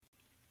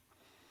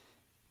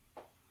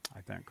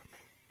I think.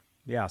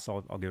 Yeah,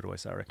 so I'll give it away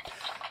Saturday.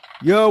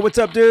 Yo, what's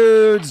up,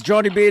 dudes?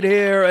 Johnny Beat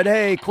here. And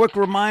hey, quick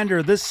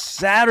reminder, this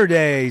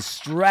Saturday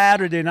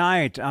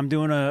night, I'm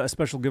doing a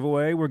special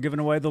giveaway. We're giving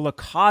away the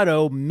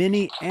Lakato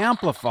Mini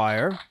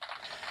Amplifier.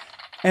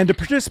 And to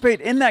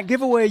participate in that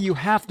giveaway, you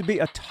have to be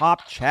a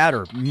top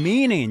chatter,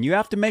 meaning you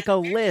have to make a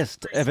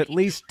list of at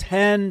least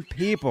 10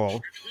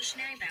 people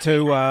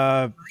to,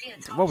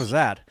 what was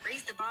that?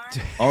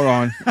 Hold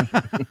on.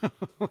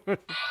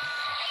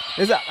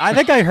 I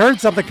think I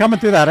heard something coming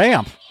through that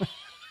amp.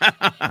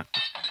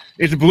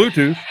 It's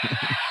Bluetooth.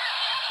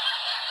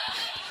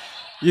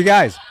 You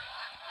guys,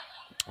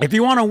 if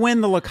you want to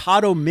win the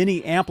Lakato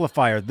Mini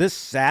Amplifier this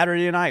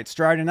Saturday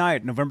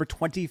night, November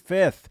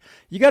 25th,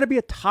 you got to be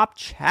a top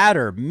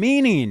chatter,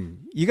 meaning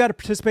you got to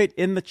participate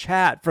in the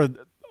chat for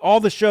all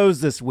the shows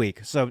this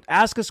week. So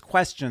ask us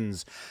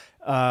questions.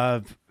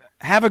 Have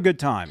a good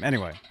time.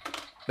 Anyway,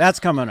 that's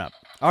coming up.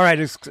 All right,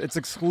 it's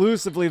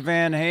exclusively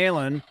Van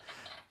Halen.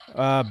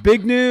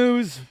 Big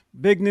news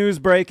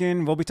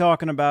breaking. We'll be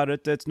talking about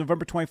it. It's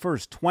November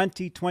 21st,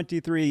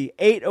 2023,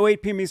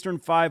 8:08 p.m. Eastern,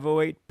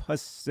 5:08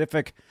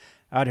 Pacific,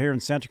 out here in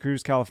Santa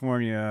Cruz,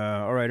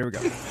 California. All right, here we go.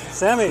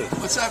 Sammy.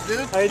 What's up, dude?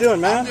 How you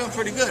doing, man? I'm doing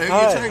pretty good. You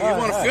Hi.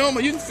 want to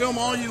film? You can film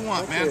all you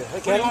want, man. Hey,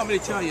 what do you want me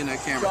to tell you in that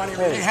camera?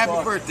 Hey,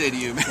 happy birthday to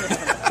you, man.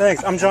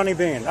 Thanks. I'm Johnny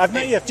Bean. I've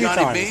met you a few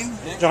Johnny times.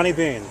 Bean? Johnny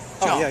Bean.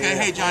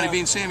 Hey, Johnny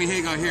Bean. Sammy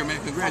Hagar here,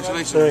 man.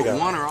 Congratulations There you for go.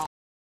 one or all.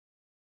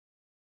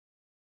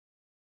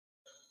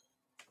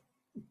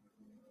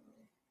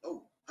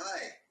 Hi,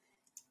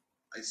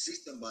 I see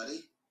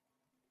somebody.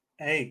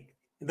 Hey,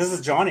 this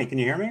is Johnny. Can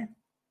you hear me?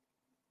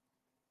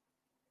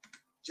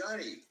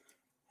 Johnny.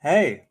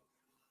 Hey.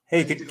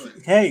 Hey, How you doing?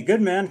 hey,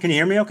 good man. Can you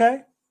hear me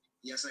okay?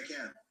 Yes, I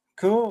can.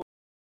 Cool.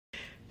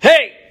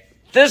 Hey,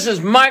 this is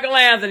Michael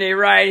Anthony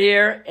right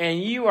here,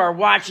 and you are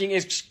watching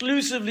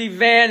exclusively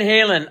Van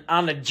Halen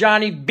on the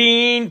Johnny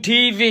Bean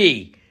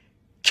TV.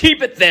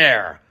 Keep it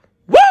there.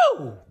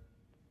 Woo!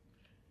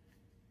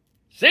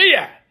 See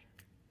ya!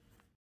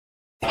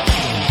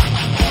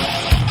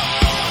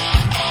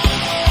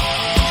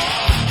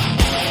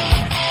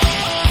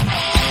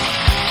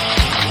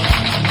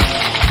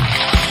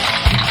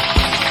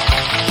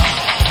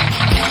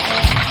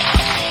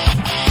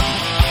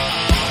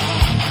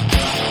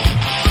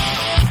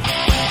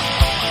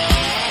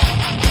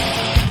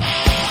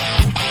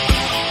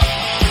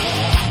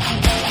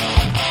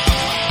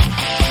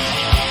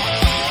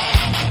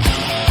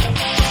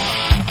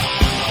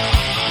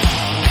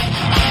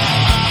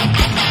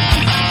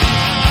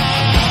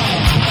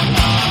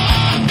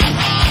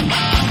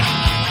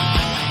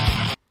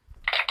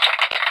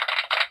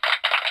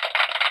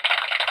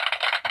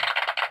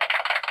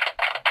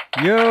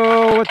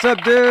 Yo, what's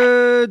up,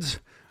 dudes?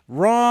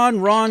 Ron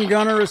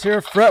Gunner is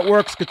here.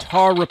 Fretworks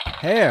Guitar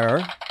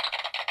Repair.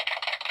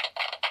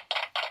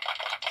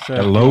 So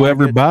Hello,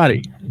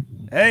 everybody.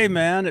 Hey,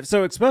 man.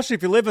 So especially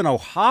if you live in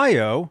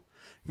Ohio,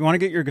 if you want to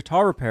get your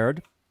guitar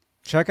repaired,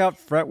 check out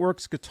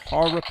Fretworks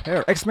Guitar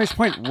Repair. Exclamation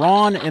point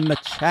Ron in the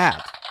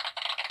chat.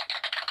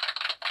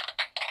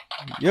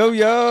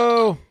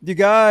 Yo, you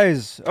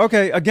guys.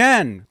 Okay,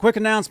 again, quick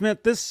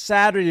announcement. This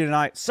Saturday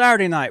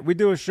night, we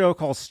do a show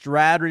called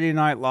Saturday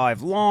Night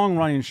Live,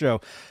 long-running show.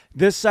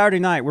 This Saturday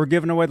night, we're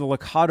giving away the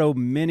Lakato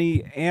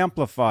Mini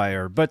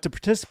Amplifier. But to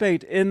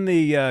participate in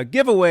the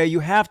giveaway,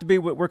 you have to be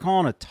what we're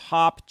calling a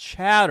top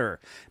chatter,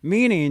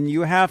 meaning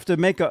you have to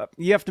make there's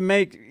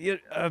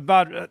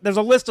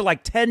a list of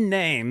like 10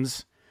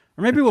 names,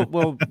 or maybe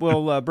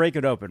we'll break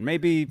it open.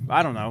 Maybe,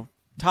 I don't know,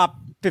 top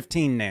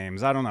 15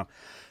 names. I don't know.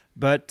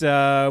 But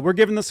we're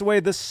giving this away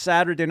this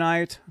Saturday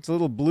night. It's a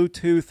little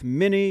Bluetooth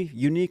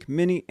unique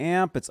mini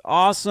amp. It's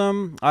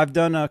awesome. I've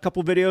done a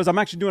couple videos. I'm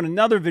actually doing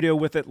another video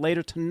with it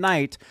later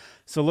tonight.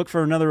 So look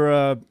for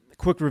another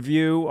quick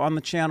review on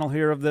the channel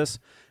here of this.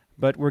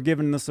 But we're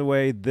giving this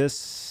away this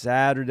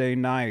Saturday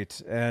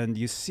night. And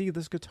you see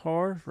this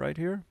guitar right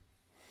here?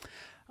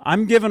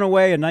 I'm giving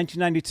away a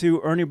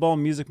 1992 Ernie Ball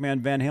Music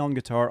Man Van Halen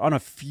guitar on a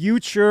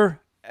future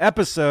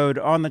episode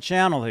on the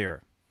channel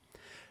here.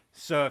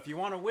 So if you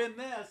want to win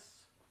this,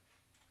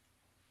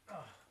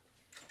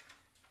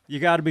 you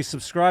got to be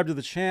subscribed to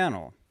the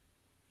channel.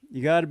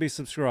 You got to be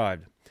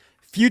subscribed.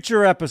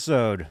 Future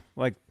episode,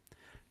 like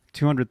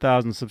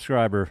 200,000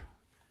 subscriber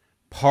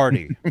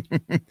party.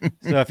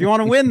 So if you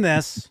want to win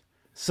this,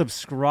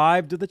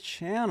 subscribe to the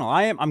channel.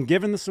 I'm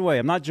giving this away.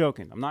 I'm not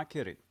joking. I'm not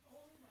kidding.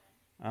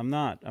 I'm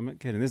not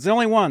kidding. This is the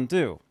only one,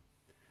 too.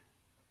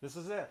 This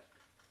is it.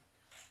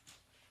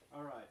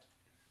 All right.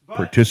 But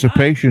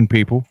Participation,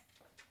 people.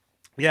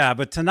 yeah,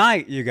 but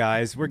tonight, you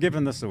guys, we're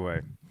giving this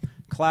away.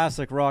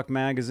 Classic Rock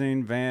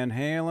Magazine, Van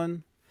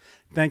Halen.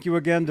 Thank you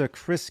again to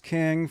Chris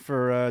King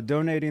for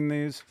donating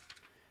these.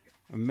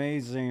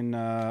 Amazing,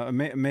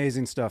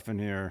 amazing stuff in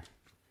here.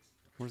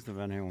 Where's the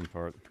Van Halen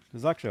part?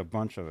 There's actually a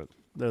bunch of it.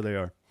 There they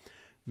are.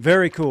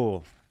 Very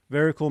cool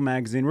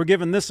magazine. We're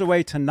giving this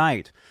away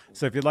tonight.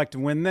 So if you'd like to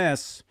win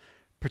this,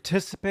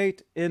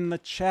 participate in the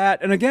chat.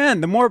 And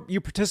again, the more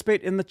you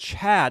participate in the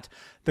chat,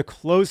 the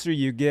closer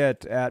you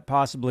get at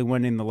possibly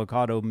winning the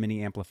Locato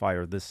mini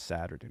amplifier this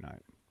Saturday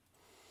night.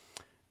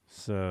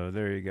 So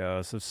there you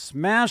go. So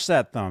smash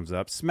that thumbs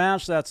up.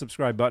 Smash that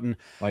subscribe button.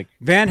 Like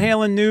Van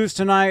Halen news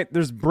tonight.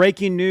 There's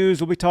breaking news.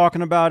 We'll be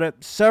talking about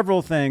it.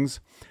 Several things.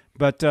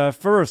 But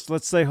first,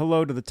 let's say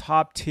hello to the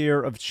top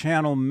tier of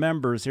channel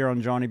members here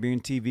on Johnny Bean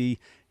TV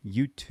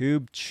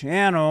YouTube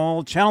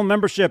channel. Channel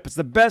membership. It's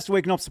the best way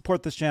you can help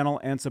support this channel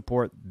and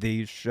support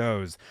these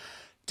shows.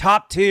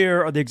 Top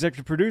tier are the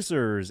executive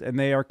producers, and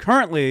they are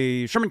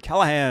currently Sherman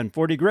Callahan,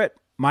 40 Grit,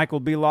 Michael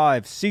B.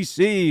 Live,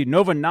 CC,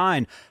 Nova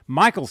 9,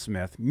 Michael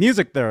Smith,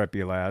 Music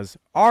Therapy Laz,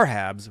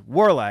 Rhabs,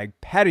 Warlag,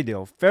 Patty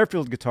Dill,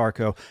 Fairfield Guitar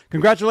Co.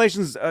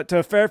 Congratulations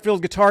to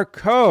Fairfield Guitar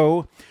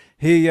Co.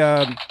 He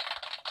appears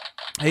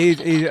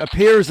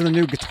in the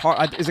new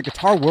Guitar, is it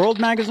Guitar World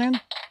magazine?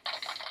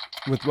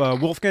 With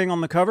Wolfgang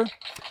on the cover.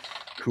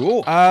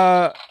 cool.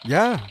 Yeah.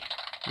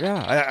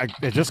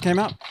 It just came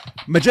out.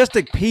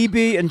 Majestic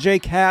PB and J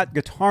Cat,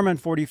 Guitarman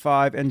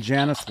 45, and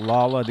Janice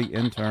Lala, the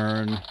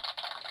intern.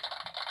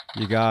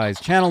 You guys,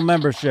 channel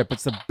membership.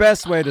 It's the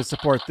best way to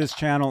support this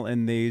channel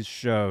and these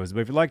shows.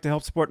 But if you'd like to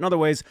help support in other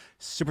ways,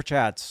 Super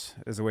Chats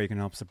is a way you can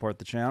help support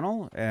the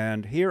channel.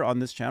 And here on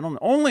this channel, and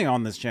only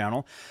on this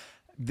channel,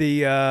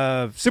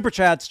 the Super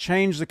Chats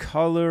change the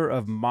color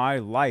of my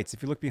lights.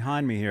 If you look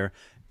behind me here,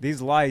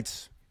 these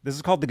lights, this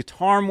is called the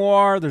Guitar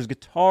War. There's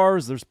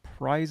guitars, there's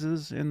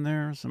prizes in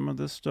there, some of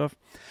this stuff.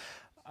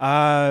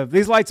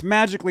 These lights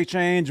magically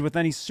change with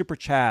any Super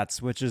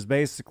Chats, which is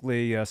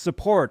basically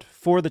support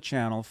for the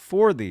channel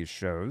for these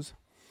shows.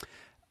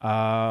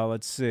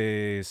 Let's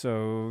see.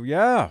 So,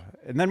 yeah.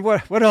 And then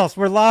what else?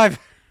 We're live.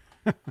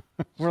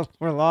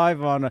 we're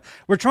live on...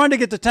 we're trying to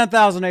get to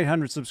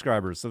 10,800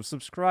 subscribers, so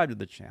subscribe to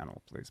the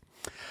channel, please.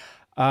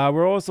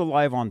 We're also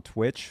live on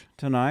Twitch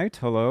tonight.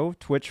 Hello,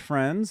 Twitch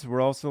friends.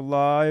 We're also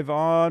live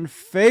on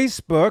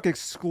Facebook,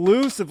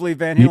 exclusively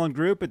Van Halen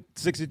Group at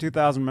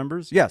 62,000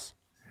 members. Yes.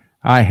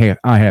 I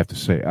have to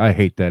say, I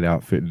hate that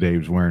outfit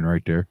Dave's wearing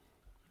right there.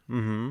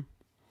 Mm-hmm.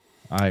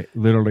 I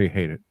literally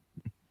hate it.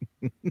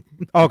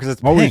 Oh, because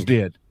it's Always pink.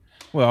 did.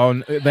 Well,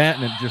 that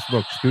and it just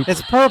looks stupid.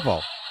 It's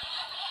purple.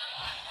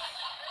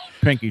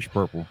 Pinkish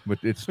purple, but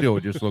it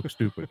just looks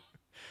stupid.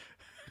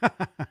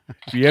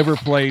 If you ever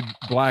played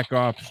Black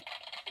Ops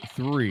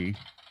 3,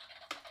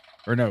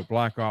 or no,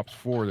 Black Ops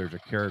 4, there's a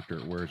character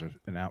that wears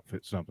an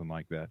outfit something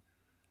like that.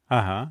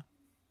 Uh-huh.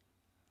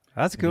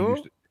 That's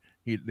cool.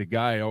 The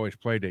guy I always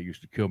played that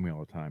used to kill me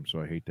all the time,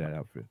 so I hate that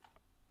outfit.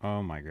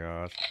 Oh my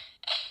gosh.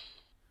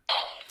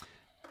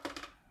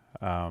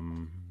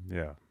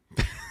 Yeah.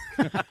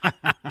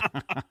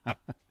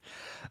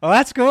 Oh,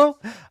 that's cool.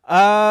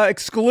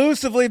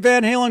 Exclusively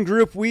Van Halen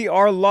Group. We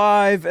are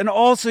live, and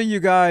also, you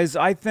guys,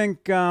 I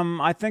think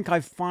I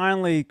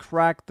finally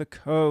cracked the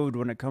code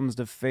when it comes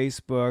to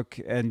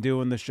Facebook and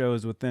doing the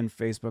shows within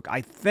Facebook.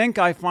 I think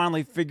I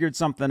finally figured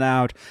something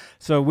out.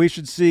 So we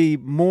should see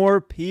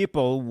more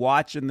people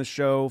watching the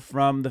show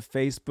from the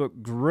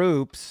Facebook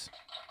groups.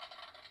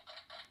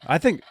 I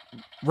think,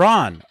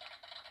 Ron,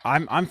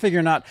 I'm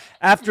figuring out,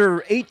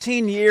 after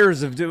 18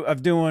 years of doing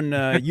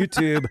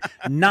YouTube,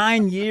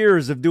 9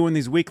 years of doing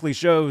these weekly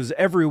shows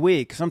every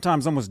week,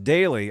 sometimes almost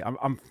daily,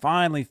 I'm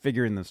finally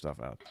figuring this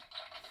stuff out.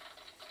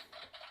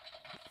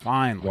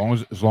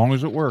 Finally. As long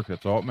as it works,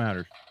 that's all that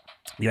matters.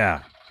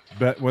 Yeah.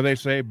 But what they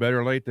say,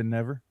 better late than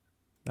never.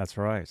 That's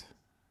right.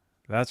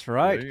 That's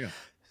right. There you go.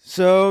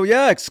 So,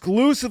 yeah,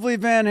 exclusively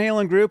Van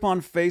Halen Group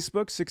on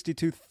Facebook,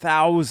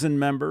 62,000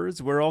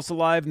 members. We're also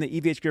live in the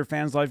EVH Gear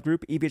Fans Live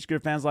group, EVH Gear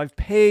Fans Live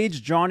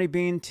page, Johnny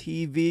Bean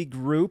TV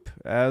group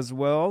as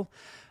well.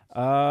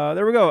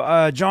 There we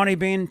go. Johnny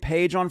Bean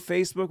page on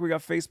Facebook. We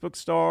got Facebook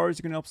stars.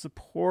 You can help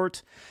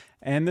support.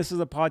 And this is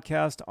a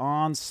podcast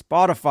on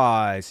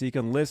Spotify, so you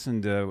can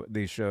listen to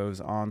these shows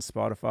on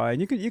Spotify.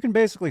 And you can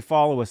basically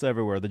follow us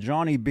everywhere. The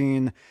Johnny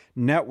Bean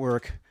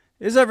Network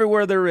is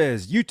everywhere there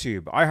is.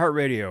 YouTube,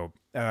 iHeartRadio,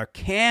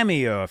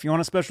 Cameo. If you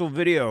want a special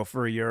video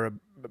for your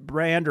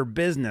brand or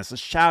business, a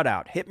shout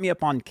out, hit me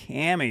up on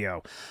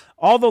Cameo.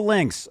 All the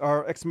links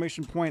are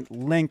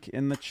 !link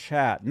in the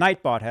chat.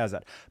 Nightbot has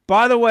that.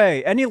 By the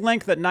way, any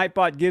link that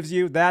Nightbot gives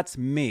you, that's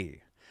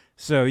me.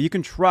 So you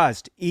can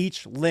trust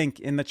each link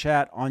in the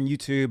chat on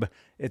YouTube.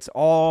 It's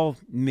all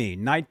me.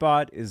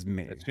 Nightbot is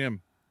me. That's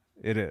him.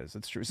 It is.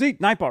 It's true. See,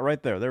 Nightbot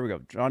right there. There we go.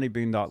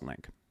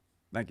 JohnnyBean.link.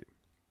 Thank you.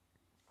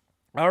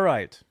 All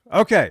right.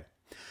 Okay.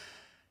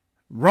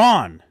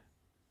 Ron.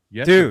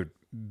 Yes, dude,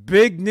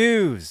 big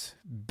news.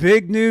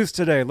 Big news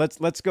today.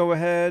 Let's go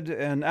ahead,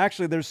 and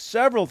actually there's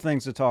several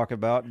things to talk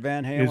about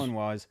Van Halen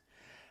wise.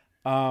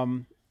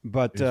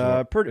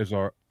 Is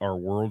our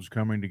worlds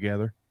coming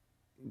together?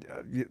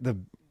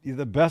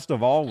 The best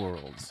of all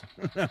worlds.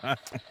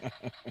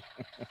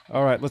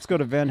 All right, let's go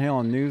to Van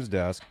Halen News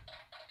Desk.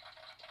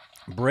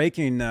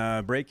 Breaking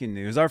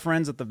news. Our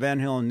friends at the Van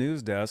Halen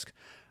News Desk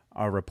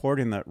are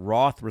reporting that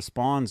Roth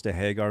responds to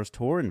Hagar's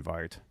tour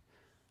invite.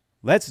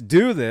 Let's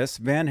do this.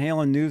 Van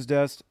Halen News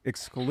Desk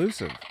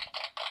exclusive.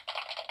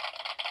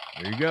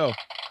 There you go.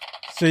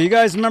 So you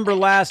guys remember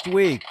last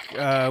week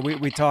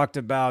we talked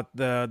about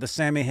the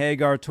Sammy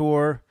Hagar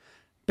tour,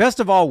 Best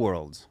of All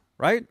Worlds,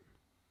 right?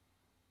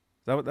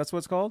 That's what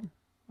it's called,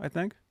 I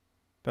think.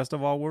 Best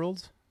of All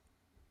Worlds.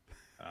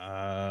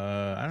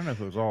 I don't know if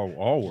it was all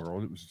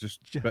world. It was just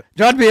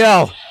John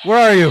BL, where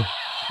are you?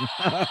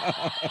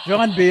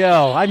 John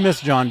BL, I miss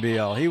John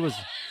BL. He was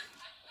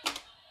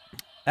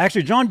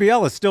actually John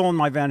BL is still in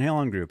my Van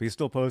Halen group. He's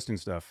still posting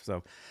stuff.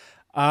 So,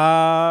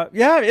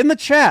 yeah, in the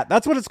chat.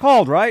 That's what it's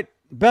called, right?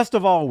 Best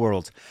of All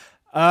Worlds.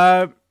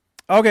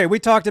 Okay, we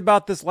talked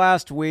about this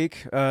last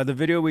week. The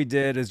video we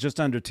did is just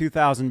under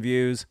 2,000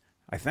 views,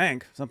 I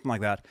think, something like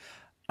that.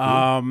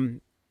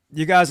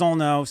 You guys all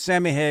know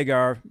Sammy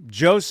Hagar,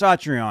 Joe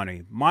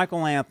Satriani,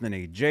 Michael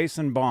Anthony,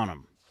 Jason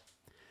Bonham.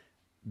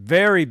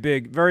 Very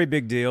big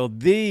deal.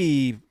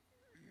 They're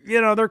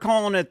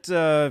calling it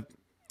a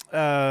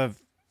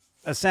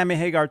Sammy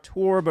Hagar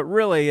tour, but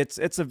really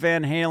it's a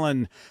Van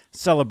Halen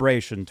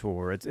celebration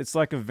tour. It's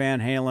like a Van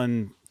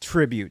Halen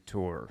tribute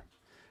tour.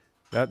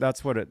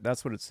 That's what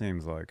it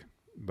seems like.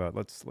 But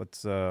let's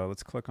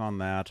click on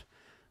that.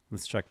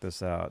 Let's check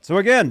this out. So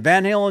again,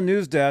 Van Halen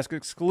News Desk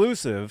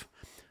exclusive.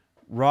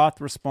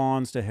 Roth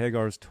responds to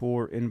Hagar's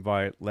tour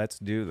invite. Let's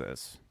do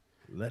this.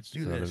 Let's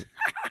do this.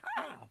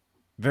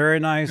 Very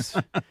nice,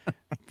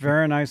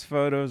 very nice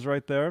photos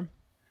right there.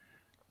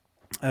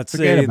 Let's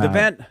Forget see about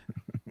it.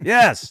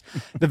 Yes,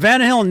 the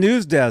Van Halen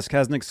News Desk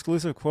has an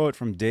exclusive quote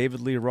from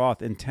David Lee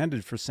Roth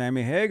intended for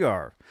Sammy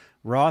Hagar.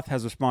 Roth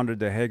has responded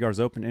to Hagar's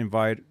open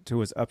invite to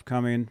his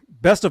upcoming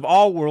Best of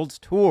All Worlds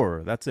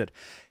tour. That's it.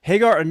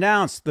 Hagar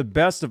announced the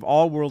Best of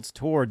All Worlds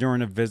tour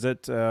during a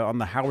visit on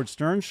the Howard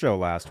Stern show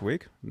last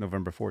week,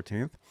 November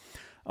 14th.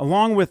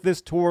 Along with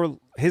his tour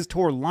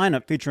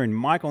lineup featuring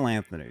Michael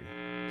Anthony,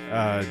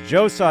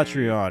 Joe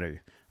Satriani.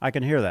 I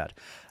can hear that.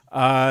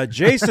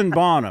 Jason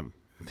Bonham.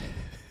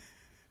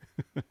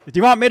 Do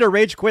you want me to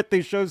rage quit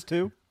these shows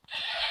too?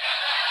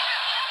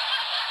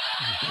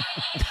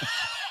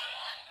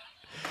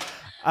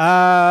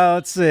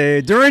 Let's see.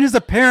 During his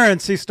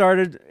appearance, he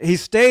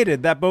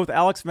stated that both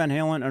Alex Van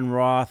Halen and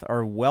Roth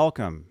are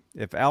welcome.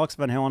 If Alex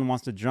Van Halen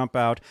wants to jump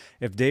out,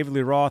 if David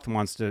Lee Roth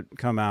wants to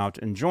come out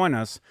and join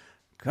us,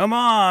 come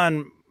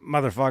on,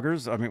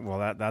 motherfuckers. I mean,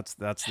 well, that's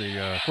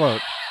the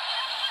quote.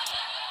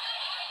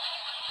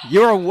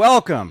 You're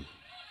welcome.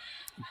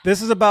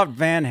 This is about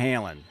Van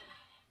Halen.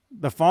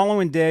 The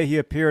following day, he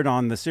appeared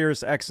on the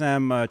Sirius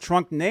XM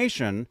Trunk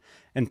Nation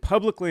and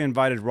publicly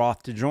invited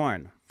Roth to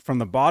join. From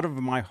the bottom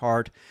of my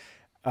heart,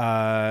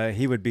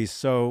 he would be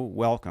so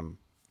welcome.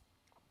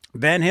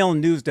 Van Halen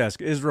News Desk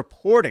is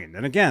reporting,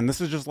 and again, this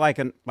is just like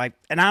an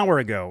hour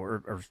ago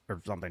or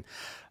something.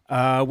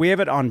 We have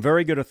it on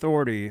very good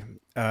authority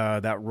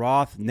that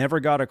Roth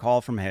never got a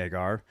call from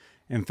Hagar.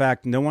 In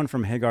fact, no one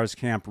from Hagar's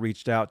camp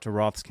reached out to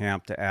Roth's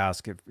camp to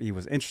ask if he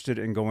was interested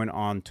in going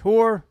on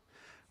tour.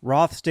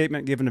 Roth's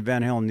statement given to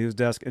Van Halen News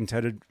Desk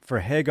intended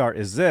for Hagar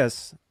is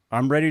this: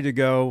 I'm ready to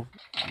go.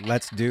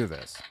 Let's do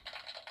this.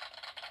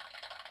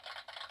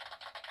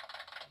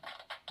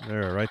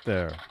 There, right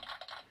there.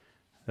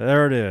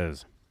 There it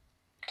is.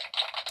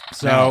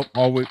 So now,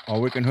 all we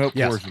can hope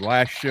Yes. for is the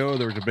last show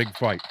there was a big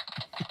fight.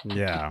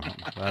 yeah,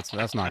 that's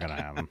not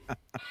gonna happen.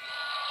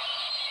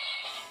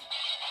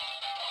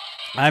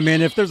 I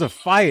mean, if there's a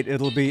fight,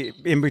 it'll be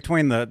in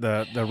between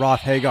the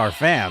Roth Hagar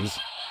fans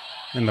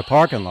in the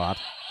parking lot.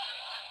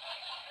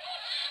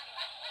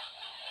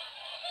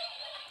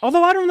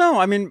 Although I don't know.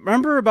 I mean,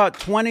 remember about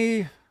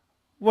 22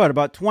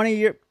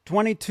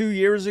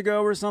 years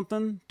ago or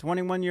something,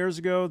 21 years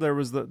ago, there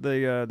was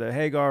the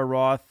Hagar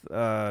Roth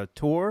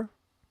tour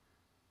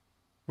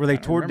where they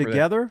toured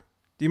together.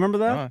 Do you remember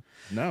that?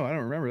 No, I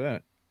don't remember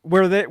that.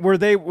 Where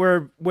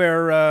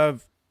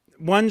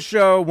one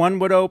show, one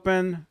would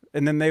open,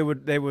 and then they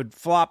would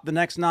flop the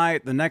next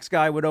night. The next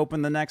guy would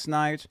open the next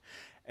night,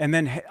 and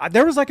then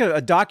there was like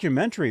a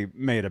documentary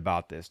made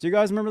about this. Do you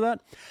guys remember that?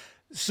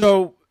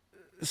 So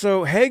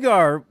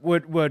Hagar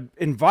would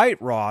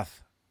invite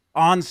Roth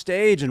on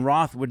stage, and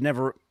Roth would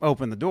never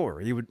open the door.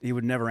 He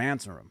would never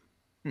answer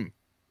him.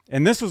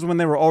 And this was when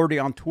they were already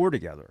on tour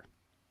together.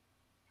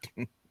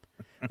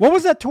 What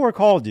was that tour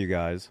called, you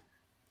guys?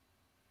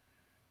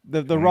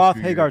 The Roth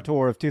Hagar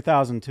tour of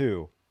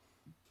 2002.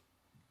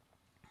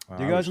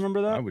 Do you guys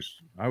remember that?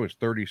 I was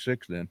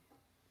 36 then.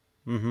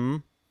 Mm-hmm.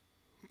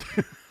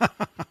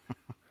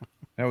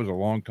 That was a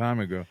long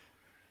time ago.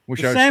 Wish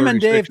The I was Sam and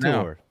 36 Dave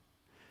now. tour.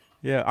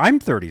 Yeah, I'm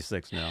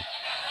 36 now.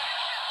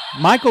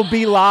 Michael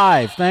B.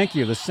 Live, thank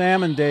you. The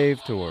Sam and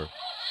Dave tour.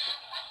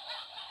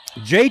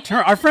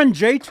 Our friend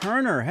Jay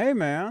Turner. Hey,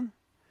 man.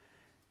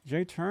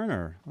 Jay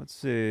Turner. Let's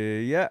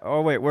see. Yeah.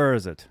 Oh, wait. Where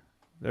is it?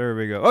 There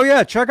we go. Oh,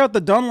 yeah. Check out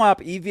the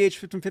Dunlop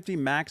EVH 1550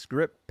 Max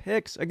Grip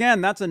Picks. Again,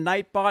 that's a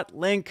Nightbot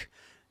link.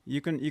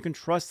 You can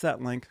trust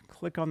that link.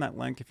 Click on that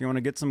link. If you want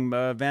to get some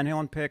Van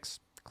Halen picks,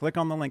 click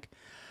on the link.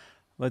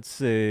 Let's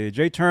see.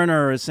 Jay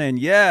Turner is saying,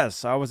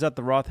 yes, I was at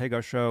the Roth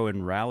Hagar show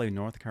in Raleigh,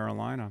 North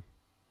Carolina.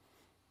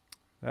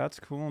 That's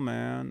cool,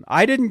 man.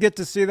 I didn't get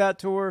to see that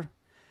tour.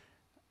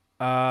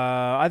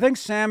 I think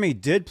Sammy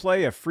did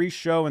play a free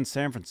show in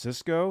San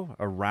Francisco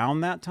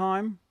around that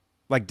time,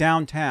 like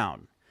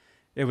downtown.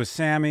 It was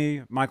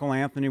Sammy, Michael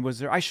Anthony was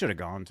there. I should have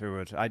gone to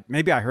it.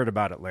 Maybe I heard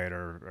about it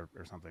later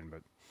or something.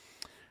 But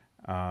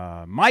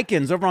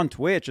Mikins over on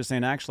Twitch is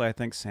saying, actually, I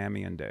think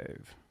Sammy and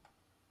Dave.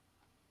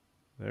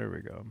 There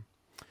we go.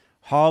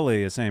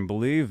 Holly is saying,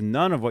 believe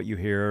none of what you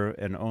hear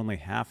and only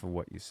half of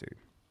what you see.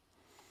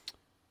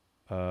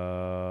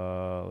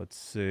 Let's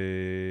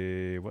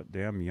see. What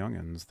damn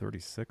youngins?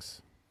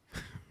 36.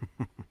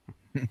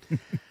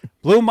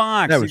 Blue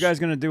Mox, you guys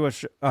going to do a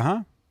show?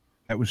 Uh-huh.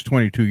 That was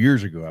 22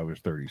 years ago. I was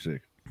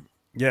 36.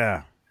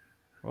 Yeah.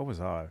 What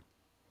was I?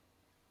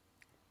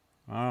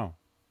 Oh, I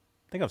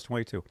think I was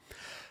 22.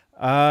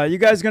 You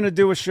guys going to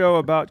do a show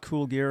about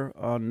cool gear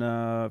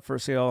on for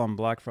sale on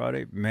Black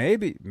Friday?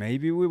 Maybe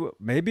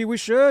we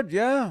should.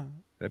 Yeah,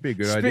 that'd be a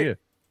good idea.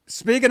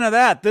 Speaking of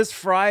that, this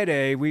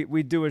Friday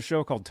we do a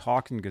show called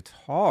Talking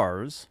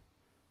Guitars.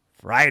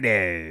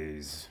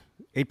 Fridays,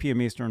 8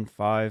 p.m. Eastern,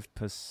 5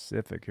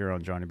 Pacific here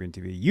on Johnny Bean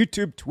TV,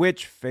 YouTube,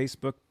 Twitch,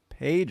 Facebook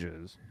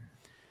pages.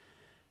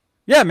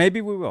 Yeah, maybe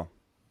we will.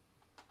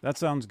 That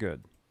sounds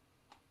good.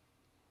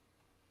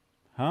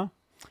 Huh?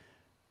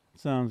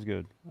 Sounds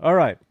good. All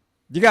right.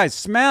 You guys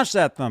smash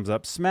that thumbs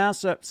up.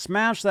 Smash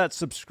that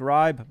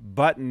subscribe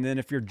button. And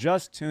if you're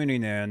just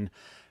tuning in,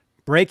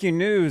 breaking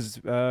news,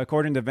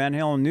 according to Van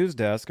Halen News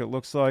Desk, it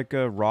looks like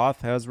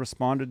Roth has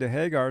responded to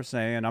Hagar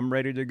saying, I'm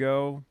ready to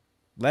go.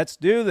 Let's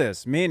do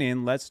this.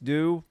 Meaning, let's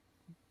do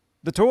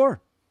the tour.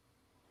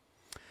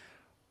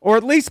 Or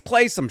at least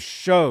play some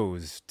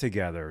shows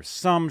together.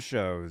 Some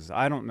shows.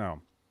 I don't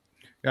know.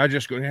 I was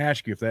just going to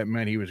ask you if that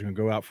meant he was going to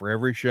go out for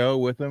every show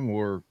with them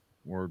or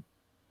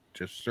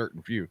just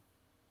certain few.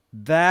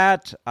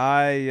 That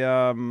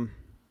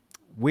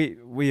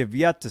we have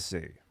yet to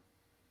see.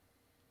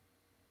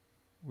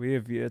 We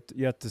have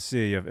yet to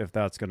see if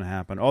that's going to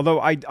happen. Although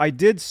I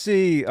did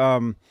see,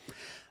 because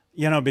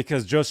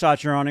Joe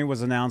Satriani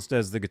was announced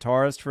as the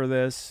guitarist for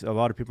this. A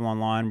lot of people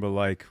online were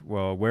like,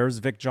 well, where's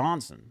Vic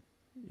Johnson?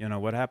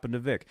 What happened to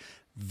Vic?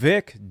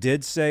 Vic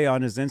did say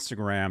on his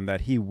Instagram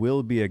that he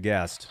will be a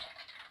guest,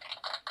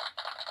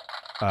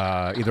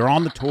 either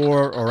on the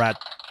tour or at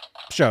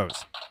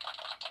shows.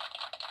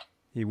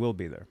 He will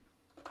be there.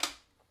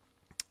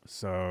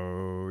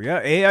 So, yeah,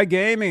 AI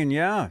Gaming,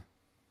 yeah.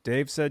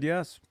 Dave said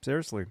yes,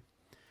 seriously.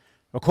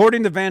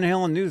 According to Van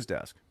Halen News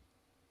Desk.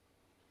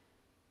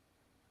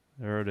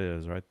 There it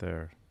is, right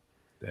there.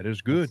 That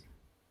is good.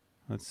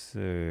 Let's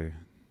see.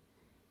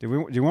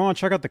 Do you want to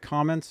check out the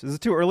comments? Is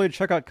it too early to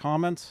check out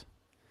comments?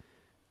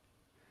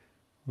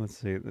 Let's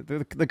see.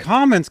 The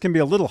comments can be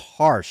a little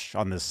harsh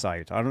on this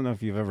site. I don't know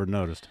if you've ever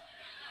noticed.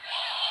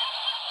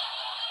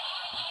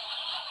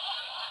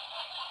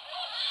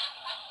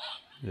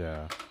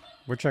 Yeah,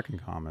 we're checking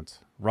comments.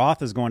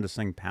 Roth is going to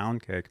sing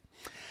Pound Cake.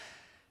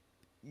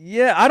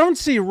 Yeah, I don't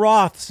see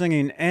Roth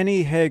singing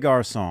any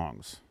Hagar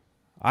songs.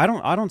 I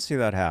don't see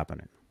that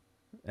happening.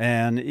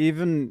 And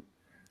even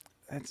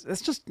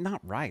it's just not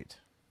right.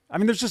 I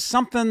mean, there's just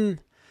something.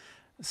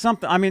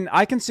 I mean,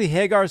 I can see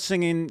Hagar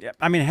singing.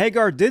 I mean,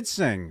 Hagar did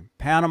sing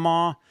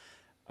Panama,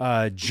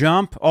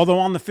 Jump. Although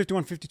on the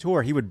 5150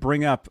 tour, he would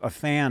bring up a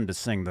fan to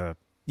sing the.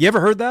 You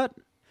ever heard that?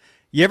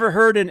 You ever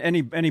heard in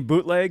any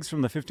bootlegs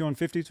from the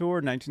 5150 tour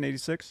in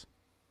 1986?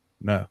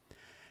 No.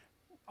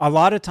 A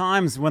lot of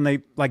times when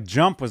they, like,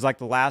 Jump was like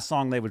the last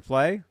song they would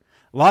play,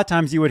 a lot of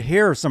times you would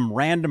hear some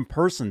random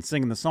person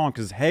singing the song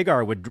because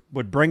Hagar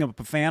would bring up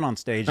a fan on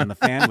stage and the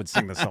fan would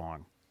sing the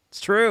song.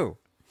 It's true.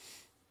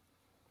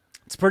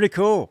 It's pretty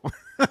cool.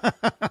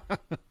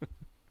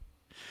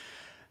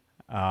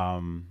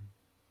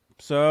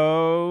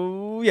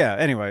 So, yeah,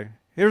 anyway,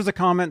 here's the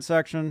comment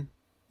section.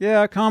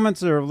 Yeah,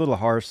 comments are a little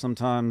harsh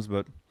sometimes,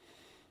 but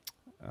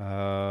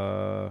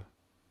there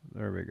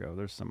we go.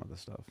 There's some of the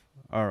stuff.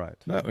 All right.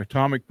 No,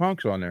 Atomic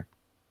Punk's on there.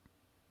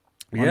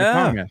 On yeah. The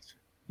comments.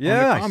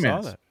 Yeah, I saw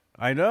that.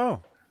 I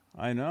know.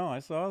 I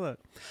saw that.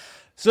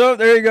 So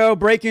there you go.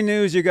 Breaking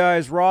news, you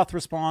guys. Roth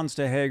responds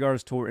to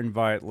Hagar's tour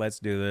invite. Let's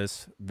do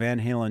this. Van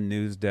Halen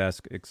News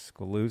Desk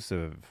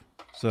exclusive.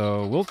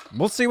 So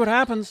we'll see what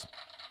happens.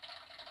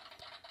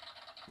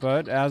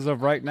 But as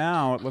of right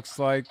now, it looks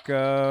like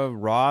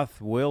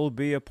Roth will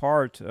be a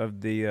part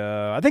of the,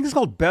 I think it's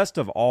called Best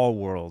of All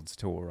Worlds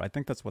Tour. I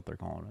think that's what they're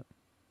calling it.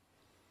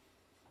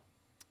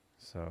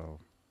 So,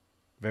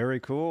 very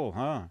cool,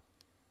 huh?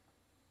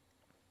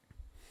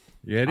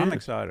 Yeah, I'm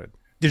excited.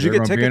 Did you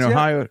get tickets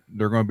yet?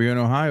 They're going to be in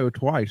Ohio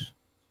twice.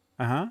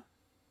 Uh-huh.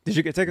 Did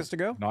you get tickets to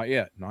go? Not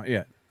yet.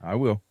 I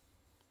will.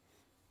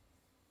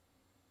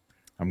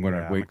 I'm going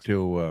to wait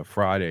till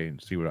Friday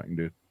and see what I can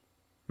do.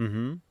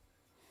 Mm-hmm.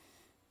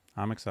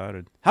 I'm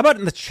excited. How about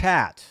in the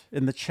chat?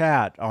 In the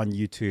chat on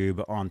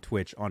YouTube, on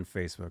Twitch, on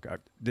Facebook.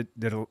 Did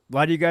a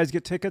lot of you guys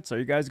get tickets? Are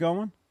you guys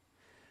going?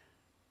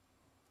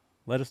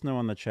 Let us know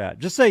in the chat.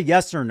 Just say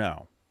yes or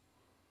no.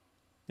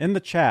 In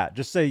the chat,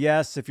 just say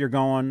yes if you're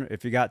going,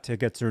 if you got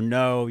tickets, or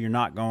no, you're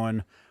not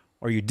going,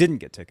 or you didn't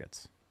get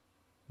tickets.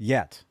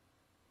 Yet.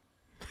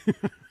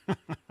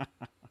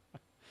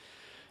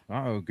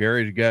 Oh,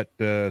 Gary's got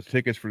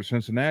tickets for the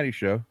Cincinnati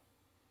show.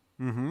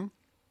 Mm-hmm.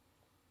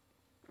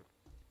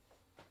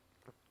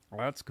 Well,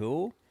 that's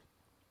cool.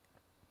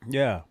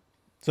 Yeah.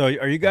 So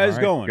are you guys All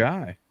right, going?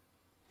 Guy.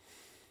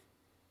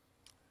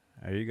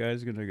 Are you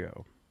guys gonna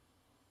go?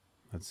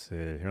 Let's see.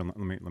 Here, let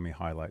me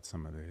highlight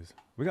some of these.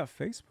 We got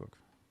Facebook.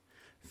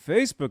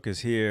 Facebook is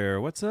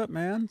here. What's up,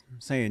 man?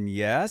 Saying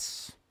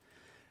yes.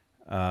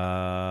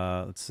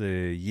 Let's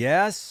see.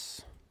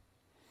 Yes.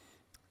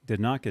 Did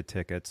not get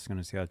tickets.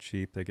 Gonna see how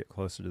cheap they get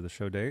closer to the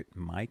show date.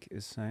 Mike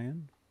is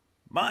saying.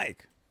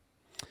 Mike.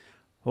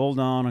 Hold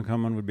on, I'm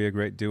coming would be a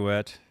great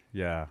duet.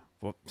 Yeah.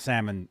 Well,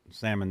 Sam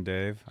and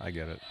Dave. I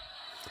get it.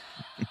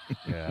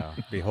 Yeah.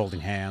 Be holding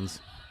hands.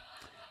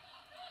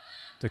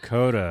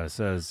 Dakota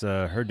says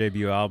her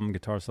debut album,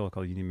 guitar solo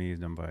called "You Need Me," is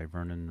done by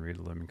Vernon Reed,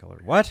 Living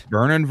Color. What?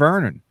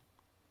 Vernon.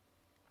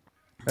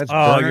 That's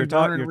You're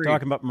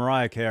talking about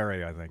Mariah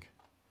Carey, I think.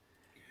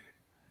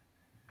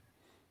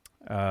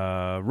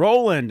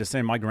 Roland is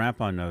saying my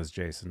grandpa knows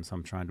Jason, so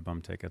I'm trying to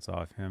bum tickets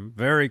off him.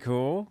 Very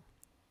cool.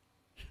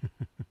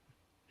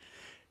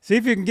 See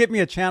if you can get me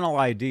a channel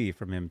ID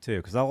from him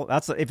too,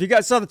 because if you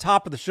guys saw the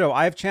top of the show,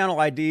 I have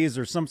channel IDs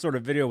or some sort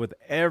of video with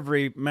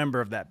every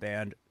member of that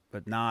band,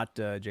 but not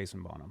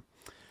Jason Bonham.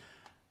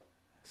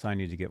 So I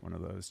need to get one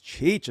of those.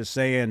 Cheech is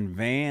saying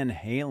Van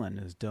Halen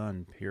is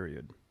done.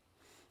 Period.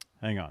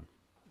 Hang on.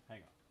 Where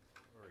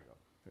we go?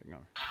 Hang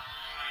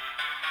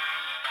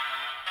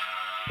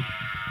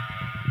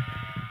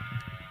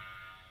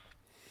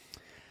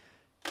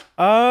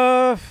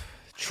on.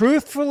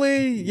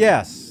 Truthfully,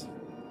 yes.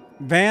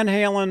 Van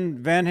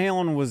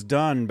Halen was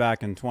done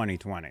back in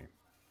 2020.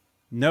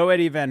 No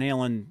Eddie Van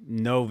Halen,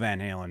 no Van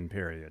Halen,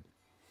 period.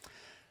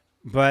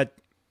 But,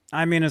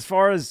 I mean, as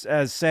far as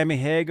Sammy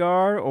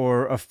Hagar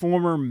or a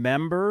former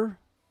member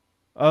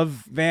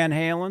of Van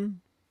Halen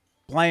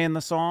playing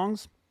the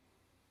songs,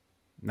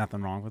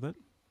 nothing wrong with it.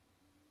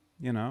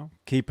 You know,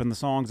 keeping the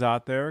songs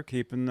out there,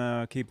 keeping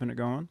it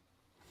going.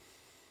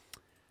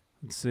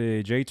 Let's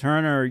see, Jay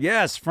Turner,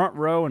 yes, front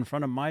row in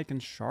front of Mike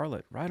and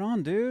Charlotte. Right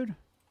on, dude.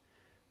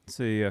 Let's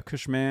see,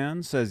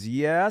 Cushman says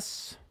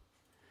yes.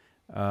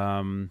 Is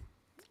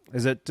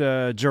it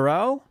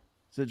Jarrell?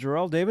 Is it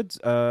Jarrell David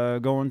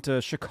going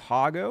to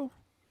Chicago?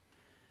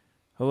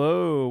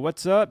 Hello,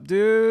 what's up,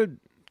 dude?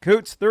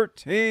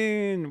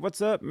 Coots13,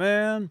 what's up,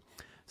 man?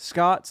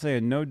 Scott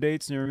saying no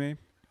dates near me.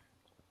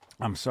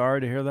 I'm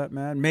sorry to hear that,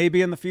 man.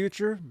 Maybe in the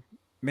future.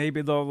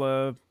 Maybe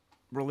they'll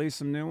release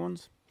some new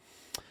ones.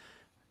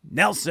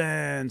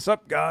 Nelson,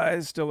 sup,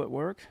 guys? Still at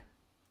work?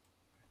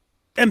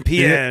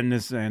 MPN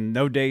is saying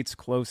no dates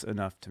close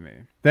enough to me.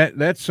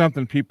 That's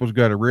something people's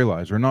got to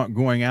realize. They're not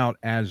going out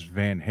as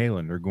Van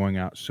Halen. They're going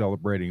out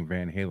celebrating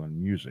Van Halen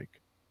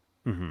music.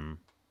 Mm-hmm.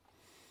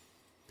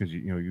 Because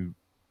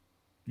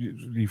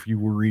if you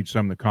read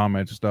some of the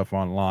comments stuff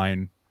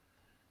online,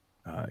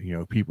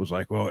 people's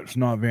like, well, it's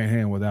not Van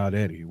Halen without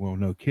Eddie. Well,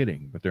 no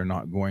kidding. But they're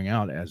not going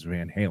out as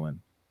Van Halen.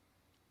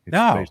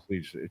 It's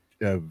basically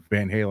a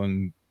Van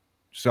Halen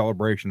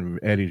celebration of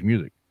Eddie's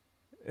music.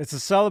 It's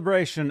a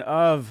celebration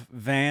of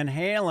Van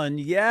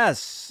Halen.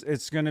 Yes,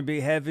 it's going to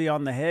be heavy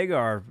on the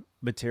Hagar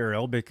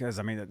material because,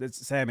 I mean,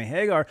 it's Sammy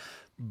Hagar.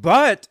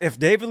 But if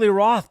David Lee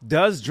Roth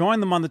does join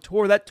them on the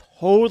tour, that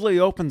totally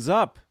opens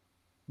up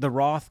the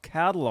Roth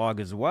catalog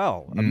as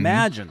well. Mm-hmm.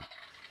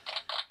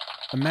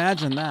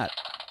 Imagine that.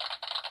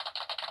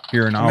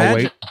 Here and I'll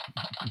wait.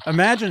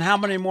 Imagine how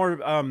many more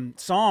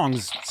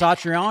songs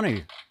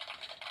Satriani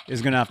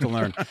is going to have to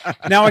learn.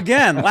 Now,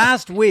 again,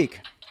 last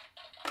week,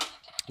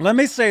 let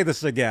me say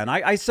this again.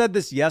 I said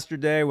this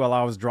yesterday while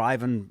I was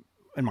driving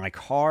in my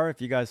car,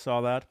 if you guys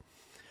saw that.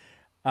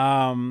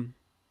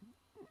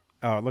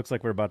 It looks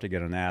like we're about to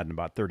get an ad in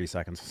about 30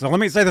 seconds. So let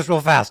me say this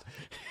real fast.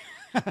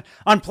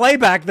 On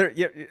playback,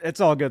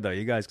 it's all good, though.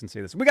 You guys can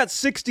see this. We got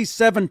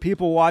 67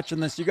 people watching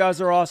this. You guys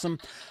are awesome.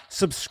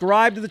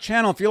 Subscribe to the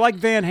channel. If you like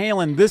Van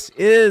Halen, this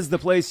is the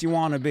place you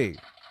want to be.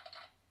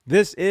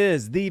 This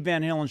is the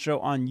Van Halen Show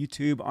on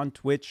YouTube, on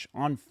Twitch,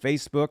 on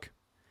Facebook.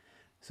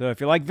 So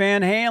if you like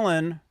Van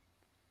Halen,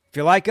 if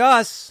you like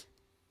us,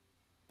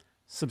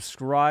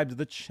 subscribe to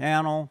the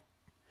channel.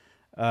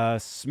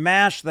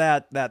 Smash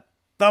that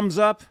thumbs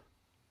up.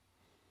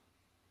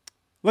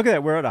 Look at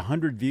that. We're at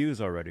 100 views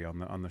already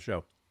on the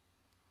show.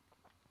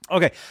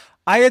 Okay.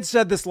 I had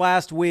said this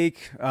last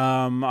week.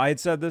 I had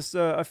said this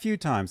a few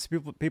times.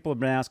 People have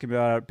been asking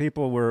about it.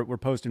 People were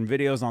posting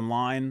videos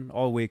online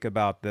all week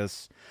about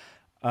this.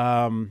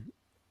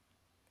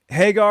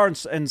 Hagar and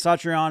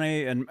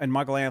Satriani and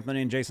Michael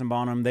Anthony and Jason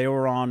Bonham, they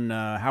were on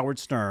Howard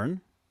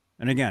Stern.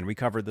 And again, we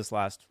covered this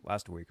last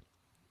week.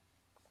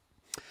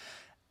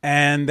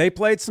 And they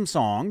played some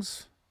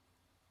songs.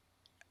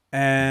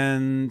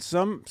 And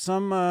some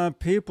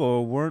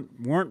people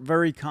weren't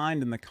very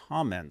kind in the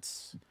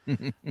comments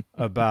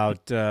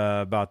about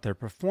their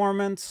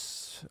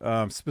performance,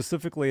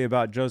 specifically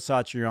about Joe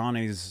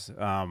Satriani's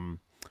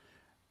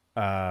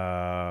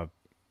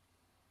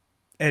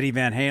Eddie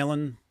Van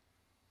Halen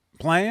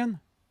playing.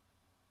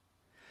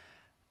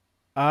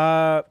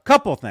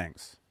 Couple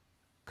things.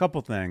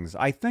 couple things.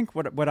 I think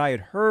what I had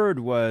heard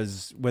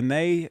was when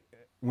they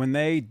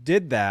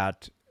did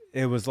that,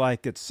 it was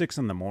like at 6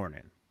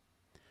 a.m.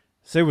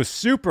 So it was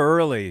super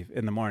early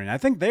in the morning. I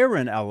think they were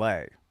in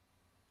L.A.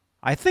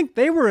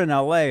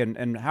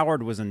 And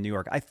Howard was in New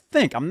York. I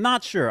think. I'm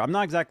not sure. I'm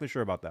not exactly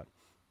sure about that.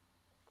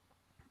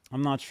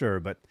 I'm not sure,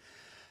 but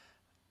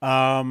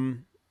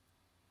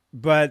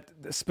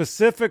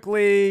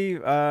specifically,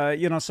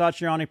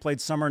 Satriani played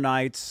Summer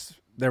Nights.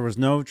 There was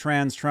no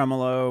trans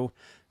tremolo,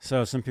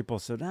 so some people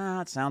said,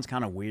 it sounds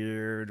kind of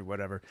weird,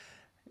 whatever,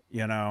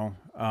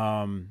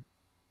 And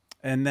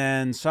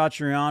then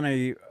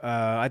Satriani,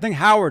 I think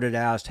Howard had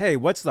asked, hey,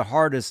 what's the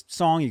hardest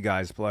song you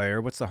guys play,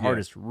 or what's the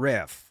hardest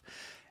riff?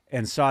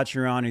 And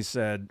Satriani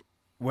said,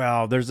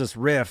 well, there's this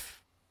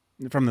riff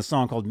from the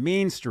song called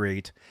Mean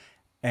Street,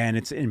 and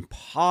it's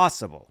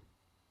impossible.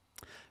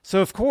 So,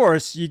 of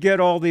course, you get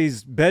all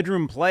these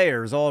bedroom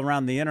players all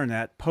around the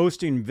internet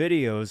posting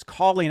videos,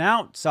 calling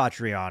out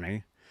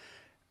Satriani,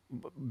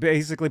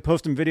 basically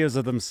posting videos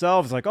of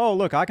themselves like, oh,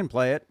 look, I can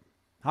play it.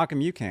 How come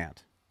you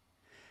can't?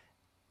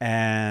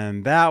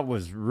 And that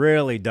was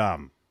really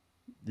dumb,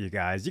 you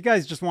guys. You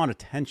guys just want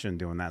attention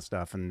doing that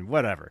stuff and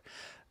whatever.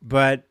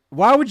 But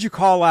why would you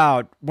call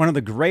out one of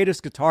the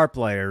greatest guitar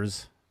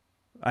players,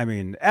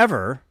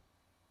 ever?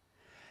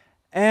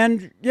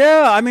 And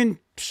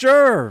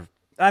sure.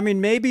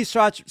 Maybe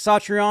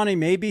Satriani,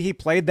 maybe he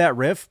played that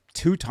riff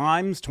 2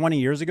 times 20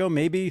 years ago.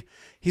 Maybe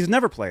he's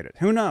never played it.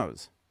 Who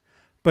knows?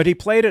 But he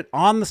played it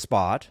on the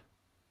spot.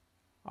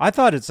 I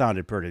thought it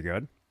sounded pretty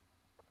good.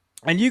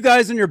 And you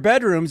guys in your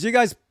bedrooms, you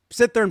guys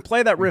sit there and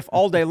play that riff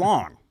all day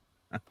long.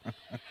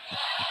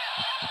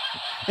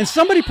 And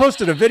somebody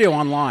posted a video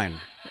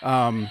online.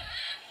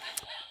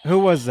 Who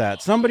was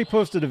that? Somebody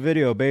posted a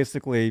video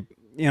basically,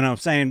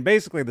 saying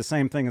basically the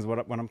same thing as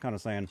what I'm kind of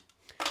saying.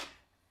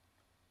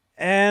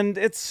 And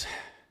it's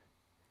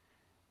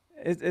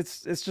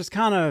just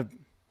kind of,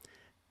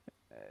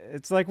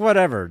 it's like,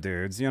 whatever,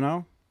 dudes,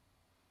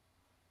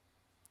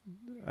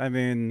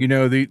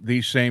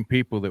 these same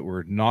people that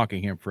were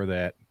knocking him for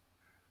that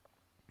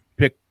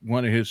pick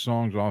one of his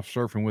songs off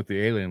Surfing with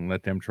the Alien and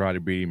let them try to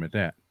beat him at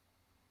that.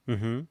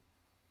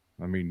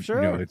 Mm-hmm.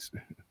 Sure. It's,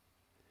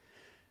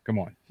 come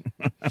on.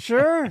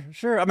 Sure.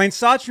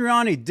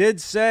 Satriani did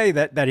say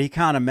that he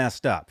kind of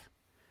messed up.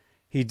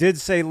 He did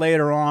say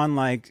later on,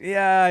 like,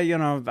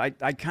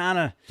 I kind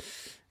of,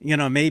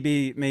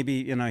 maybe,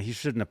 he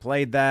shouldn't have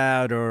played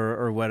that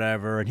or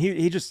whatever. And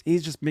he's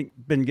just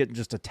been getting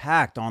just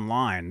attacked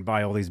online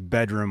by all these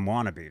bedroom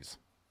wannabes.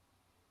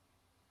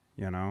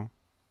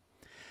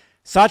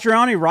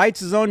 Satriani writes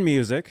his own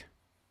music.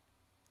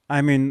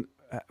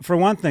 For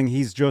one thing,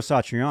 he's Joe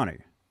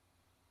Satriani.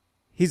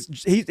 He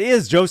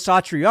is Joe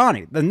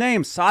Satriani. The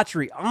name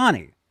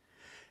Satriani,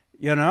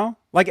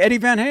 like Eddie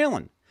Van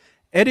Halen.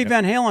 Eddie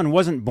Van Halen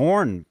wasn't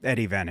born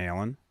Eddie Van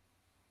Halen.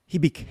 He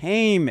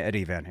became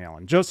Eddie Van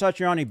Halen. Joe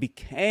Satriani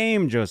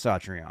became Joe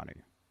Satriani.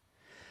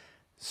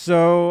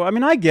 So,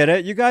 I get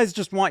it. You guys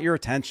just want your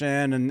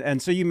attention.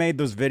 And so you made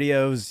those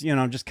videos,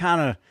 just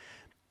kind of,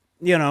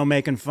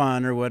 making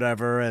fun or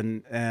whatever.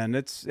 And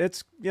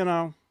it's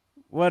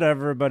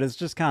whatever, but it's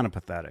just kind of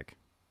pathetic.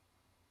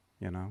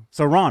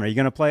 So, Ron, are you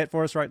going to play it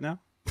for us right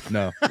now?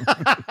 No.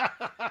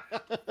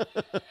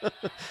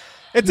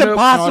 It's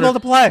impossible to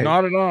play.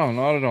 Not at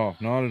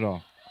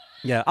all.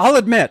 Yeah, I'll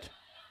admit,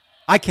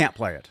 I can't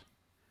play it.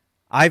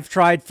 I've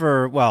tried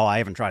I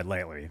haven't tried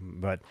lately,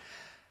 but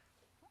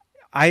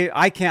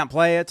I can't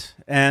play it,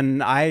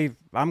 and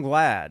I'm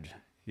glad.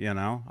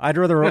 I'd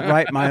rather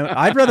write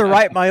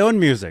my own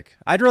music.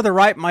 I'd rather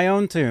write my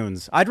own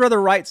tunes. I'd rather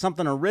write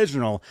something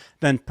original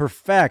than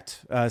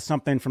perfect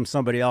something from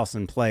somebody else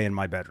and play in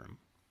my bedroom.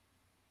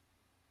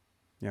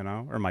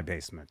 Or my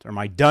basement, or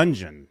my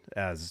dungeon,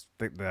 as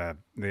the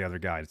other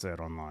guy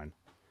said online.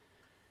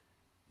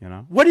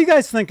 What do you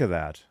guys think of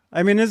that?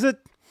 Is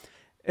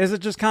it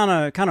just kind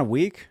of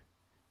weak?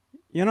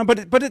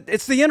 But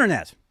it's the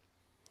internet.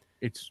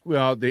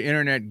 The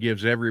internet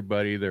gives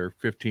everybody their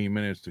 15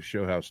 minutes to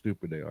show how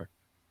stupid they are.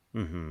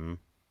 Mm-hmm.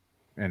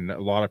 And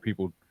a lot of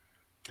people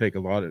take a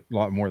lot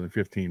more than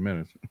 15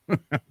 minutes.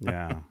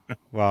 Yeah.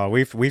 Well,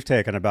 we've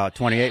taken about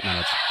 28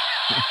 minutes.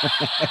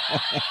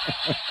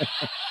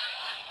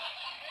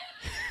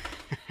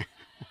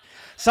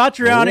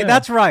 Satriani,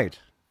 That's right.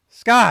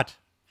 Scott,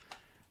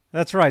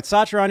 that's right.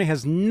 Satriani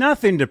has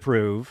nothing to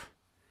prove.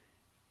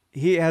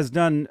 He has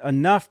done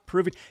enough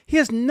proving. He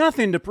has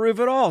nothing to prove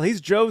at all.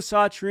 He's Joe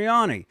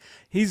Satriani.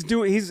 He's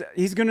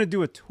going to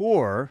do a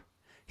tour.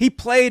 He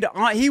played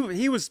on. He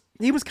was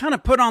kind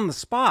of put on the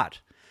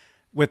spot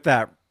with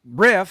that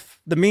riff,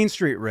 the Mean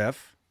Street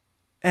riff,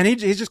 and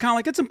he's just kind of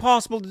like, it's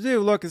impossible to do.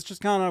 Look, it's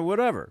just kind of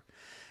whatever.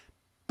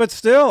 But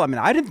still,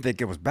 I didn't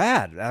think it was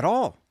bad at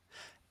all.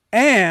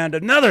 And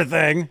another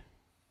thing,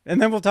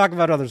 and then we'll talk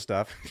about other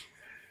stuff.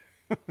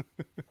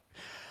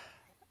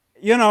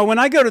 When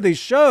I go to these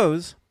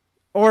shows,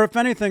 or if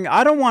anything,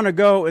 I don't want to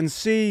go and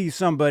see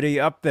somebody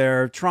up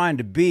there trying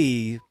to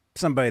be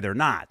somebody they're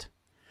not.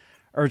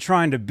 Or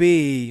trying to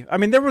be,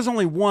 there was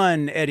only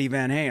one Eddie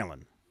Van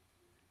Halen.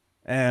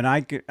 And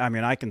I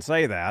can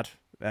say that.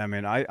 I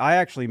mean, I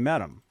actually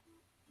met him.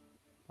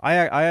 I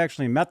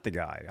actually met the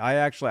guy.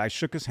 I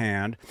shook his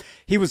hand.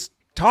 He was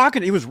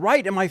talking. He was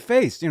right in my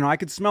face. You know, I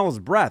could smell his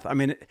breath. I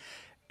mean,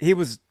 he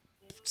was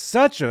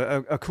such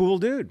a cool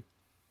dude.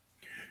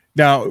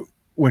 Now,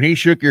 when he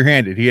shook your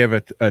hand, did he have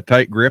a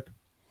tight grip?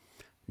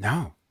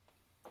 No.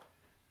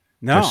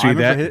 No, See, I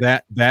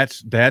remember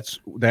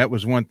that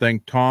was one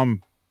thing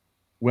Tom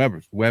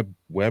Webb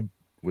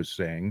was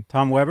saying.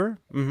 Tom Weber?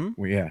 Mm-hmm.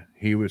 Well, yeah,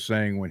 he was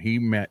saying when he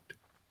met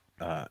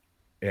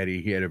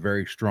Eddie, he had a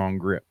very strong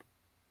grip.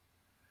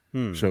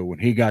 So when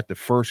he got the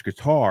first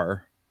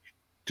guitar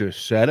to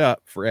set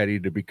up for Eddie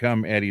to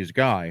become Eddie's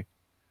guy,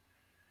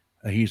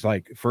 he's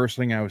like, first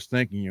thing I was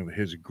thinking of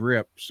his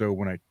grip. So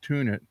when I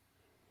tune it,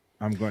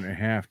 I'm going to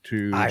have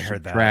to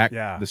subtract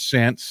the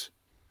cents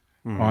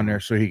on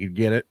there so he could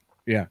get it.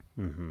 Yeah.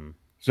 Mm-hmm.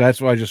 So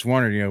that's why I just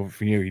wondered, if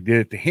he did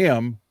it to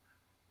him,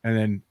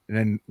 and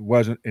then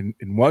wasn't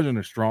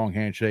a strong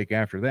handshake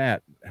after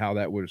that, how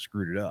that would have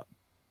screwed it up.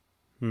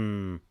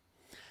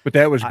 But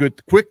that was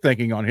good, quick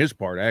thinking on his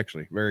part.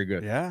 Actually, very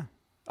good. Yeah.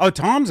 Oh,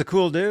 Tom's a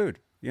cool dude.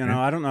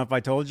 I don't know if I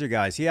told you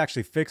guys, he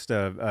actually fixed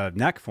a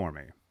neck for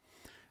me.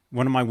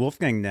 One of my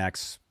Wolfgang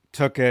necks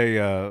took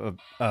a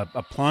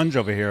plunge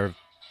over here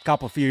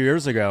a few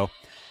years ago,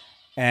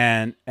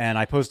 and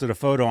I posted a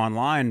photo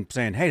online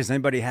saying, "Hey, does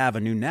anybody have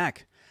a new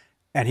neck?"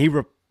 And he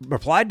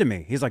replied to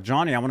me. He's like,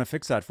 "Johnny, I want to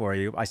fix that for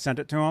you." I sent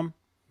it to him.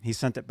 He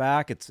sent it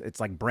back. It's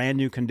like brand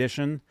new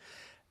condition.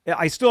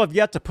 I still have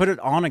yet to put it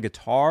on a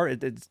guitar.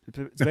 It's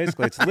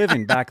basically it's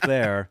living back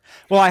there.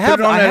 Well, I have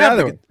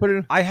the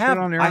guitar. I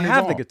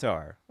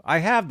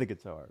have the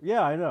guitar.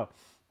 Yeah, I know.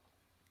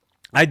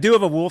 I do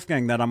have a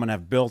Wolfgang that I'm going to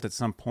have built at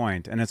some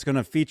point, and it's going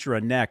to feature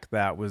a neck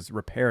that was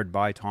repaired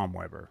by Tom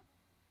Weber,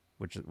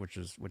 which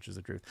is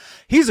the truth.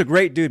 He's a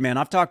great dude, man.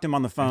 I've talked to him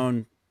on the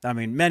phone. I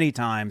mean, many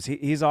times.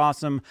 He's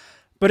awesome.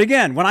 But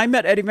again, when I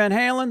met Eddie Van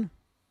Halen,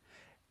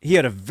 he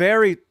had a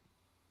very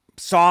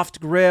soft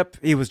grip.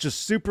 He was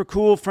just super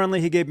cool, friendly.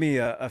 He gave me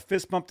a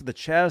fist bump to the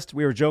chest.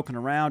 We were joking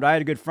around. I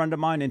had a good friend of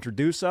mine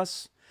introduce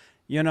us,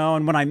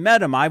 and when I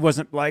met him, I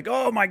wasn't like,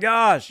 "Oh my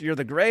gosh, you're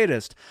the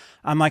greatest."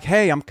 I'm like,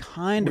 "Hey, I'm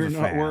kind of a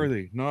fan."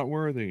 Not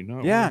worthy.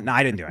 Yeah, no,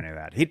 I didn't do any of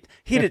that.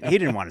 He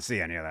didn't want to see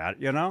any of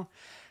that,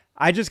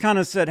 I just kind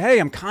of said, "Hey,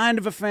 I'm kind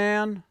of a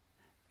fan,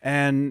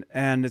 and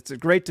it's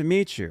great to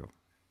meet you."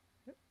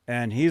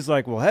 And he's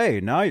like, "Well,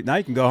 hey, now you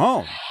can go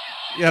home."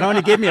 And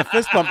he gave me a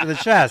fist bump to the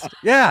chest.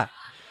 Yeah.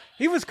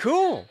 He was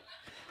cool.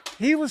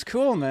 He was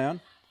cool, man.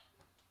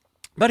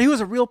 But he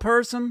was a real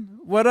person,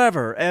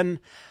 whatever. And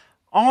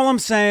all I'm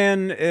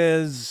saying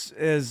is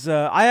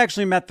I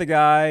actually met the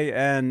guy,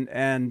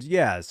 and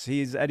yes,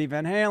 he's Eddie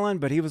Van Halen,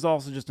 but he was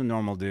also just a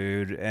normal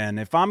dude. And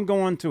if I'm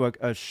going to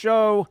a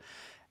show,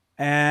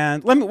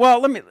 and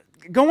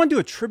going to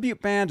a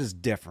tribute band is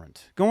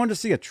different. Going to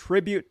see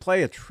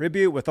play a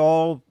tribute with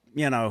all,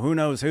 who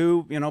knows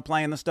who,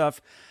 playing the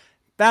stuff.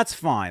 That's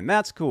fine.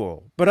 That's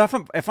cool. But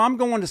if I'm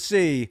going to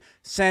see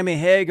Sammy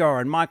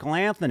Hagar and Michael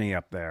Anthony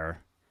up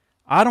there,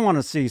 I don't want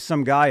to see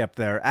some guy up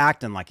there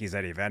acting like he's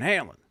Eddie Van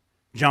Halen,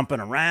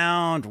 jumping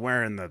around,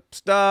 wearing the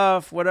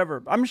stuff,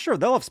 whatever. I'm sure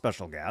they'll have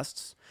special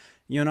guests,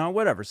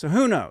 whatever. So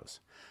who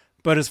knows?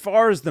 But as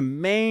far as the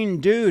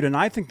main dude, and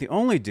I think the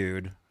only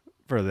dude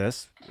for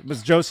this,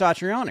 was Joe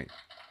Satriani.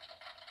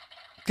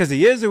 Because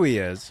he is who he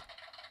is.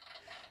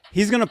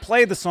 He's going to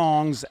play the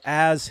songs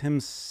as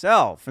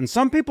himself. And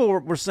some people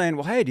were saying,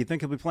 well, hey, do you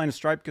think he'll be playing a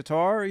striped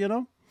guitar,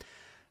 Who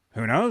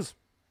knows?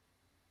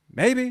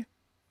 Maybe.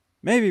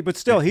 But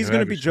still, he's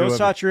going to be Joe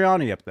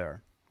Satriani up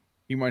there.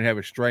 He might have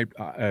a striped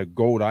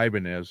gold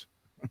Ibanez.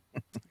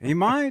 He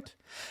might.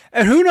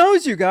 And who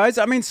knows, you guys?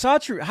 I mean,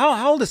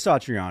 how old is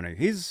Satriani?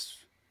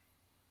 He's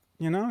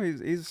in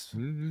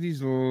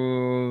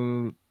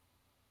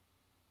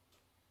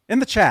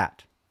the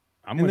chat.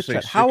 I'm going to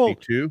say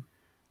 62.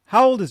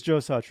 How old is Joe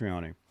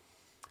Satriani?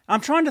 I'm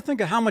trying to think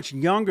of how much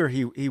younger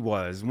he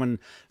was when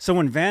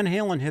Van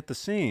Halen hit the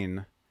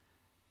scene.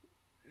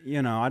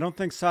 I don't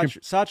think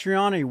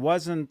Satriani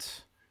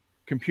wasn't.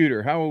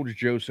 Computer, how old is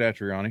Joe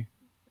Satriani?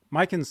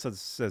 Mikan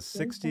says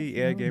 60.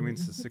 Ed Gaming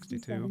says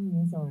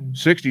 62.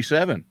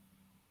 67.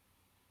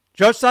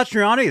 Joe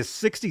Satriani is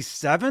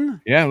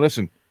 67? Yeah,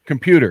 listen.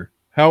 Computer,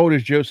 how old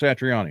is Joe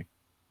Satriani?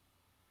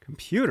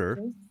 Computer?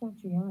 Joe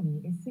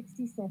Satriani is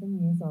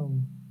 67 years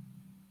old.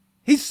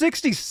 He's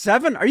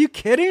 67? Are you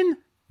kidding?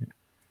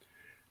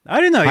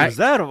 I didn't know he was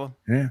that old.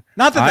 Yeah.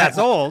 Not that that's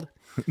old.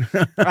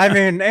 I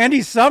mean,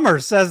 Andy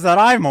Summers says that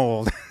I'm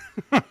old.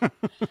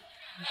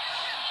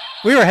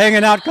 We were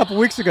hanging out a couple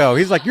weeks ago.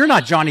 He's like, "You're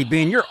not Johnny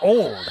Bean. You're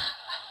old."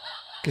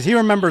 Because he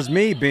remembers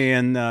me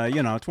being,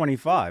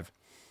 25.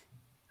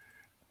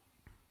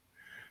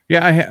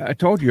 Yeah, I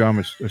told you I'm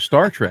a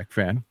Star Trek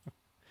fan.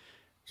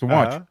 So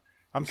watch.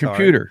 I'm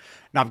Computer.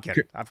 Sorry. No, I'm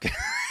kidding. I'm kidding.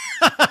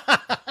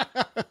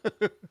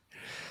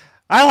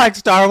 I like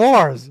Star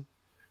Wars.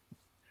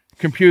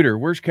 Computer,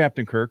 where's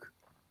Captain Kirk?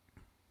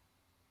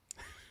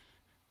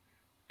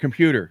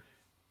 Computer,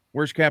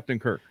 where's Captain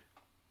Kirk?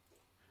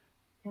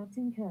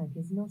 Captain Kirk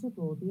is not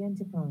aboard the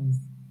Enterprise.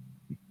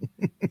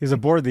 He's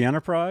aboard the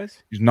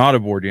Enterprise? He's not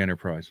aboard the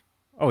Enterprise.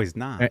 Oh, he's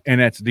not. And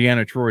that's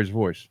Deanna Troy's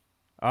voice.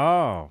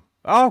 Oh,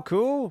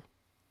 cool.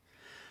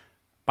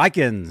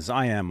 Bikins,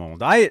 I am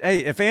old. Hey,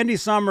 if Andy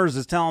Summers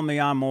is telling me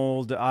I'm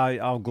old,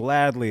 I'll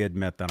gladly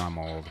admit that I'm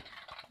old.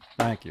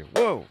 Thank you.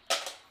 Whoa.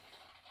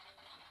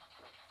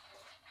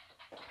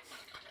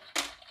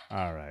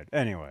 All right.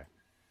 Anyway,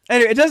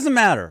 it doesn't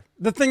matter.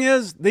 The thing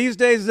is, these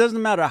days, it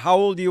doesn't matter how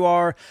old you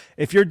are.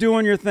 If you're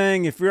doing your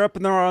thing, if you're up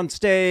in there on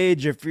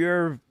stage, if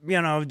you're,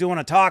 doing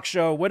a talk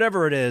show,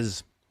 whatever it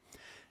is,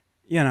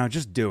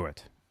 just do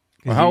it.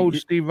 Well, how old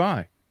is Steve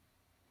Vai?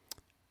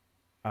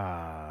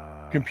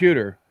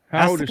 Computer.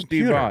 How old is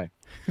Steve Vai?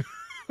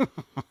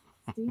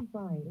 Steve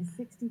Vai is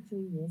 63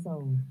 years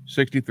old.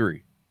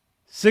 63.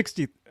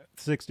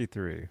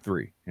 63.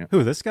 3. Yeah.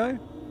 Who, this guy?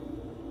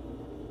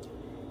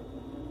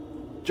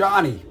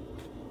 Johnny.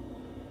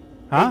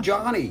 Huh? Hey,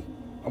 Johnny.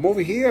 I'm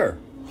over here.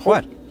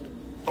 What?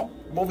 Oh,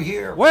 I'm over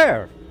here.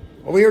 Where?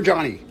 Over here,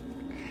 Johnny.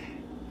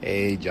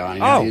 Hey, Johnny.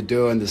 How you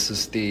doing? This is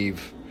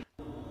Steve.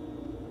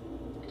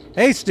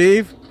 Hey,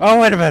 Steve.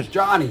 Oh, wait a minute.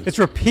 Johnny. It's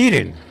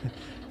repeating.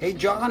 Hey,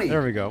 Johnny.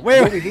 There we go. I'm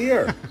Wait. over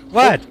here.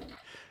 What?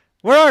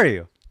 Where are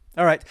you?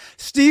 All right.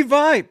 Steve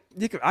Vai.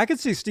 I could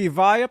see Steve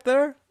Vai up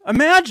there.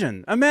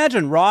 Imagine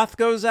Roth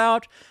goes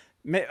out.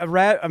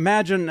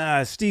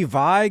 Imagine Steve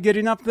Vai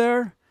getting up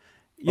there.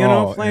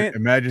 Playing.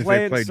 Imagine if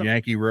they played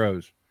Yankee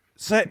Rose.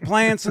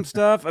 Playing some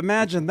stuff.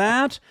 Imagine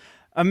that.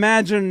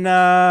 Imagine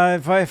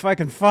if I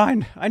can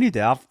find. I need to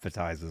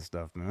alphabetize this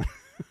stuff, man.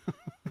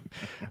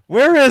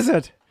 Where is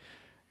it?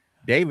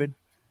 David.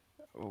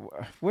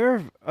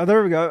 Where? Oh,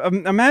 there we go.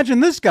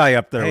 Imagine this guy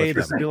up there. Hey,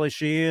 this is Billy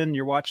Sheehan.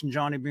 You're watching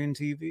Johnny Bean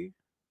TV.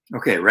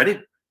 Okay,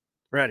 ready?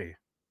 Ready.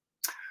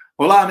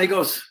 Hola,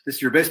 amigos. This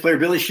is your bass player,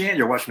 Billy Sheehan.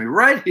 You're watching me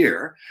right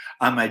here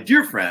on my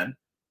dear friend,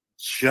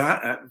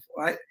 John.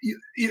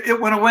 It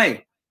went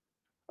away.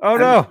 Oh,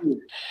 no.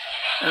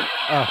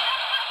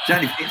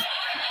 Johnny.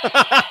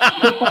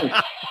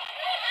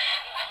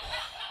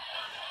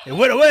 It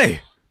went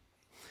away.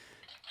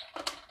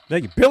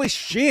 Thank you. Billy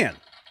Sheehan.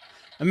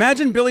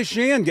 Imagine Billy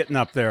Sheehan getting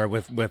up there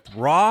with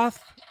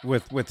Roth,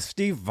 with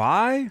Steve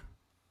Vai.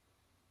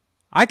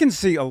 I can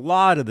see a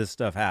lot of this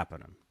stuff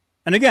happening.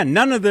 And again,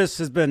 none of this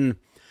has been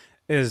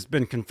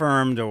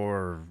confirmed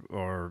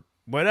or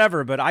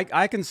whatever, but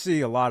I can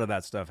see a lot of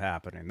that stuff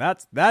happening.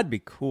 That'd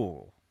be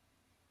cool.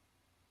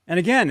 And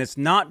again, it's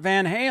not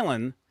Van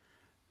Halen,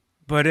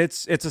 but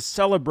it's a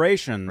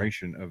celebration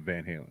of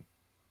Van Halen.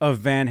 Of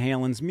Van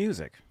Halen's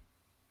music.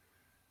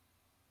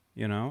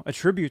 A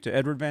tribute to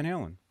Edward Van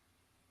Halen.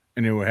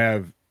 And it will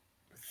have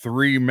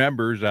 3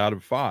 members out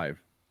of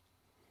 5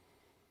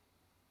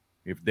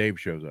 if Dave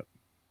shows up.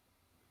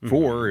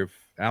 4 if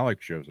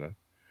Alex shows up.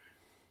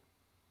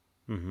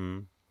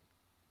 Mm-hmm.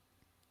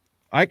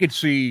 I could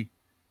see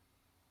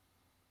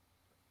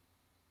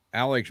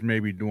Alex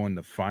maybe doing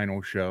the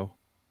final show.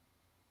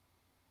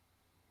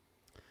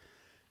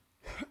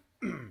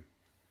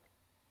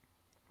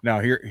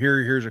 Now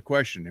here's a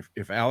question.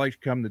 If Alex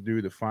come to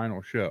do the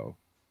final show,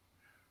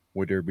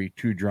 would there be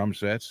 2 drum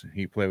sets?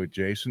 He play with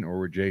Jason, or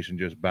would Jason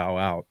just bow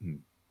out and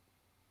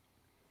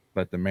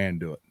let the man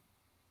do it?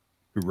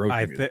 Who wrote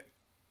the music?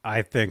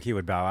 I think he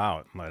would bow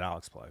out and let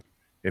Alex play.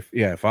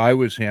 If I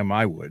was him,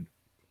 I would.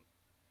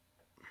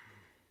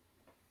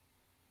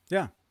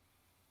 Yeah.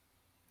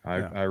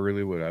 I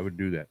really would. I would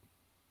do that.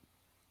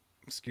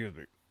 Excuse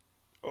me.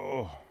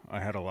 Oh, I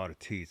had a lot of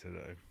tea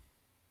today.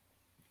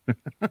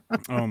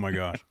 Oh my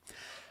gosh.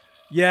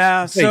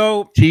 Yeah. Hey,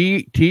 so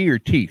tea or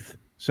teeth?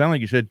 Sound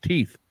like you said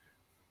teeth.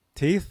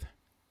 Teeth?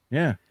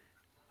 Yeah.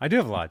 I do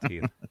have a lot of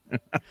teeth.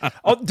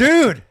 Oh,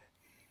 dude.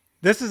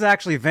 This is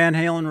actually Van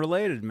Halen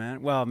related,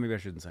 man. Well, maybe I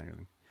shouldn't say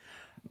anything.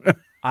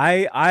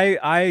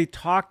 I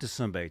talked to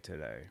somebody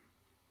today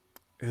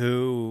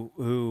who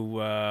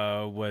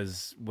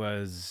was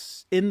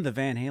in the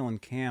Van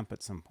Halen camp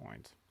at some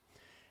point.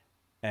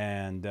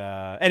 And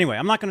anyway,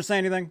 I'm not going to say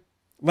anything.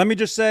 Let me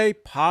just say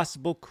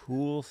possible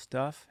cool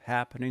stuff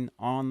happening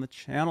on the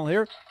channel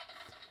here.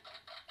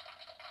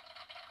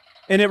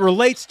 And it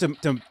relates to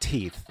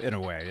teeth in a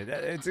way.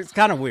 It's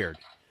kind of weird.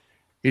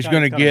 He's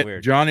going to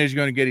get, Johnny's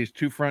going to get his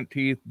 2 front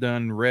teeth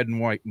done red and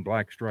white and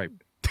black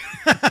striped.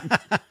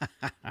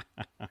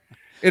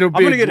 I'm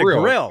going to get a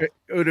grill.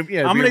 I'm going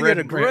to get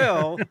a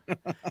grill.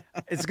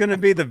 It's going to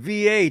be the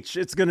VH.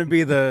 It's going to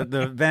be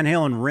the Van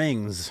Halen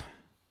rings.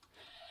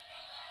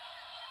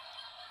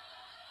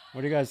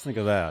 What do you guys think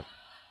of that?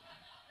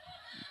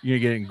 You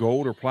get it in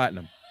gold or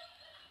platinum?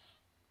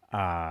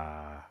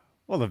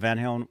 Well, the Van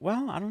Halen.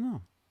 Well, I don't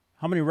know.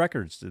 How many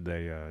records did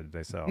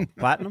they sell?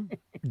 Platinum?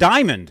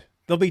 Diamond.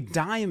 They'll be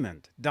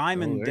diamond.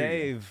 Diamond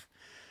Dave.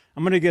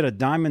 I'm going to get a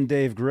Diamond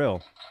Dave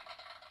grill.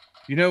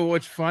 You know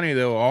what's funny,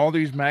 though? All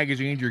these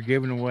magazines you're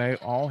giving away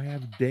all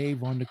have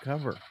Dave on the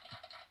cover.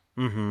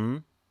 Mm-hmm.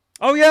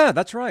 Oh, yeah,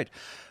 that's right.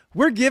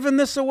 We're giving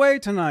this away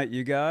tonight,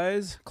 you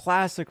guys.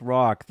 Classic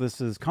rock. This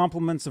is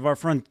compliments of our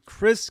friend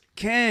Chris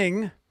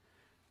King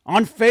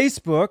on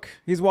Facebook.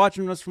 He's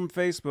watching us from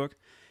Facebook.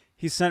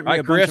 He sent me Hi,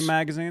 a bunch of Chris.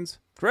 magazines.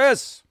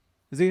 Chris,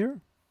 is he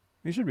here?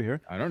 He should be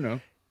here. I don't know.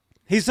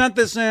 He sent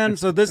this in,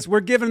 so we're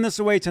giving this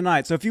away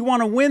tonight. So if you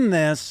want to win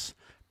this,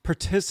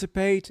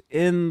 participate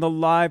in the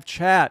live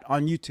chat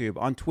on YouTube,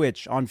 on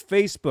Twitch, on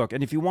Facebook.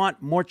 And if you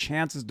want more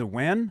chances to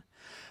win,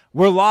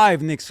 we're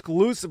live in the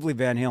exclusively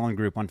Van Halen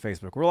group on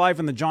Facebook. We're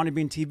live in the Johnny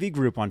Bean TV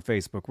group on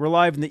Facebook. We're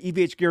live in the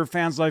EVH Gear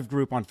Fans Live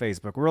group on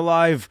Facebook. We're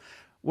live,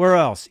 where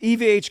else?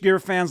 EVH Gear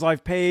Fans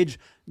Live page,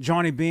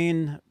 Johnny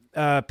Bean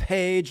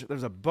page.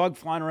 There's a bug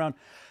flying around.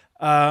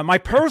 My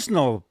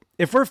personal,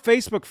 if we're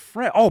Facebook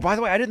friend. Oh, by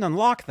the way, I didn't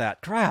unlock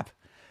that. Crap.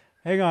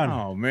 Hang on.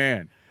 Oh,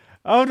 man.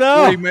 Oh,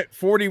 no.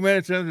 40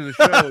 minutes into the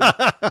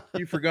show,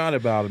 you forgot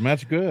about him.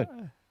 That's good.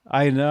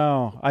 I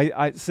know.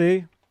 I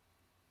see.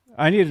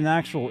 I need an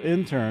actual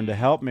intern to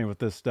help me with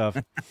this stuff.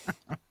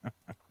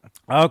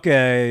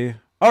 Okay.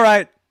 All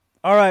right,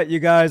 you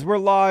guys. We're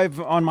live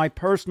on my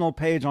personal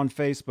page on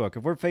Facebook.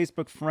 If we're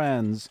Facebook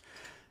friends,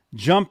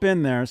 jump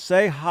in there.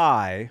 Say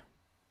hi.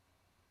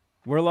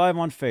 We're live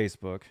on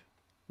Facebook.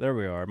 There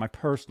we are. My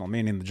personal,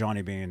 meaning the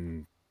Johnny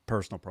Bean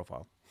personal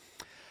profile.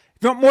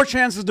 If you want more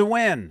chances to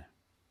win,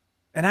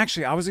 and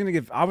actually, I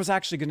was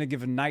actually gonna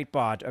give a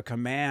Nightbot a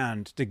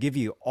command to give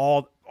you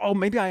all. Oh,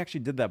 maybe I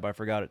actually did that, but I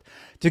forgot it.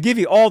 To give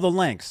you all the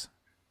links.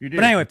 You did.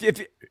 But anyway,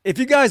 if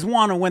you guys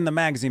want to win the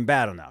magazine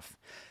bad enough,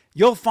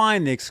 you'll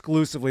find the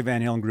exclusively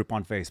Van Halen group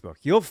on Facebook.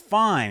 You'll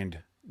find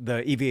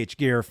the EVH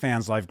Gear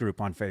Fans Live group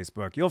on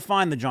Facebook. You'll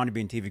find the Johnny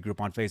Bean TV group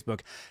on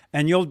Facebook,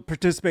 and you'll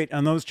participate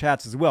in those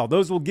chats as well.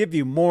 Those will give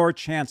you more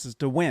chances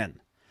to win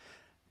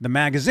the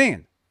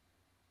magazine.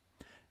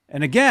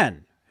 And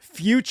again,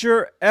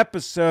 future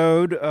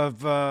episode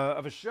of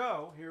a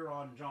show here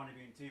on Johnny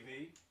Bean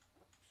TV.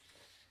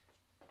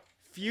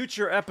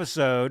 Future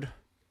episode,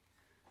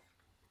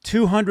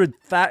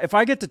 200,000. If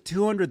I get to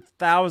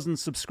 200,000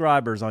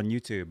 subscribers on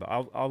YouTube,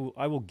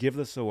 I will give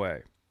this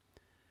away.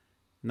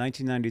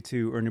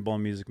 1992 Ernie Ball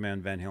Music Man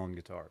Van Halen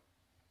guitar.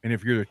 And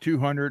if you're the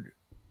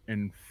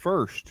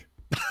 201st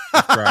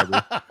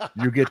subscriber,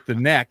 you get the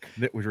neck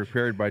that was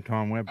repaired by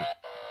Tom Weber.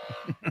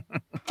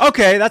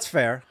 Okay, that's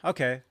fair.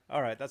 Okay,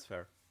 all right, that's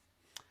fair.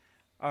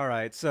 All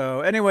right. So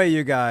anyway,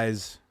 you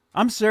guys,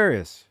 I'm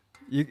serious.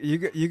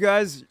 You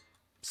guys.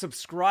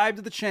 Subscribe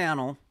to the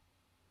channel.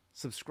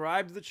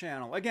 Subscribe to the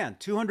channel. Again,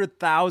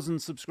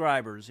 200,000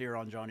 subscribers here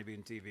on Johnny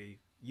Bean TV,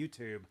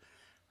 YouTube.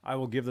 I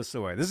will give this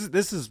away.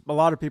 This is a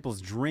lot of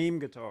people's dream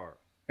guitar.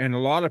 And a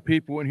lot of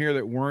people in here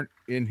that weren't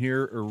in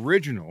here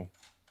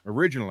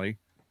originally,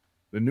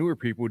 the newer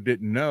people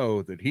didn't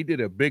know that he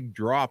did a big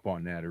drop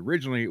on that.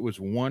 Originally, it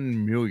was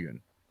 1 million.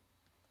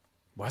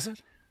 Was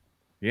it?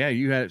 Yeah,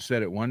 you had it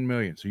set at 1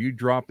 million. So you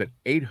dropped at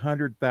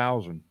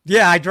 800,000.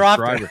 Yeah, I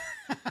dropped it.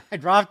 I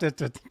dropped it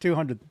to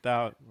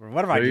 200,000.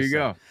 What have I just said?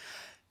 There you go.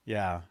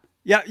 Yeah.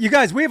 Yeah, you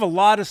guys, we have a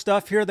lot of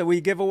stuff here that we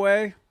give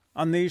away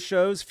on these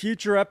shows.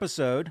 Future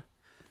episode,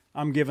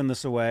 I'm giving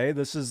this away.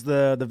 This is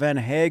the Van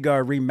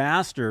Hagar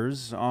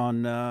remasters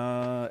on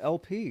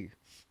LP.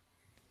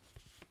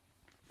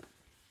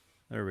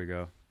 There we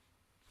go.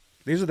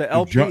 These are the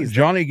LPs.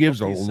 Johnny gives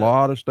a LPs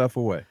lot of stuff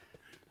away.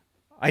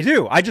 I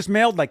do. I just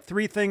mailed like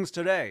 3 things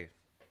today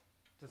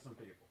to some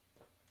people.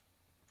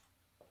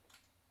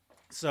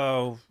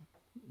 So,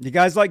 you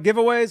guys like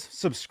giveaways?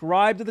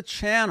 Subscribe to the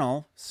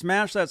channel.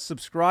 Smash that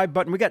subscribe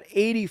button. We got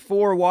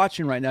 84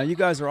 watching right now. You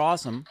guys are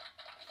awesome.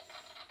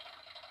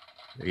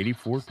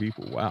 84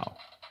 people. Wow.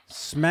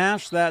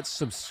 Smash that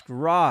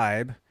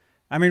subscribe.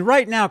 I mean,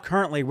 right now,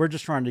 currently, we're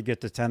just trying to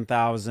get to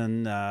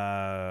 10,000.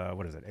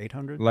 What is it?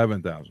 800?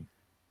 11,000.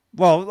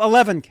 Well,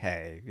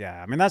 11K.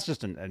 Yeah, I mean, that's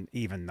just an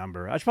even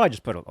number. I should probably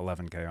just put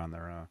 11K on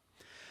there.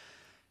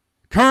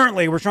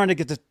 Currently, we're trying to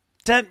get to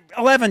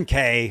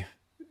 11K,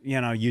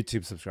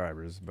 YouTube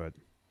subscribers. But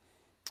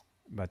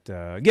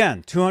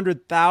again,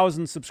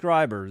 200,000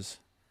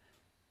 subscribers,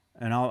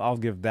 and I'll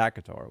give that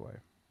guitar away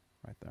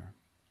right there.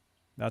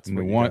 That's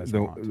what you guys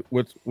want.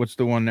 What's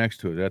the one next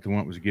to it? Is that the one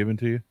that was given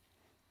to you?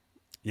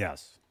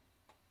 Yes.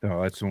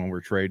 Oh, that's the one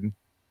we're trading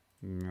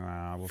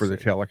we'll for see. the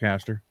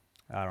Telecaster?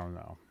 I don't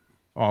know.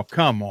 Oh,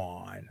 come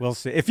on. We'll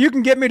see. If you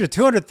can get me to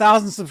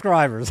 200,000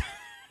 subscribers.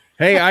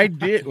 Hey, I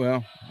did.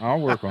 Well,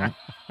 I'll work on it.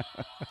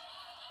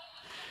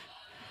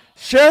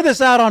 Share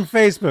this out on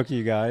Facebook,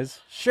 you guys.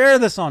 Share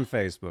this on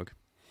Facebook.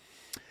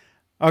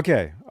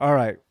 Okay. All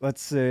right.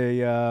 Let's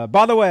see.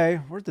 By the way,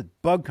 where'd the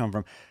bug come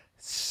from?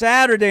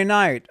 Saturday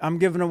night, I'm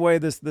giving away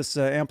this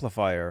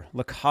amplifier,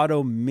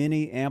 Legato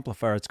Mini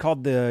Amplifier. It's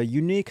called the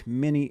Unique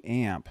Mini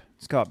Amp.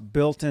 It's got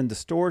built-in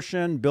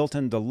distortion,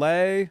 built-in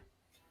delay.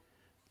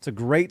 It's a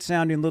great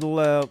sounding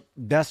little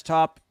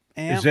desktop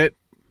amp.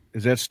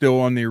 Is that still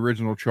on the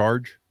original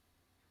charge?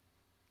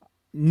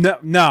 No,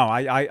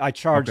 I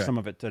charged some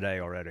of it today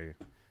already,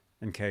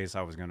 in case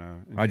I was gonna.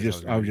 I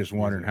was just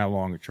wondering how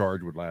long a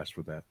charge would last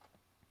with that.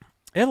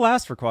 It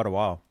lasts for quite a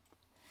while.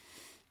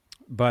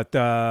 But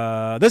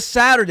this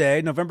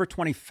Saturday, November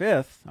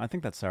 25th, I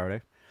think that's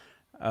Saturday,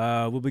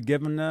 we'll be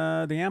giving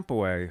the amp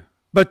away.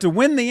 But to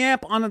win the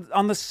amp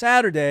on the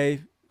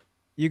Saturday,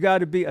 you got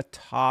to be a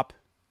top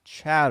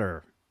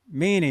chatter.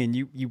 Meaning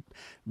you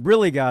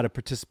really got to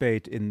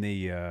participate in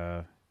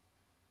the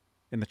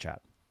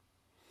chat.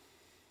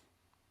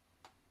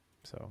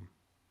 So,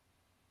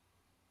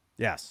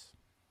 yes.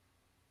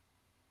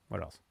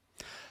 What else?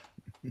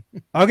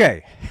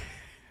 Okay.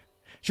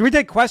 Should we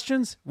take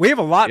questions? We have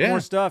a lot more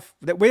stuff.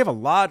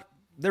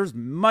 There's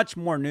much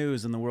more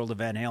news in the world of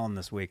Van Halen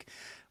this week.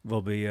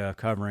 We'll be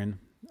covering.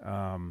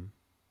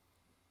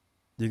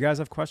 Do you guys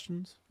have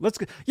questions? Let's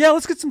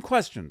get some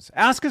questions.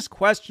 Ask us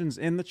questions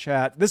in the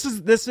chat. This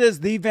is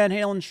the Van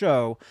Halen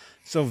show,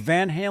 so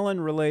Van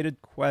Halen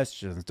related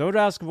questions. Don't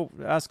ask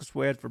us what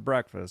we had for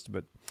breakfast,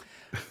 but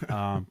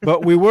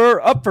we were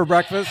up for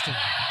breakfast.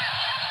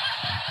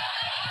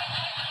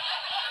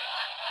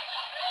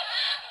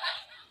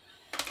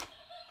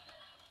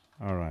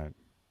 All right.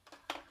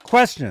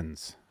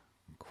 Questions.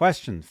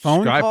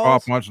 Phone Sky calls?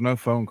 Pop wants no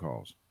phone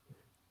calls.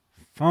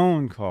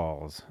 Phone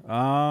calls.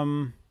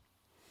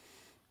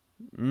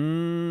 Maybe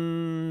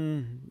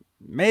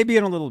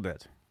in a little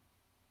bit.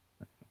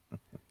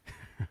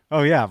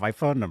 Oh yeah, my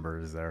phone number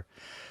is there.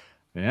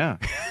 Yeah.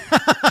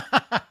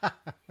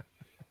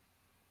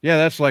 Yeah,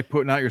 that's like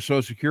putting out your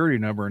social security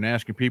number and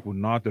asking people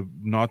not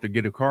to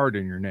get a card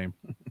in your name.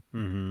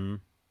 Mm-hmm.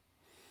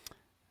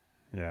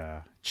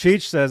 Yeah.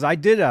 Cheech says, I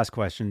did ask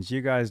questions.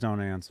 You guys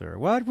don't answer.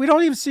 What? We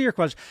don't even see your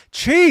question.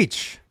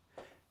 Cheech,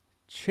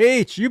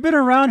 you've been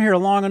around here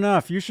long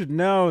enough. You should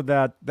know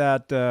that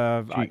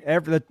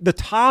the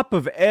top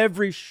of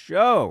every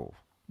show,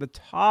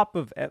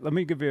 let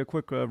me give you a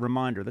quick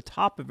reminder. The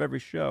top of every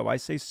show, I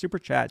say super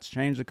chats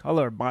change the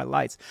color of my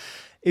lights.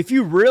 If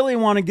you really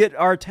want to get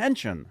our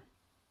attention,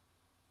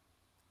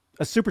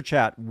 a super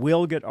chat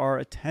will get our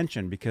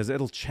attention because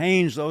it'll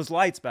change those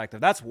lights back there.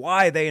 That's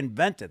why they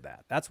invented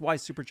that. That's why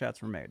super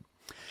chats were made.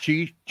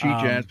 Cheech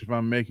asked if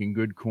I'm making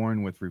good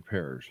coin with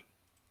repairs.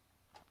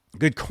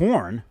 Good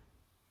corn?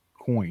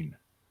 Coin.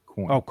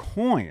 Oh,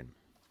 coin.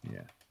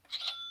 Yeah.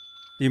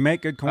 Do you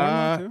make good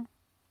coin too?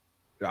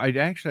 I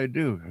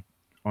do.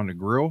 On the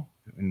grill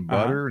and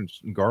butter and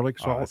garlic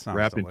salt,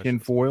 wrapped in tin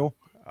foil,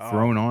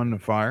 thrown on the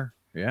fire.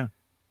 Yeah.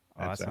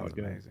 That sounds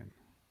amazing.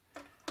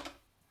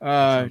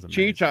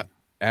 Cheech,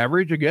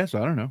 average, I guess.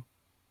 I don't know.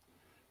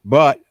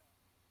 But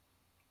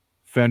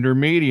Fender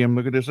medium,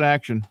 look at this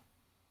action.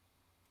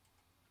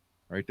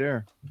 Right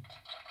there.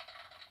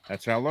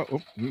 That's how low.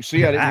 Oh, you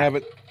see, I didn't have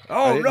it.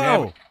 Oh,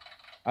 no.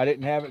 I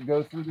didn't have it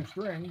go through the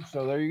string.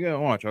 So there you go.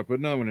 Watch, I'll put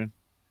another one in.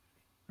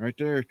 Right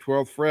there,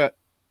 12th fret.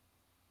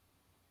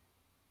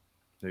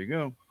 There you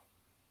go.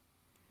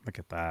 Look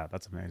at that.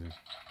 That's amazing.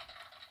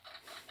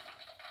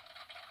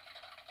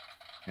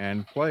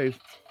 And plays.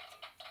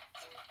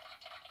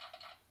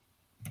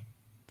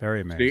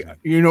 Very amazing. See,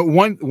 you know,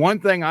 one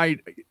thing how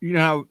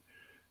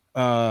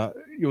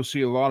you'll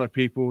see a lot of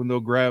people and they'll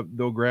grab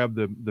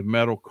the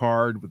metal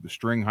card with the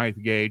string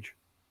height gauge.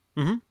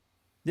 Mm-hmm.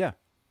 Yeah.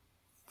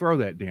 Throw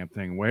that damn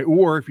thing away.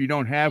 Or if you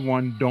don't have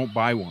one, don't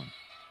buy one.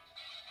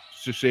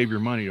 Just to save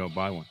your money, don't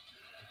buy one.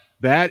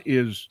 That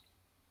is,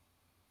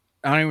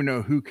 I don't even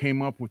know who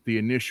came up with the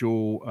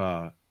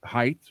initial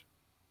height.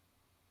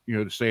 You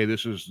know, to say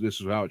this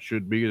is how it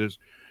should be.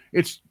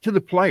 It's to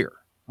the player.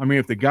 I mean,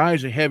 if the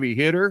guy's a heavy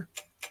hitter,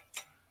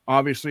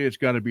 obviously it's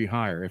got to be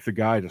higher. If the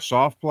guy's a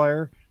soft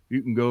player,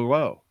 you can go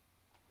low.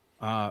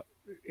 I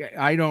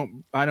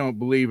don't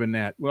believe in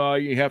that. Well,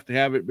 you have to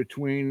have it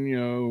between,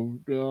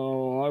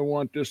 I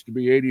want this to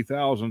be 80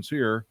 thousandths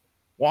here.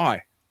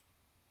 Why?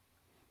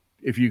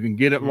 If you can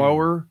get it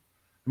lower,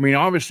 I mean,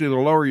 obviously the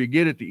lower you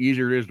get it, the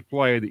easier it is to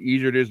play. The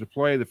easier it is to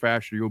play, the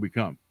faster you'll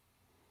become.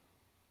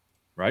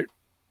 Right?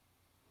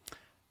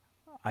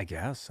 I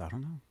guess. I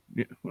don't know.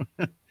 Yeah.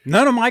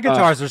 None of my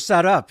guitars are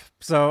set up,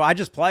 so I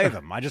just play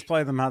them. I just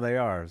play them how they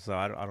are, so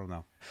I don't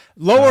know.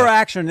 Lower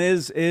action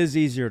is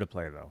easier to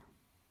play, though.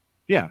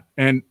 Yeah,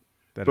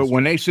 but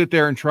when they sit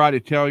there and try to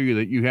tell you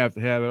that you have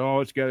to have it,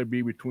 it's got to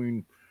be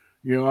between,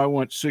 I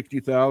want 60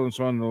 thousandths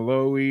on the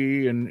low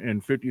E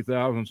and 50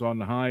 thousandths on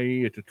the high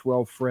E at the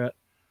 12th fret.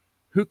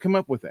 Who come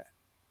up with that?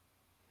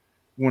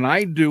 When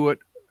I do it,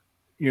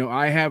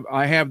 I have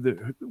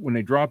when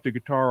they drop the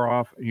guitar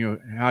off,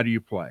 how do you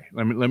play?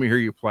 Let me hear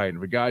you play. And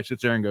if a guy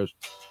sits there and goes,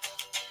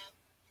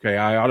 okay,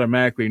 I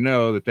automatically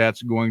know that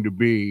that's going to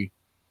be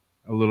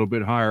a little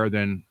bit higher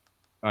than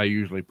I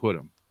usually put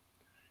them.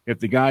 If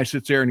the guy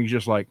sits there and he's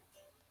just like,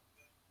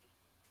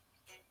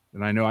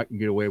 then I know I can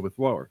get away with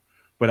lower.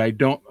 But I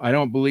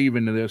don't believe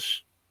into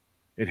this.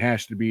 It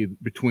has to be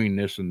between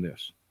this and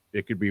this.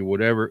 It could be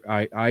whatever.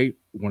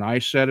 When I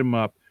set him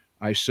up,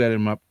 I set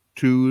him up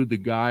to the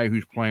guy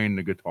who's playing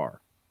the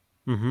guitar.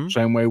 Mm-hmm.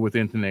 Same way with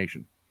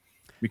intonation,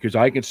 because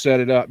I can set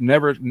it up.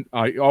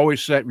 I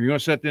always set. You're going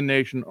to set the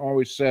intonation.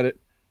 Always set it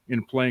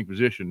in playing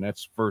position.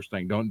 That's the first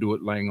thing. Don't do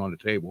it laying on the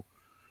table.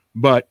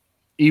 But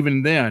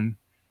even then,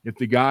 if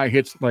the guy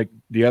hits like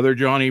the other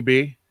Johnny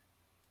B,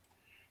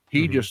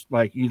 he just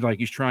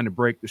he's trying to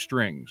break the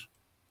strings.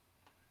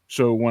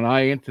 So when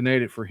I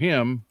intonate it for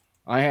him,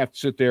 I have to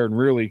sit there and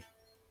really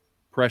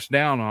press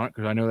down on it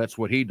because I know that's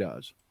what he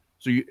does.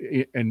 So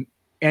and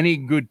any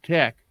good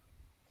tech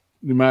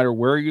no matter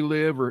where you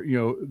live, or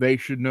they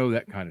should know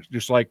that kind of.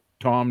 Just like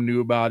Tom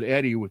knew about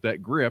Eddie with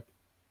that grip.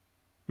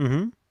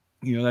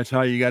 Mm-hmm. That's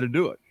how you got to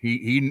do it.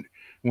 He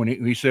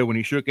said when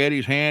he shook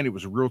Eddie's hand, it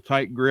was a real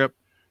tight grip.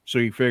 So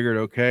he figured,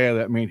 okay,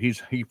 that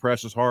means he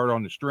presses hard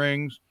on the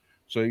strings.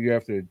 So you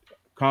have to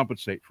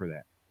compensate for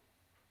that.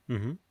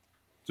 Mm-hmm.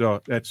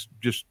 So that's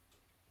just,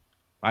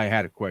 I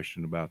had a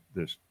question about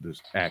this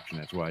action.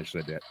 That's why I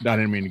said that. I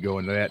didn't mean to go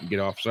into that and get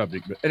off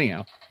subject, but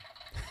anyhow.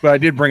 But I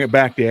did bring it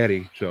back to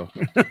Eddie. So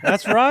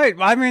that's right.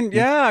 I mean,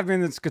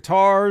 it's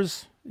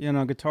guitars.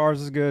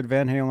 Guitars is good.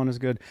 Van Halen is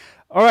good.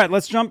 All right,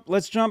 let's jump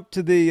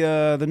to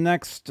the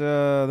next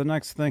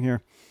thing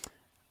here.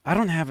 I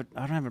don't have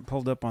it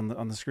pulled up on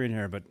the screen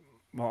here, but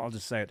I'll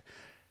just say it.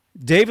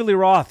 David Lee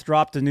Roth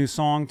dropped a new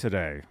song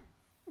today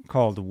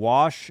called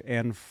 "Wash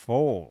and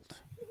Fold."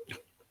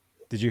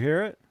 Did you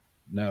hear it?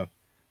 No.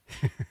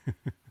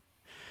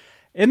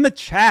 In the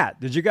chat,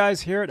 did you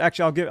guys hear it?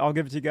 Actually, I'll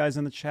give it to you guys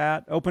in the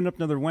chat. Open up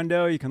another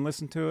window, you can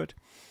listen to it.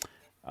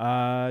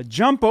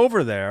 Jump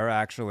over there,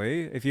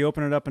 actually. If you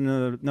open it up in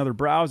another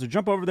browser,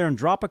 jump over there and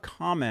drop a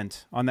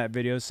comment on that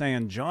video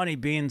saying, Johnny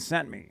Bean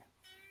sent me.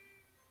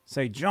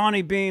 Say,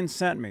 Johnny Bean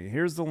sent me.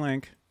 Here's the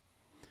link.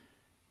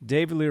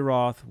 David Lee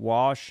Roth,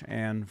 Wash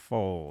and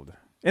Fold.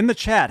 In the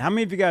chat, how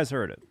many of you guys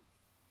heard it?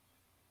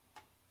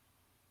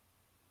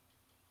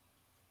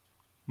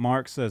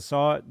 Mark says,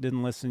 saw it,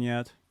 didn't listen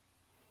yet.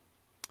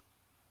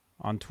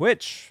 On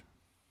Twitch,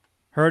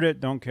 heard it,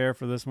 don't care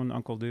for this one,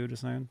 Uncle Dude is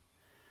saying.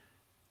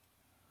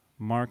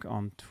 Mark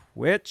on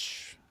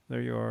Twitch.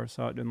 There you are.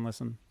 Saw it, didn't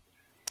listen.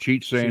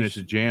 Cheech saying it's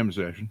a jam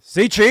session.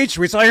 See, Cheech,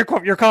 we saw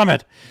your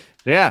comment.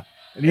 Yeah.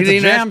 It's a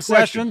jam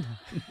session.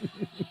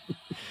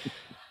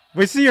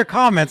 We see your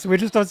comments. We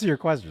just don't see your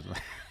questions.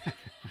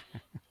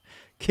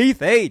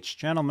 Keith H.,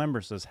 channel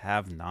member, says,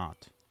 have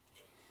not.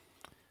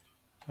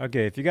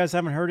 Okay, if you guys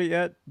haven't heard it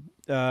yet,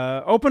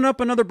 open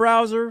up another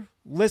browser,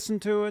 listen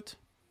to it.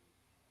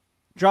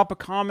 Drop a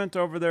comment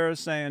over there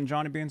saying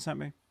Johnny Bean sent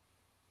me.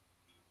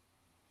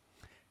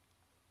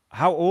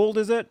 How old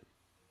is it?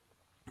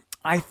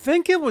 I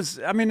think it was,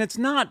 it's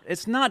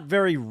not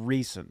very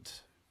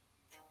recent.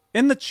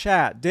 In the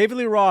chat, David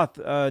Lee Roth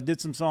did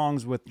some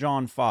songs with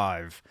John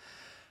 5.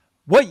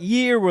 What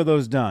year were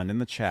those done in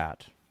the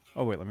chat?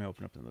 Oh, wait, let me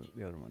open up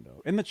the other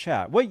window. In the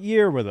chat, what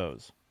year were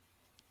those?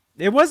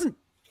 It wasn't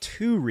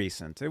too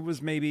recent. It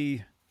was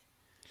maybe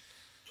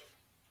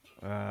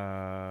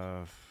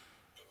like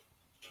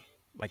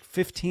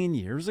 15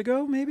 years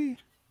ago, maybe?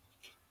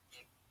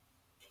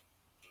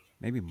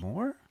 Maybe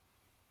more?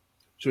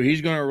 So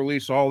he's going to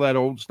release all that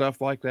old stuff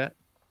like that?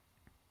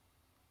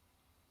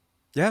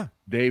 Yeah.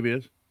 Dave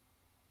is?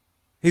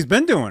 He's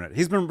been doing it.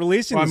 He's been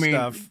releasing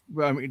stuff.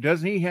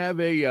 Doesn't he have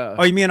a...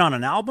 oh, you mean on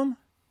an album?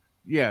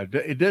 Yeah.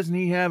 Doesn't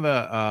he have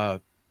a...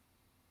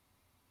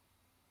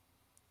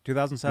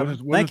 2007?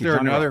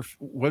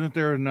 Wasn't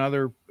there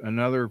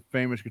another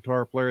famous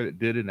guitar player that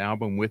did an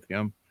album with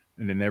him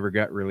and it never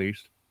got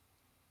released?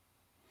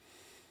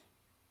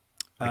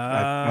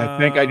 I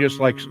think I just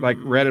like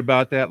read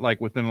about that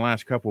like within the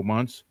last couple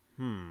months.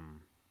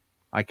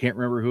 I can't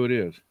remember who it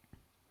is.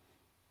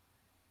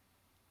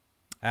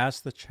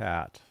 Ask the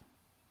chat.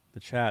 The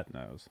chat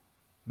knows.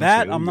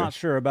 That I'm not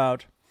sure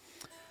about.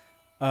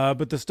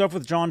 But the stuff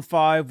with John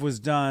 5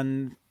 was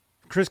done.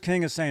 Chris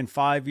King is saying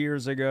 5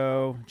 years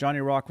ago.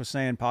 Johnny Rock was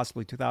saying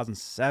possibly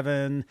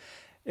 2007.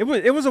 It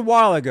was a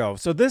while ago.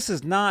 So this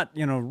is not,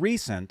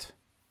 recent,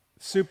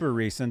 super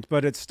recent,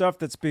 but it's stuff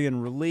that's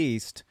being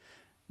released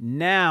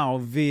now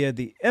via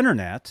the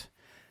internet.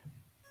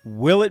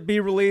 Will it be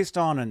released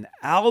on an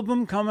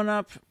album coming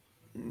up?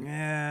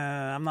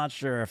 Yeah, I'm not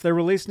sure. If they're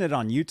releasing it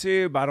on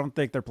YouTube, I don't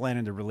think they're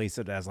planning to release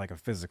it as like a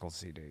physical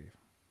CD,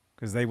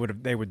 because they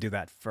would do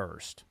that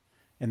first,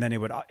 and then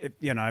it would, if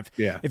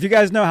you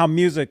guys know how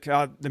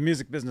the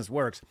music business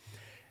works,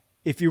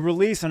 if you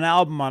release an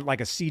album on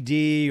like a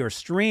CD or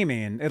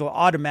streaming, it'll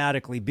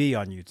automatically be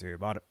on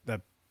YouTube.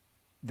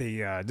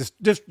 The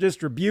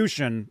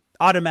distribution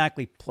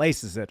automatically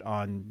places it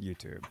on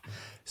YouTube.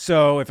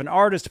 So if an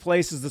artist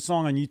places the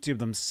song on YouTube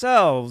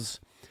themselves,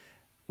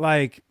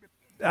 in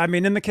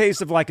the case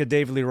of like a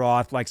David Lee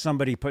Roth, like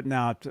somebody putting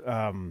out,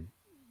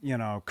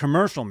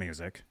 commercial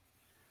music,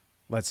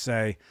 let's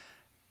say,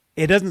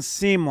 it doesn't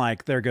seem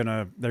like they're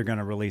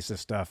gonna release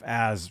this stuff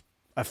as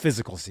a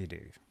physical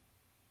CD.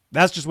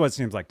 That's just what it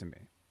seems like to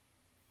me.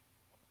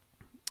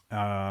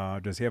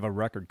 Does he have a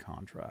record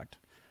contract?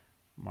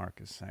 Mark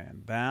is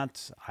saying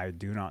that I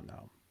do not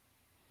know.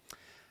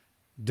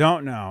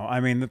 Don't know.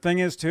 The thing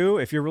is too,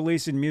 if you're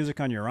releasing music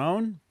on your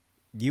own,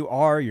 you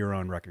are your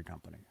own record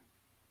company.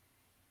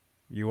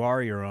 You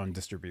are your own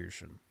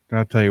distribution.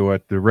 I'll tell you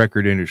what, the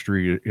record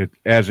industry,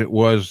 as it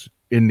was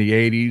in the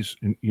 80s,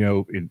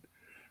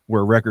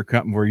 where record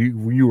company,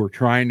 where you were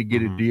trying to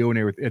get a deal and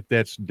everything,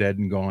 that's dead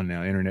and gone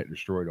now. Internet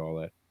destroyed all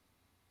that.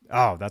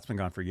 Oh, that's been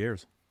gone for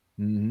years.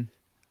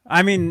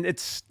 Mm-hmm.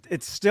 It's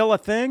still a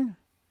thing.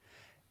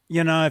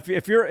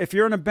 If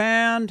you're in a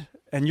band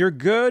and you're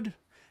good,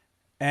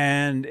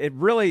 And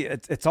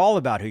it's all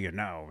about who you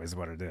know is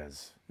what it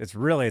is.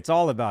 It's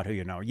all about who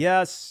you know.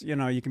 Yes, you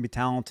know, you can be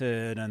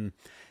talented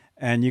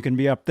and you can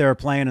be up there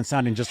playing and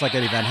sounding just like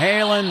Eddie Van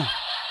Halen,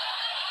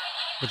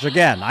 which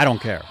again, I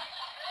don't care.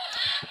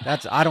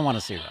 I don't want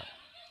to see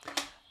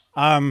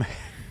that.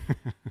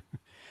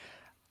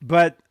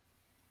 But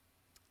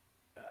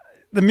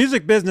the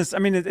music business, I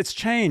mean, it's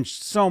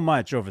changed so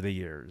much over the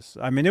years.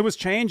 I mean, it was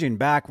changing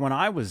back when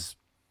I was,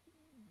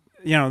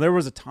 you know, there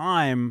was a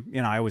time,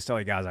 you know, I always tell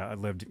you guys I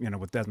lived, you know,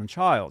 with Desmond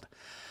Child.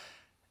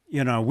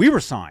 You know, we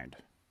were signed,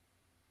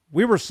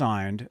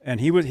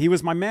 and he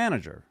was my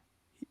manager,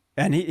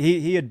 and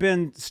he had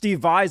been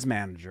Steve Vai's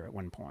manager at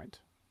one point,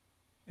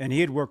 and he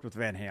had worked with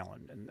Van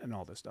Halen and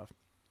all this stuff.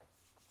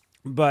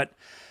 But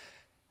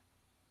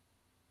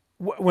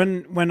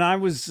when that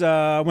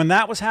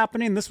was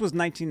happening, this was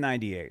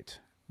 1998.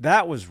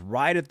 That was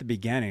right at the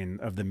beginning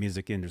of the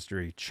music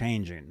industry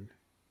changing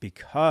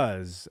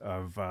because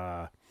of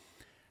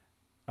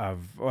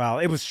well,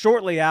 it was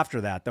shortly after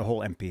that, the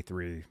whole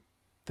MP3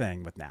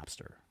 thing with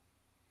Napster.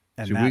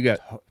 And See, that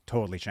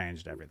totally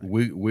changed everything.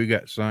 We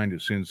got signed to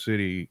Sin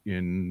City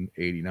in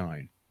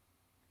 '89.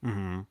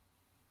 Mm-hmm.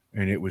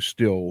 And it was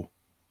still,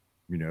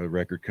 you know, the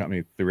record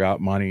company threw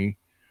out money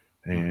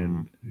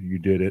and you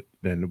did it.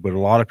 But a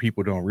lot of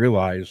people don't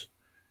realize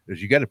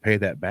is you got to pay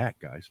that back,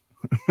 guys.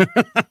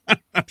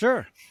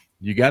 Sure.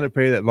 You got to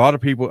pay that. A lot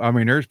of people, I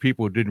mean, there's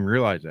people who didn't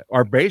realize that.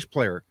 Our bass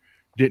player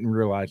didn't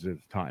realize it at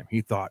the time.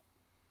 He thought,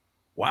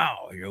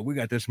 wow, you know, we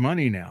got this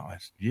money now.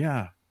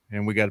 Yeah.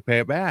 And we got to pay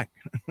it back.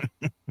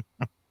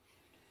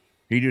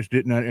 He just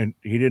didn't, and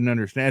he didn't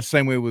understand.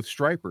 Same way with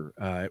Stryper.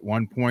 At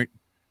one point,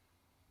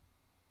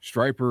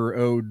 Stryper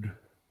owed,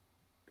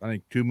 I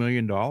think, $2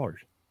 million.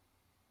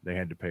 They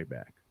had to pay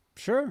back.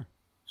 Sure.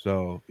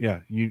 So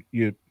yeah, you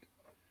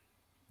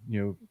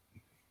know,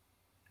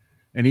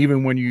 and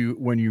even when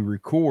you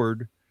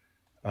record,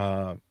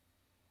 you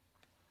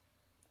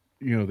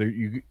know,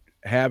 you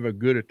have a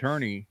good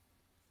attorney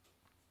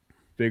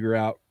figure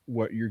out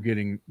what you're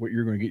going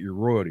to get your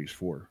royalties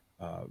for.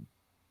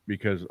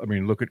 Because I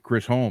mean, look at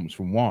Chris Holmes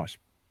from Wasp.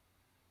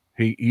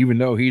 He, even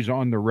though he's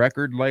on the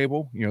record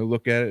label, you know,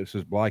 look at it. It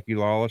says Blackie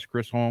Lawless,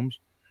 Chris Holmes.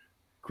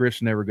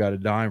 Chris never got a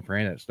dime for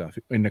any of that stuff.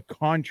 In the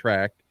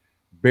contract,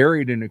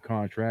 buried in the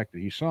contract that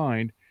he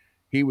signed,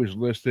 he was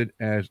listed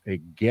as a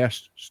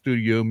guest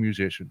studio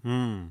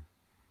musician.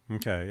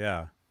 Okay,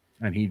 yeah.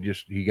 And he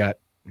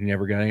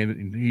never got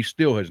any. He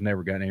still has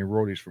never gotten any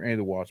royalties for any of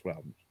the Wasp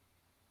albums.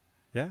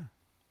 Yeah.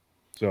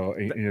 So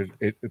you know,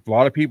 a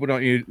lot of people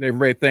don't.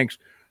 Everybody thinks,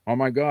 oh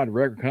my God, the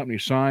record company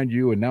signed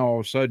you, and now all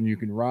of a sudden you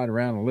can ride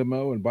around a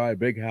limo and buy a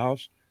big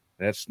house.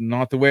 That's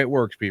not the way it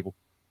works, people.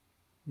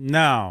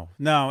 No,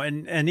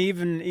 and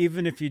even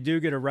if you do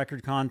get a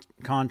record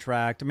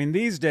contract, I mean,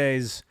 these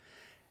days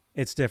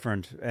it's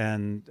different,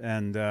 and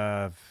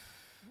I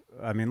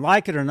mean,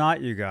 like it or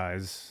not, you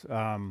guys,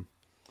 the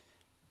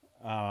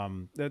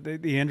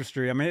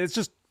industry. I mean, it's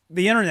just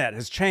the internet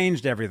has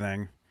changed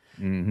everything,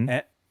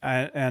 and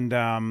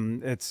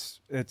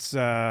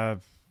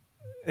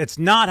it's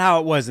not how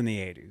it was in the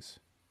 '80s,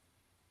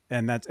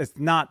 and that's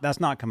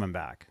not coming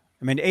back.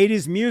 I mean,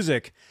 '80s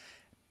music,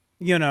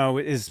 you know,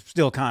 is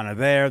still kind of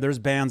there. There's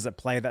bands that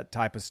play that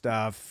type of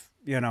stuff,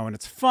 you know, and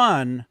it's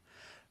fun,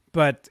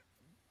 but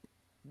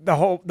the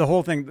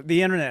whole thing,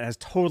 the internet has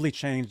totally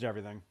changed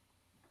everything.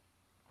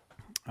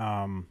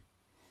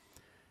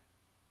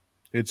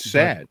 It's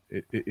sad.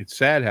 It's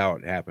sad how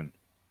it happened.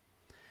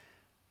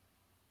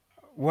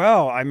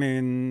 Well, I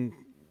mean,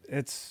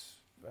 it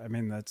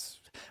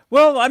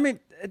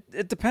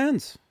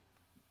depends.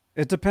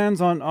 It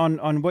depends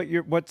on what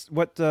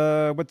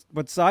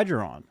side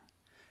you're on.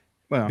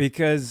 Well,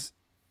 because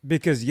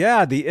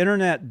yeah, the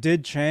internet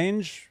did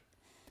change,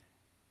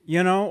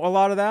 you know, a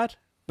lot of that,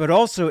 but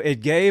also it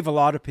gave a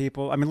lot of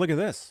people. I mean, look at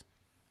this.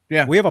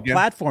 Yeah, we have a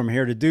platform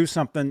here to do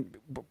something.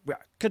 I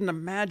couldn't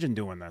imagine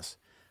doing this.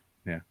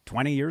 Yeah,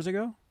 20 years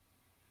ago.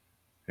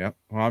 Yeah,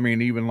 well, I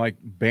mean, even like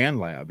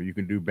BandLab, you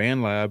can do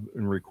BandLab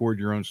and record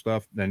your own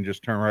stuff, then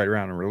just turn right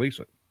around and release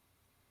it.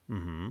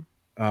 And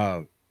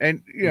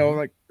you know,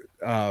 like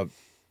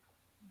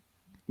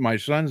my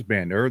son's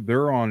band,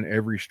 they're on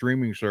every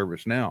streaming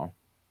service now,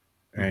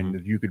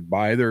 and you could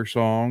buy their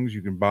songs.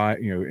 You can buy,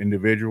 you know,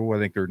 individual. I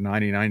think they're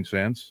 99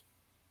 cents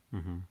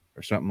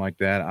or something like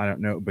that. I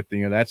don't know, but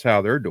you know, that's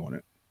how they're doing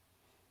it.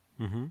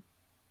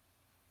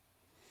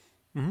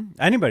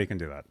 Anybody can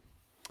do that.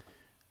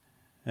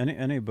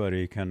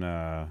 Anybody can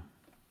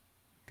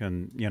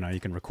you know, you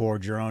can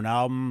record your own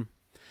album,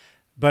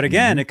 but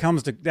again, it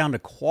comes down to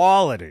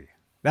quality.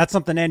 That's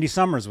something Andy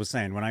Summers was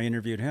saying when I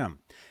interviewed him.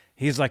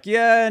 He's like,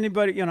 yeah,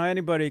 anybody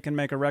can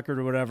make a record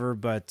or whatever,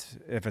 but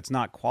if it's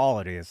not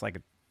quality, it's like,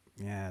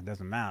 it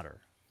doesn't matter.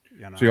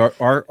 You know? See,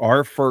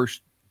 our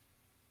first,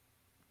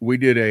 we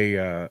did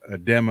a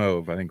demo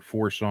of, I think,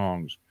 4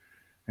 songs,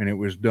 and it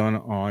was done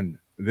on,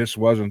 this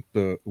wasn't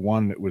the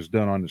one that was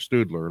done on the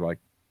Studler, like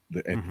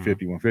at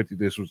 5150.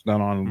 This was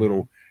done on a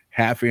little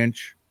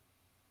half-inch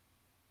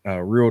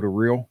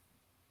reel-to-reel.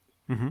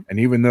 And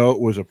even though it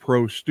was a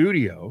pro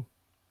studio,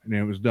 and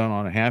it was done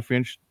on a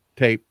 1/2-inch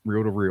tape,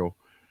 reel to reel.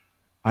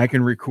 I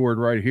can record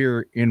right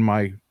here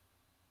in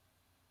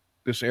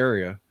this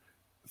area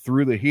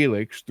through the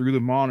helix, through the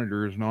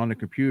monitors, and on the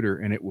computer,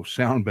 and it will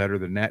sound better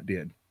than that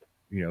did.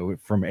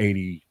 From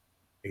 80,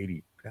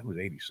 that was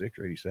 86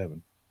 or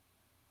 87.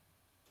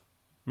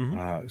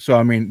 Mm-hmm. So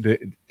I mean,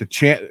 the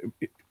chance,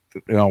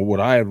 would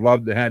I have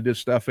loved to have this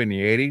stuff in the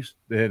 80s?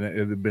 Then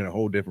it'd have been a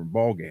whole different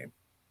ball game.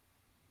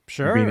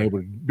 Sure.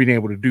 Being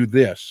able to do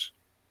this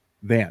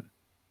then.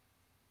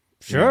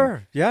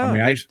 Sure. Yeah.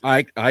 I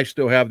mean, I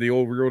still have the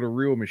old reel to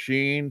reel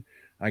machine.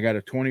 I got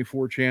a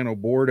 24 channel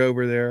board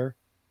over there.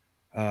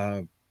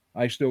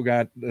 I still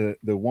got the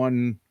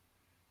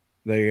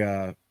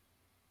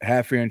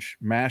 1/2-inch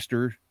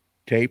master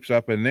tapes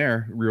up in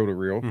there, reel to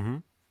reel. Mm-hmm.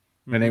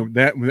 And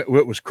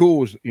what was cool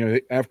was,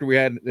 after we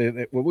had,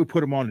 we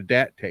put them on the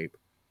DAT tape,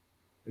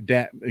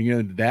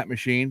 the DAT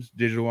machines,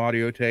 digital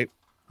audio tape.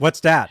 What's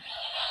that?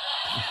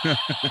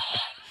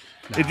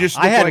 It just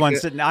I had like one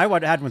sitting. I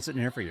had one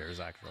sitting here for years,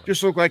 actually.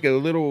 Just looked like a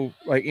little,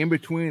 like in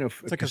between a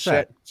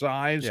cassette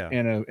size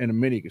and a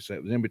mini cassette.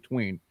 It was in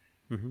between,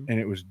 and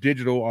it was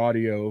digital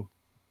audio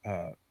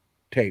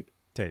tape.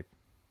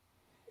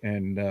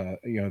 And of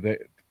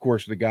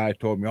course, the guy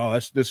told me, "Oh,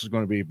 this is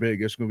going to be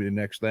big. This is going to be the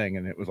next thing."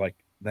 And it was like,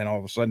 then all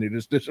of a sudden, it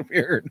just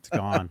disappeared. It's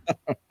gone.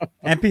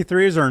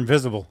 MP3s are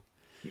invisible.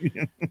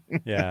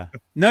 Yeah.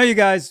 No, you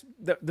guys,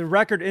 the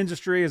record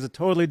industry is a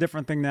totally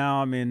different thing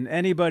now. I mean,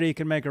 anybody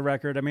can make a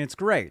record. I mean, it's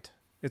great.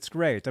 It's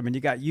great. I mean,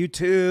 you got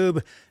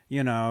YouTube,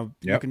 you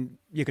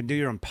can do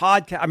your own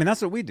podcast. I mean,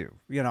 that's what we do.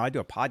 I do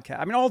a podcast.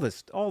 I mean, all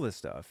this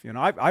stuff.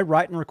 I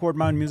write and record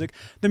my own music.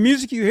 The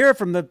music you hear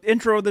from the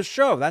intro of this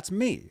show, that's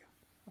me.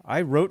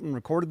 I wrote and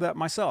recorded that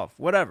myself.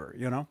 Whatever,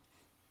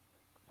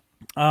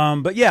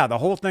 But yeah, the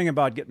whole thing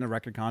about getting a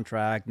record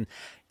contract, and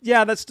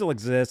yeah, that still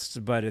exists,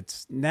 but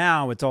it's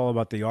all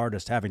about the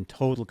artist having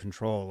total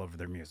control over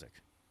their music.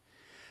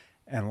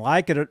 And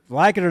like it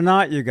or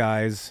not, you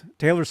guys,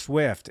 Taylor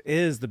Swift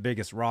is the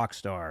biggest rock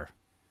star,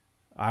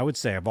 I would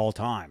say, of all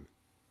time.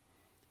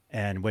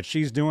 And what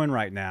she's doing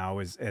right now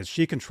is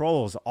she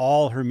controls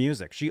all her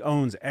music. She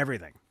owns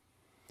everything.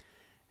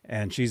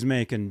 And she's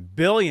making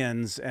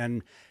billions,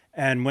 and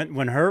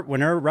when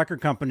her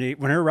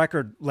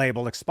record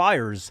label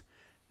expires,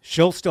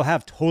 she'll still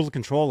have total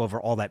control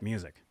over all that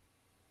music.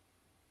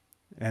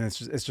 And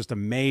it's just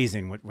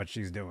amazing what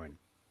she's doing.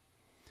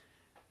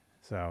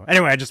 So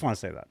anyway, I just want to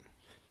say that.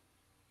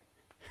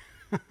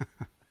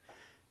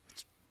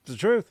 It's the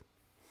truth.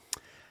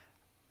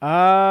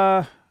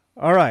 All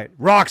right.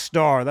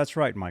 Rockstar. That's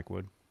right, Mike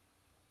Wood.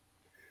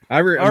 I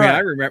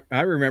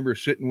remember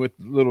sitting with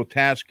the little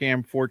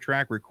Tascam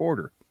 4-track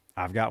recorder.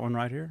 I've got one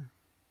right here.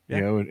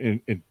 Yeah.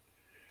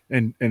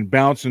 And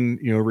bouncing,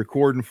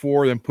 recording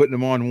 4, then putting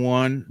them on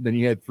 1. Then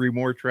you had 3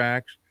 more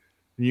tracks.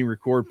 And you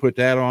put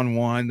that on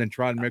 1, then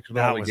try to mix it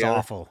all together. That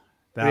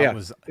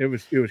was awful.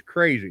 It was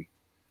crazy.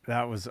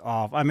 That was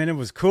awful. I mean, it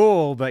was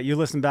cool, but you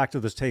listen back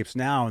to those tapes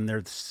now, and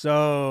they're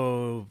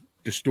so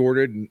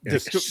distorted.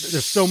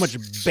 There's so much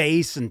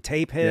bass and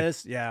tape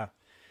hiss. Yeah,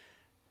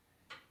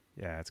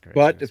 it's crazy.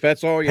 But if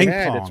that's all you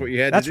had, that's what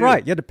you had. That's to do.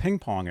 right. You had to ping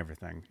pong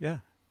everything. Yeah.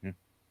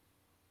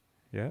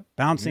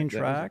 Bouncing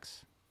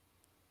tracks.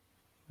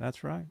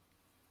 That's right.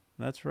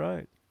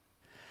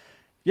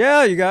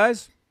 Yeah, you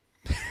guys.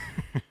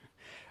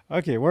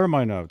 Okay, where are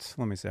my notes?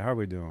 Let me see. How are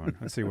we doing?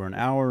 Let's see. We're an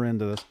hour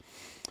into this.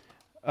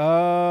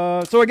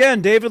 So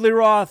again, David Lee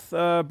Roth,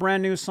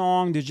 brand new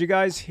song. Did you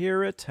guys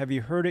hear it? Have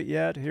you heard it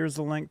yet? Here's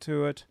the link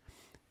to it.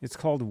 It's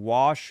called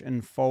Wash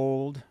and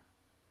Fold.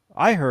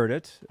 I heard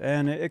it,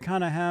 and it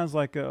kind of has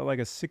like a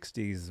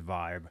 60s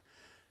vibe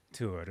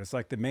to it. It's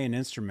like the main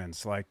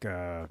instruments, I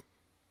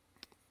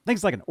think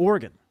it's like an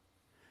organ.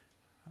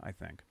 I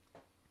think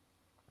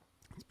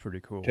it's pretty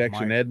cool.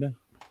 Texan Edna.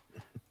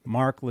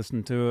 Mark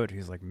listened to it.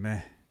 He's like,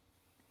 meh.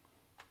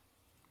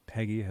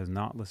 Peggy has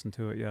not listened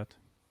to it yet.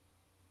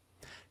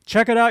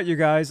 Check it out, you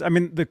guys. I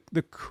mean,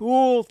 the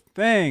cool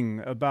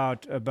thing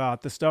about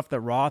the stuff that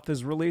Roth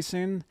is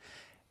releasing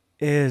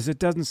is it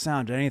doesn't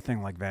sound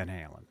anything like Van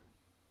Halen.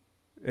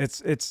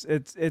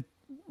 It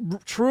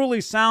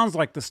truly sounds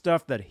like the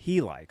stuff that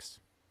he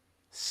likes,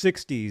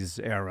 60s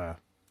era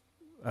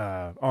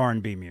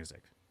R&B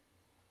music.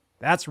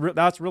 That's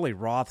really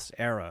Roth's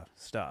era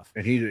stuff.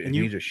 And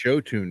he's a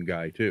show tune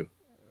guy too.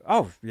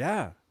 Oh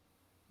yeah.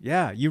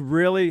 Yeah, you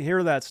really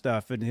hear that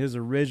stuff in his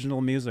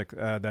original music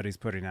that he's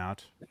putting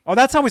out. Oh,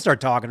 that's how we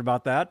start talking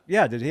about that.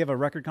 Yeah, did he have a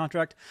record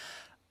contract?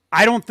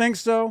 I don't think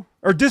so.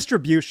 Or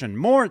distribution.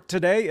 More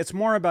today, it's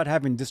more about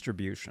having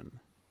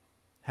distribution.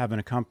 Having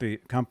a company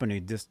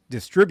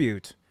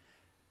distribute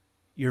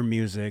your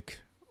music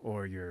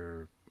or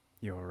your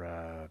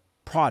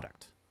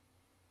product.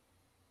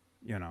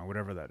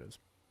 Whatever that is.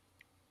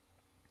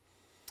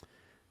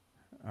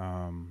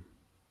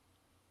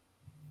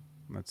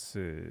 Let's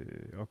see.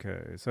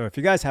 Okay, so if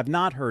you guys have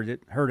not heard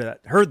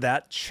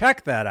that,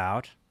 check that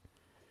out.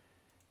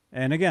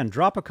 And again,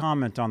 drop a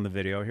comment on the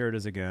video. Here it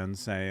is again,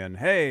 saying,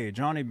 "Hey,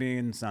 Johnny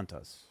Bean sent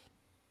us."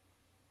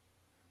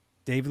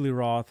 David Lee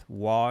Roth,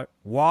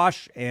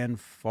 Wash and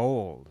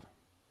Fold.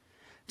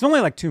 It's only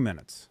like 2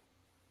 minutes.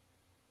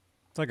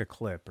 It's like a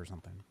clip or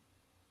something.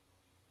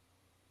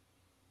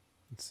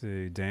 Let's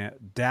see.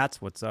 That's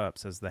what's up.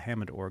 Says the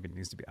Hammond organ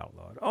needs to be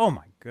outlawed. Oh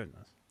my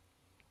goodness.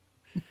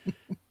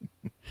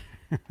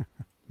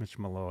 Mitch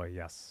Malloy,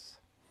 yes.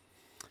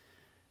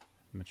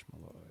 Mitch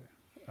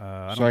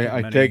Malloy. So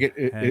I take it.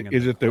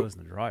 Is it in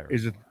the dryer?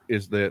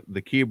 Is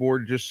the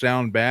keyboard just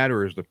sound bad,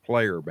 or is the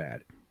player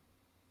bad?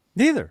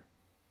 Neither.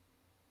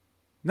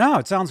 No,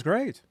 it sounds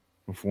great.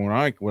 When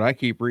I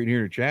keep reading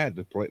here in chat,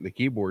 the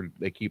keyboard,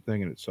 they keep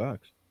thinking it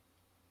sucks.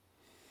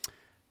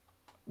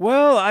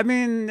 Well, I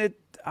mean,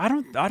 I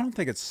don't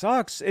think it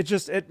sucks. It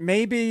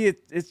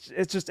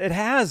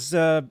has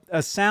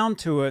a sound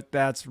to it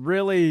that's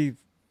really,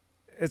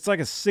 it's like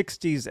a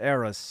 60s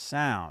era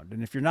sound.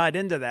 And if you're not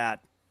into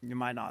that, you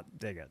might not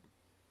dig it.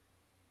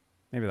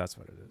 Maybe that's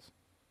what it is.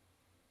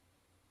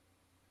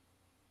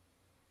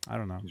 I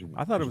don't know.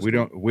 I thought it was.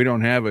 We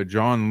don't have a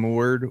John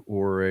Lord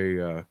or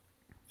a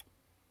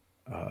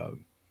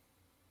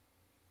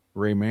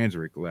Ray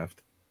Manzarek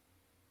left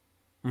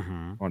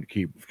on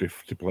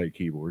to play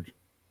keyboards.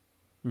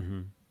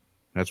 Mm-hmm.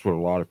 That's what a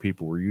lot of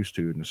people were used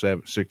to in the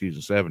 60s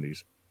and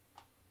 70s.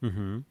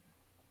 Mm-hmm.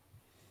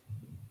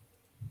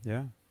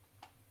 Yeah.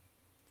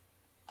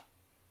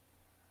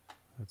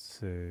 Let's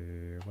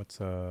see. What's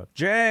up?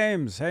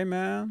 James! Hey,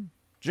 man.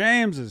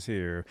 James is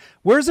here.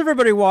 Where's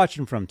everybody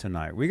watching from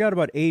tonight? We got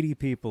about 80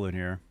 people in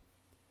here.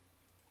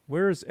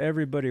 Where's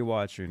everybody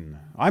watching?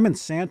 I'm in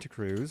Santa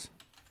Cruz.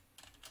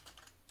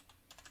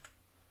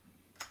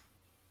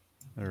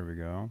 There we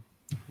go.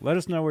 Let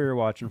us know where you're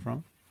watching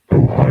from.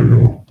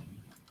 Ohio.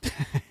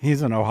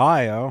 He's in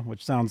Ohio,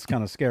 which sounds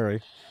kind of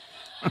scary.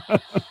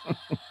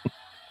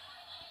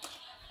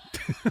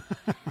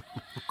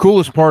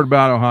 Coolest part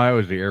about Ohio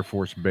is the Air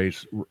Force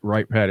Base,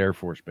 Wright Pat Air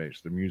Force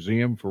Base. The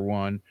museum, for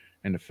one,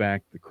 and the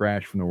fact the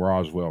crash from the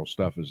Roswell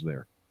stuff is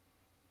there.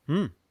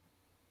 From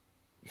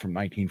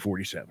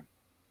 1947.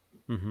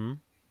 Mm-hmm.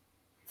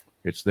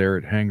 It's there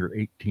at Hangar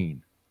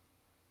 18.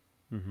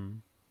 Mm-hmm.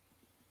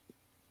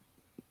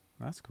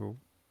 That's cool.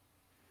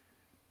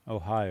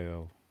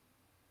 Ohio.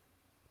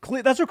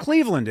 That's where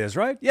Cleveland is,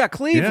 right? Yeah,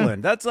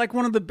 Cleveland. Yeah. That's like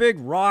one of the big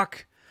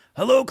rock.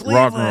 Hello,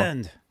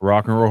 Cleveland.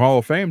 Rock and Roll Hall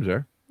of Fame's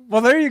there.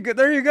 Well, there you go.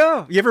 There you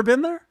go. You ever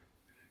been there?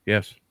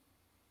 Yes.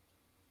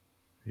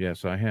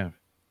 Yes, I have.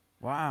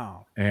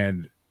 Wow.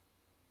 And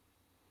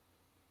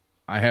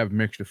I have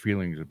mixed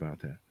feelings about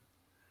that.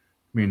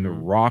 I mean, the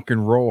Rock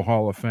and Roll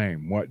Hall of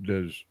Fame, what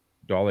does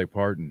Dolly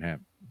Parton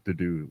have to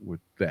do with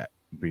that?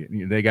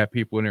 They got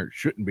people in there that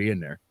shouldn't be in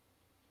there.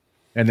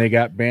 And they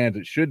got bands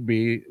that should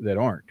be that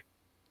aren't.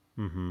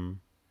 Mm-hmm.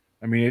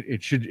 I mean,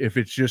 it should, if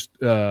it's just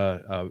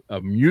a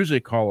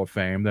music Hall of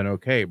Fame, then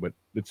okay, but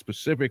it's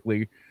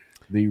specifically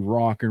the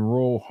Rock and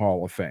Roll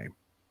Hall of Fame.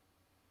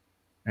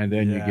 And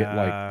then you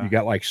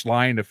got like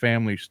Sly and the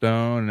Family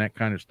Stone and that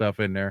kind of stuff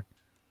in there.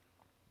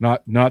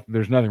 Not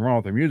there's nothing wrong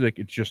with the music,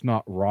 it's just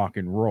not rock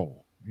and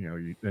roll.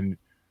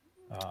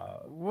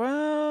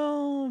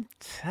 Well,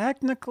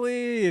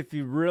 technically, if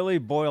you really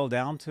boil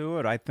down to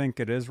it, I think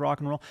it is rock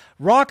and roll.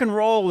 Rock and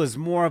roll is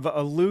more of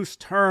a loose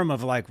term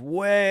of like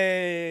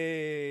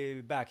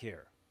way back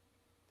here.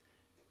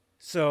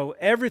 So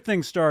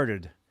everything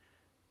started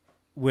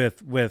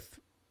with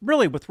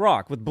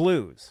rock, with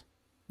blues.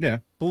 Yeah.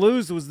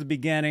 Blues was the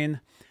beginning.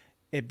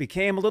 It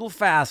became a little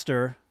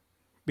faster,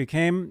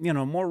 became,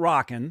 more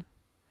rockin'.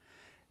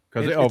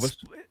 Because of Elvis.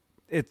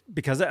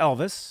 Because of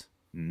Elvis.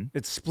 Mm-hmm.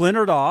 It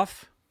splintered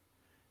off.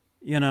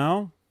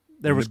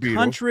 There was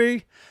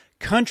country.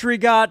 Country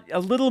got a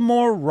little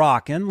more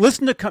rockin'.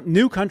 Listen to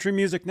new country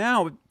music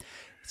now. It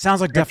sounds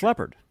like Def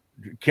Leppard.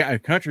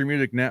 Country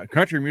music now.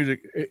 Country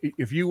music.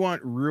 If you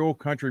want real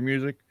country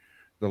music,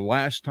 the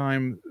last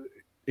time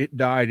it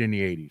died in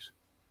the 80s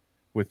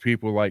with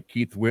people like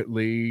Keith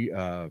Whitley.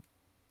 Oh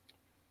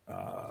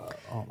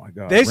my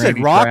God. They said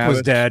Randy rock Travis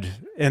was dead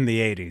in the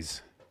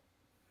 80s.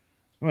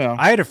 Well,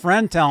 I had a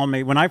friend telling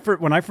me when I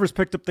first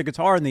picked up the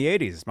guitar in the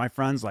 80s, my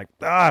friend's like,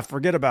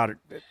 forget about it.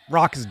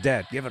 Rock is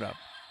dead. Give it up.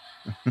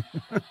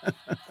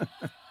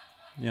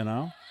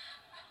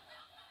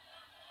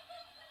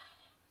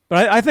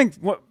 But I think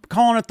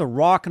calling it the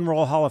Rock and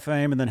Roll Hall of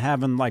Fame and then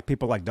having like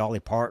people like Dolly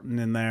Parton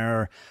in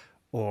there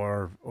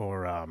I've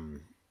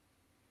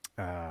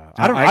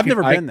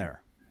never been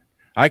there.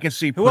 I can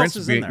see Who Prince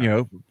else is in being,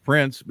 there?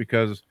 Prince,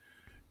 because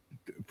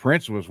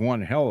Prince was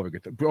one hell of a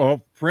guitar.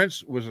 Well,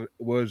 Prince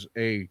was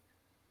a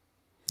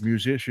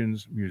musician.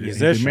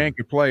 The man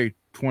could play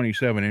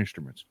 27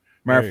 instruments.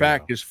 Matter of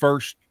fact, his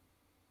first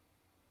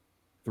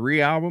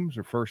 3 albums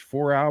or first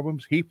 4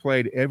 albums, he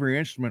played every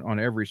instrument on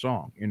every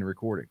song in the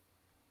recording.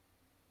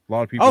 A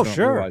lot of people don't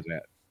realize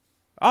that.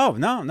 Oh,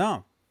 no.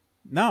 And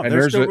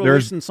They're still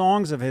releasing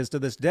songs of his to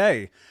this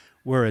day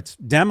where it's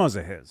demos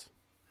of his.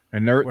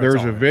 And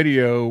there's a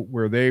video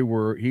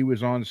where he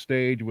was on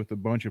stage with a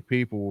bunch of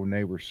people and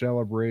they were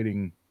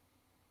celebrating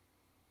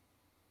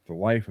the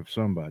life of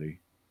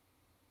somebody.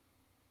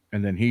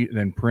 And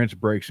then Prince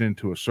breaks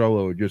into a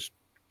solo, just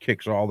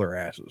kicks all their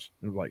asses.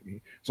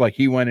 It's like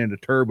he went into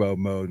turbo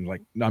mode and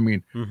like, I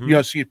mean, Mhm. you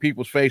know, see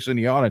people's face in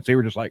the audience. They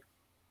were just like,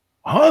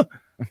 huh?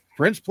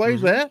 Prince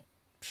plays Mhm. that?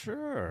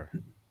 Sure.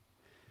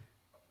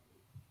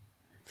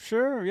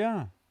 Sure,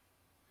 yeah.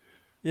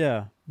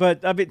 Yeah.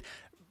 But I mean,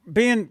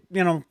 being,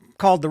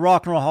 called the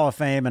Rock and Roll Hall of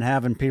Fame and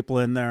having people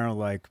in there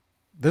like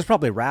there's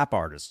probably rap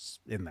artists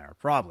in there,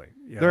 probably.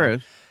 There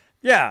is.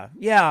 Yeah,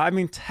 yeah. I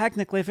mean,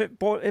 technically, if it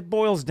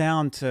boils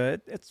down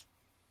to it's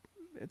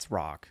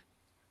rock.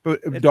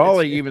 But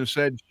Dolly even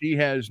said she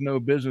has no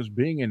business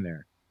being in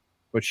there,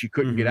 but she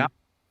couldn't get out.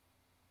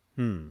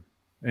 And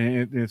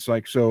it's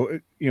like, so,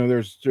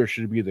 there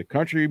should be the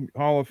Country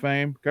Hall of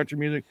Fame, country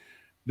music,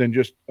 then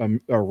just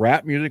a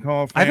rap music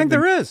Hall of Fame. I think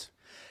there is.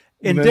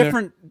 In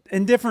different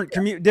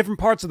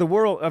parts of the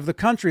world, of the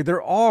country,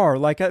 there are,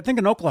 like, I think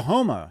in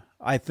Oklahoma,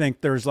 I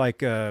think there's like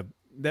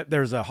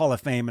there's a Hall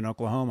of Fame in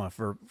Oklahoma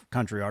for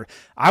country art.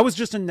 I was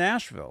just in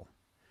Nashville.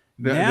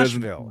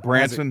 Doesn't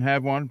Branson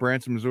have one?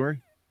 Branson,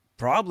 Missouri?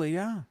 Probably,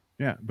 yeah.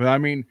 Yeah, but I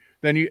mean,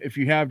 then if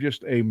you have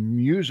just a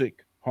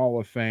music Hall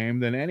of Fame,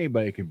 then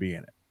anybody can be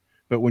in it.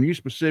 But when you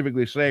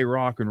specifically say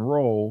rock and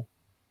roll,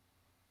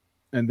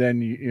 and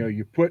then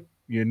you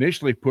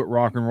initially put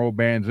rock and roll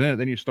bands in it,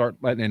 then you start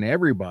letting in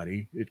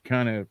everybody. It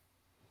kind of,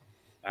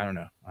 I don't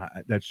know.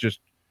 That's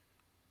just.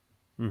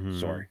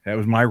 Sorry, that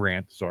was my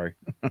rant. Sorry.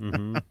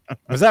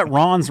 Was that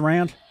Ron's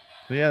rant?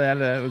 Yeah,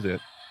 that was it.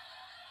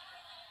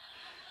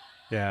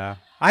 Yeah,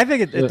 I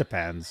think it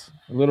depends.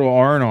 A little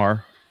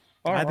R&R.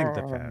 I think it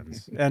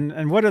depends.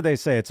 And what do they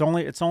say? It's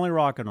only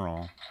rock and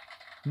roll.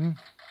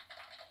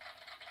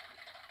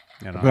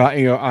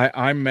 But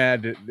I'm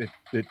mad that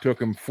it took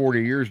him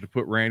 40 years to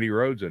put Randy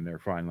Rhoads in there.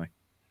 Finally,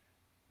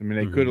 I mean,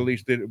 they could at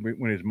least did it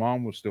when his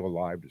mom was still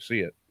alive to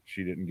see it.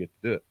 She didn't get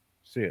to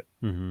see it.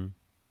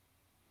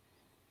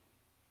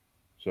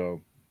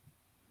 So,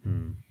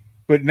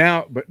 but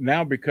now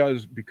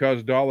because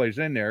Dolly's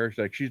in there, it's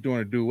like she's doing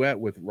a duet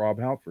with Rob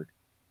Halford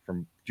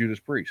from Judas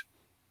Priest.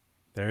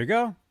 There you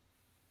go.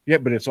 Yeah,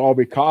 but it's all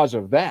because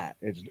of that.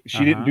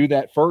 She didn't do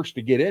that first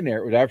to get in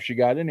there. It was after she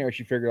got in there,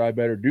 she figured I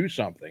better do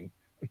something.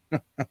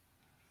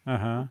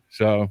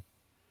 So,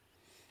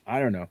 I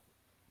don't know.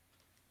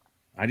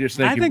 I just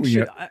think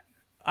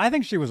I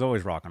think she was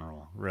always rock and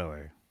roll.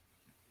 Really.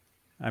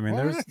 I mean,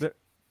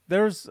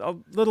 there's a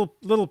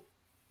little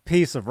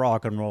piece of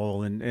rock and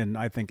roll in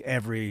I think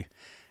every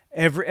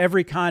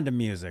kind of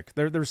music.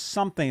 There's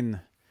something,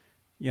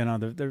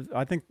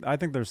 I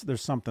think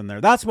there's something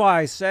there. That's why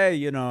I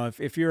say,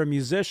 if you're a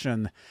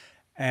musician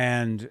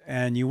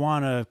and you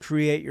want to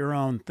create your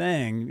own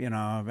thing,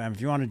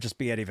 if you want to just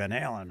be Eddie Van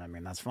Halen, I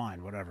mean, that's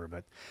fine, whatever.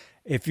 But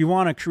if you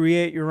want to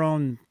create your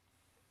own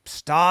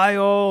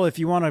style, if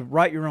you want to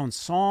write your own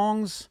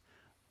songs,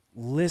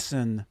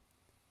 listen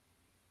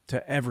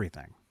to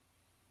everything.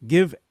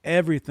 Give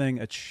everything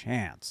a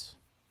chance,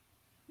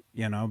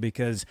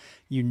 because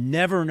you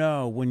never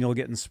know when you'll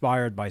get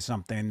inspired by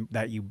something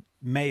that you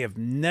may have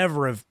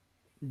never have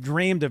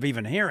dreamed of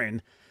even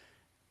hearing.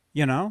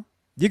 You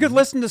could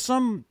listen to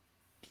some,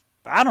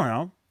 I don't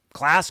know,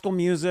 classical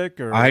music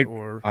or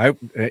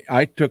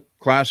I took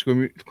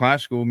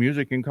classical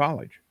music in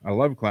college. I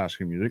love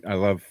classical music. I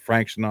love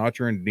Frank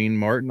Sinatra and Dean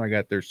Martin. I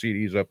got their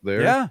CDs up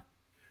there. Yeah.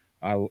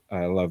 I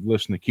love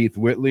listening to Keith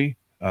Whitley,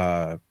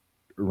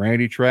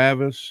 Randy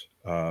Travis,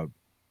 Earl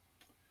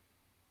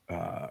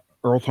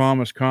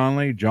Thomas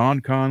Conley, John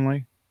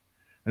Conley,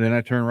 and then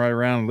I turn right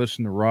around and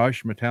listen to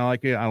Rush,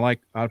 Metallica.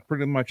 I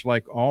pretty much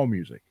like all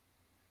music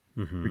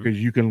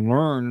because you can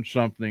learn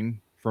something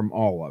from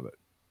all of it.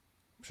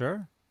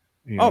 Sure.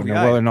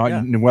 Whether or not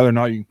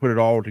you can put it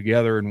all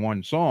together in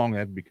one song,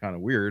 that'd be kind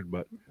of weird.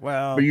 But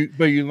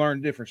you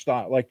learn different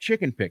style, like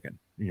chicken picking.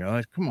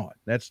 Come on,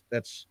 that's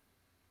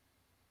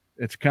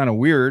it's kind of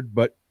weird,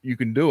 but you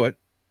can do it.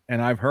 And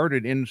I've heard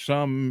it in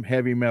some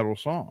heavy metal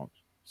songs.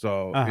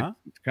 So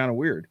it's kind of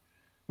weird,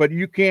 but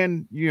you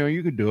can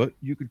do it.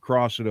 You could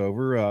cross it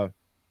over.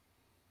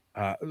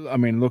 I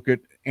mean, look at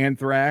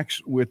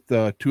Anthrax with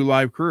Two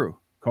Live Crew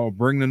called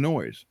Bring the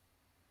Noise.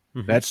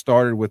 That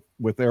started with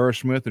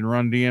Aerosmith and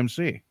Run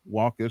DMC,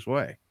 Walk This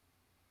Way.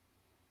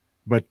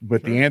 But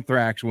the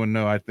Anthrax one,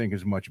 I think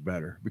is much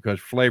better because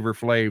Flavor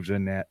Flav's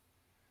in that.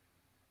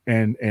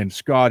 And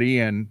Scott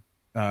Ian,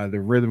 the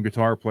rhythm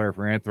guitar player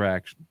for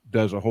Anthrax,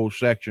 does a whole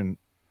section,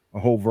 a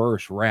whole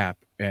verse rap,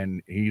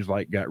 and he's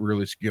like got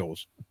really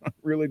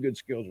good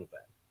skills with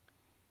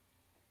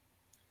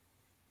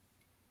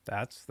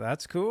that.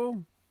 That's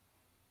cool.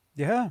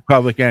 Yeah.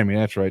 Public Enemy,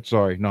 that's right.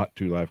 Sorry, not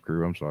Two Live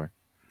Crew. I'm sorry.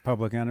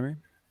 Public Enemy.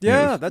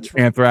 Yeah, that's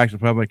right. Anthrax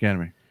and Public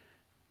Enemy.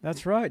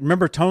 That's right.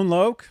 Remember Tone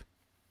Loc?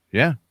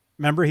 Yeah.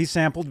 Remember he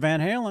sampled Van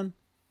Halen.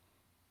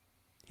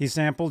 He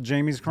sampled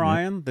Jamie's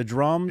Crying, the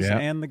drums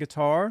and the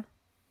guitar.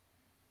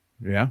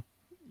 Yeah.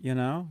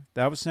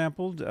 That was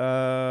sampled.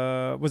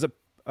 Was it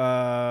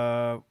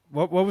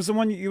what was the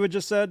one you had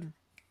just said?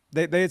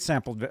 They had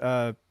sampled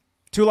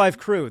Two Live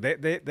Crew.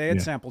 They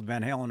had sampled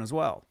Van Halen as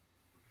well.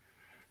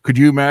 Could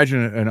you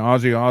imagine an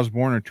Ozzy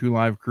Osbourne or Two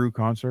Live Crew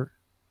concert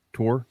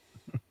tour?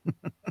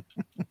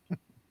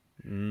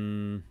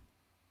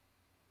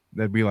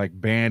 That'd be like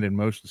banned in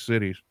most of the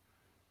cities.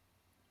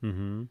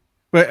 Mm-hmm.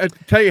 But I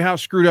tell you how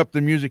screwed up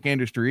the music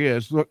industry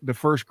is. Look, the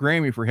first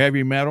Grammy for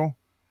heavy metal,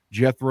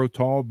 Jethro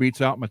Tull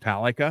beats out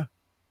Metallica.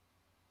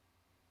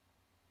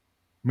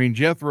 I mean,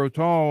 Jethro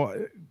Tull,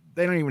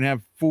 they don't even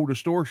have full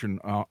distortion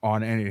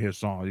on any of his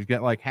songs. He's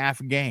got like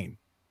half gain,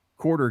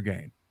 quarter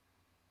gain,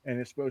 and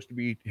it's supposed to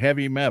be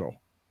heavy metal,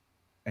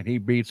 and he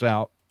beats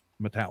out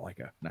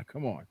Metallica. Now,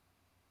 come on.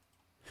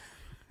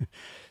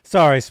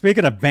 Sorry,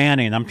 speaking of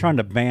banning, I'm trying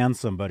to ban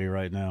somebody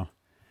right now.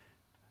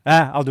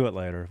 I'll do it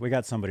later. We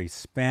got somebody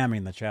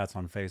spamming the chats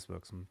on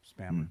Facebook. Some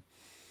spamming.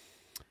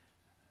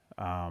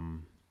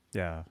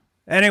 Yeah.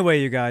 Anyway,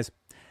 you guys,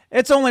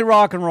 it's only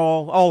rock and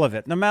roll, all of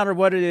it. No matter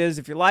what it is,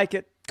 if you like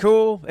it,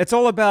 cool. It's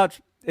all about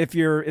if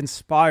you're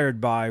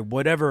inspired by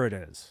whatever it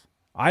is.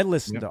 I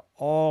listen to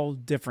all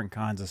different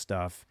kinds of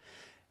stuff.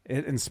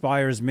 It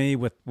inspires me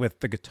with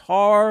the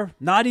guitar,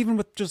 not even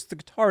with just the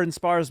guitar. It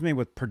inspires me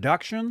with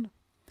production,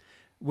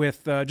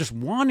 with just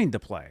wanting to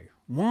play,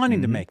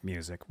 wanting to make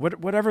music,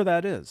 whatever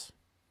that is.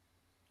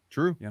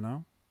 True. You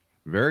know?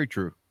 Very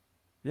true.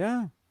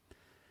 Yeah.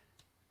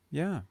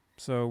 Yeah.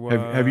 So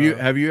have you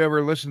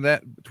ever listened to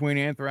that between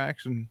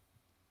Anthrax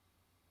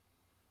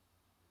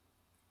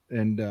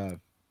and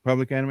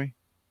Public Enemy?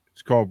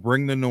 It's called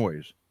Bring the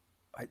Noise.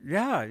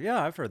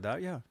 Yeah, I've heard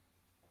that. Yeah.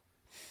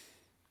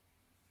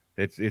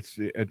 It's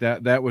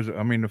that was,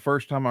 I mean, the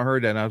first time I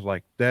heard that, I was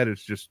like, that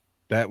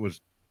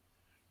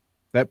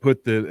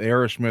put the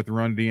Aerosmith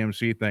Run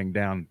DMC thing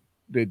down.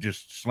 It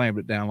just slammed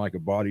it down like a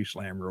body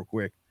slam real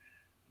quick.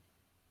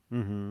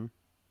 Mm-hmm.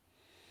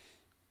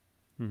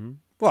 Mm-hmm.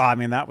 Well, I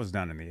mean, that was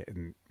done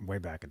way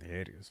back in the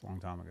 80s, a long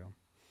time ago.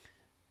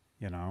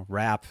 You know,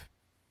 rap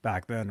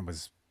back then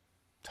was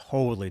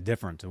totally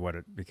different to what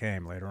it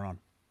became later on.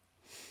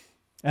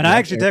 And I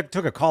actually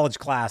took a college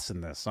class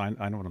in this, so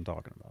I know what I'm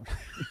talking about.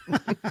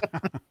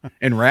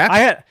 In rap? I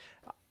had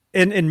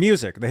in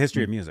music, the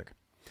history of music.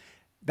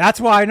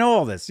 That's why I know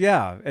all this.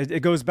 Yeah,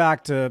 it goes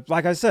back to,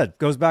 like I said,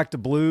 goes back to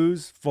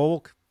blues,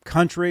 folk,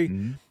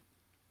 country,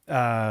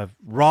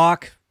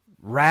 rock,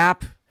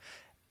 rap.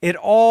 It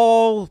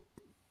all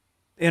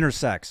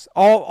intersects.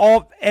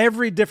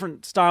 Every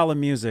different style of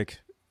music.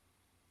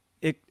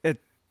 It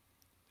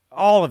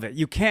all of it.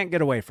 You can't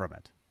get away from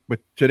it. But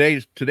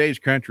today's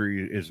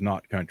country is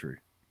not country.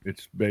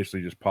 It's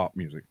basically just pop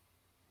music.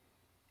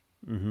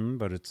 Mm-hmm,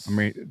 but it's.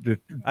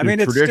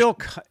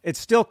 It's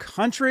still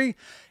country,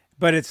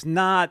 but it's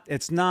not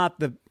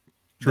the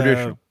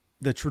traditional,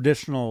 the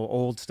traditional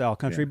old style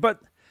country. Yeah.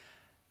 But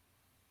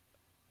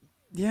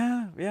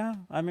yeah.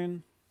 I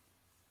mean,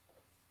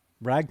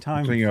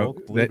 ragtime,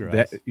 folk,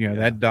 bluegrass.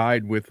 That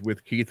died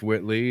with Keith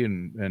Whitley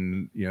and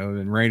then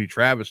Randy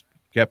Travis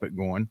kept it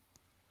going.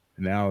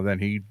 And now then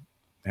he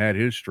had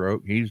his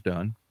stroke. He's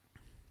done.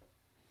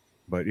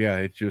 But yeah,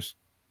 it's just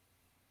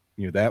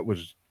that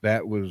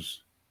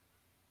was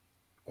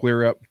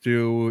clear up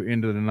to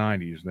into the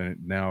 90s. Then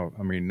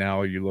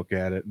now you look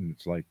at it and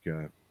it's like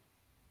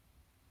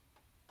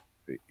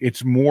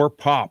it's more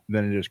pop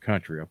than it is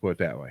country. I'll put it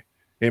that way.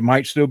 It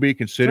might still be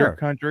considered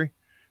country,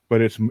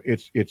 but it's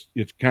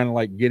kind of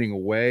like getting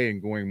away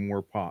and going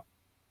more pop.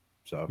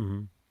 So.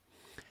 Mm-hmm.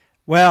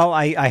 Well,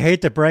 I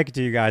hate to break it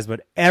to you guys,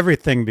 but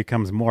everything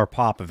becomes more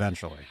pop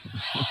eventually.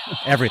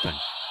 Everything.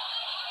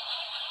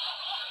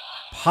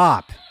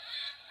 Pop.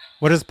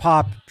 What is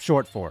pop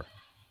short for?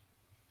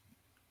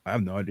 I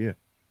have no idea.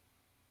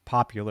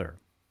 Popular.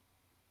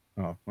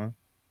 Oh, well.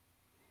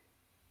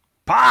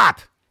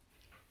 Pop!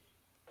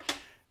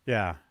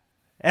 Yeah.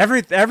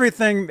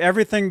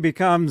 Everything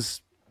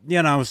becomes,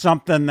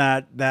 something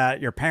that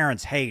your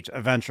parents hate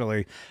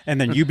eventually,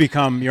 and then you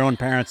become your own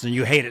parents and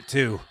you hate it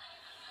too.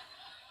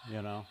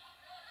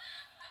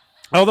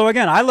 Although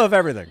again, I love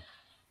everything.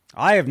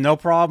 I have no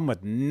problem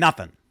with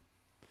nothing.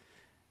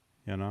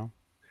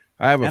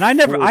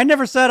 I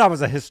never said I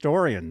was a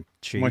historian,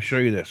 Chief. I'm gonna show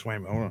you this. Wait a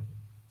minute, hold on.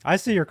 I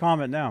see your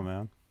comment now,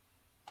 man.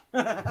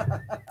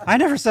 I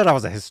never said I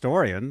was a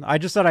historian. I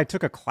just said I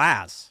took a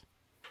class.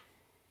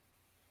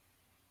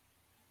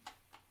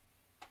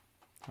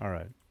 All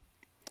right.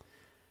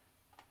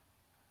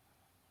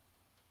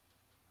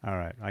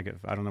 I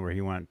don't know where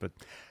he went, but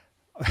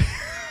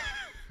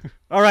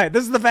all right,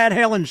 this is the Van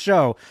Halen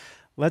show.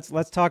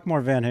 Let's talk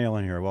more Van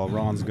Halen here while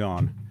Ron's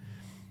gone.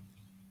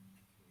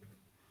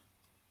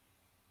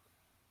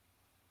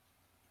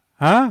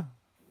 Huh?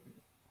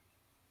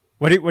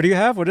 What do you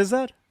have? What is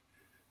that?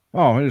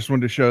 Oh, I just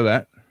wanted to show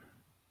that.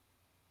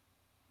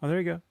 Oh, there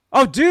you go.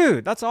 Oh,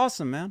 dude, that's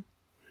awesome, man.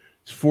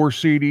 It's 4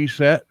 CD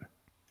set.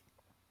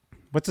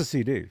 What's a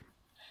CD?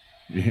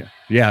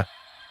 Yeah.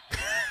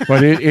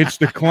 But it's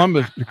the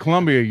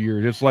Columbia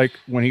years. It's like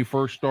when he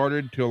first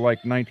started till like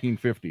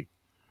 1950.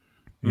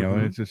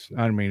 It's just,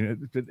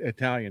 it's an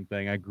Italian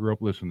thing. I grew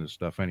up listening to this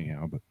stuff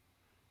anyhow, but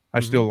I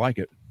still like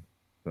it.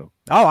 So.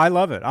 Oh, I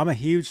love it. I'm a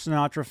huge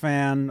Sinatra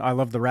fan. I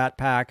love the Rat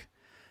Pack,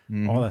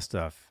 all that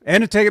stuff.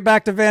 And to take it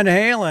back to Van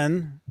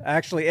Halen,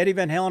 actually, Eddie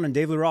Van Halen and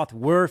David Roth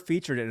were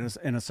featured in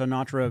a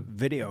Sinatra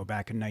video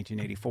back in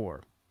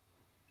 1984.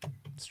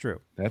 It's true.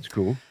 That's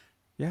cool.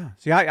 Yeah.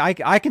 See,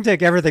 I can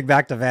take everything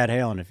back to Van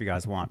Halen if you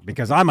guys want,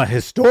 because I'm a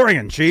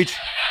historian, Cheech.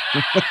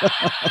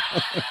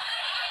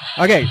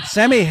 Okay,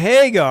 Sammy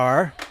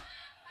Hagar.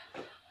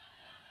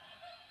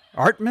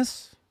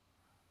 Artemis?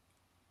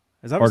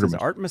 Is that what it says?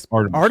 Artemis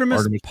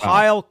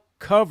Pyle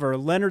cover,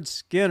 Leonard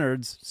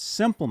Skinner's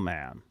Simple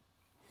Man.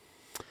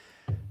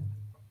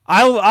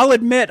 I'll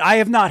admit I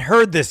have not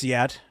heard this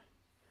yet.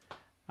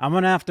 I'm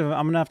gonna have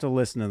to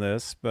listen to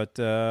this, but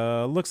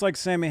looks like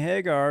Sammy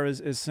Hagar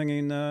is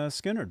singing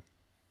Skynyrd.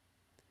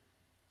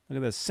 Look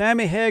at this.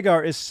 Sammy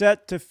Hagar is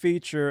set to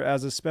feature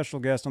as a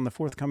special guest on the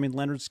forthcoming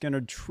Leonard Skinner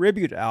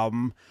tribute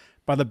album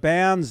by the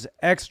band's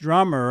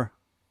ex-drummer.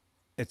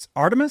 It's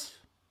Artemis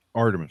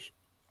Pyle.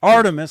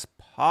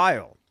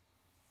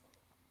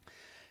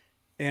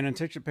 And I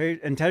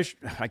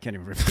can't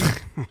even read.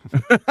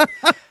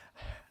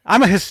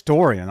 I'm a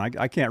historian.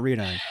 I can't read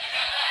anything.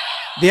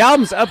 The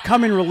album's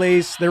upcoming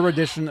release, their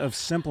edition of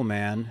Simple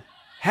Man,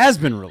 has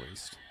been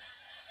released.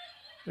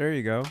 There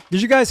you go.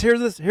 Did you guys hear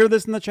this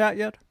in the chat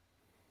yet?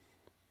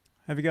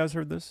 Have you guys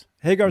heard this?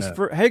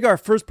 Hagar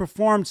first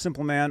performed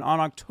Simple Man on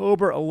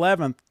October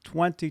 11th,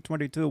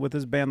 2022 with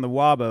his band The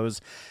Wabos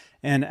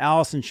and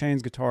Alice in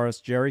Chains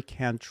guitarist Jerry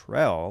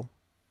Cantrell.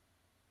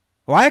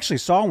 Well, I actually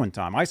saw one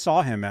time. I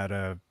saw him at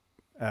a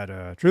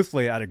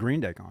Green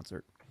Day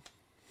concert.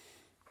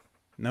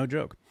 No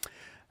joke.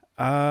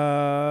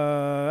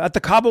 At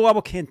the Cabo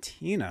Wabo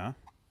Cantina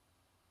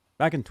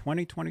back in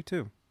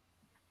 2022.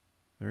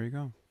 There you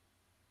go.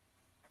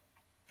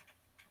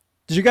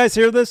 Did you guys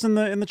hear this in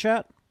the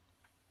chat?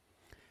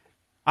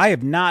 I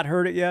have not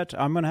heard it yet.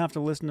 I'm going to have to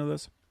listen to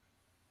this.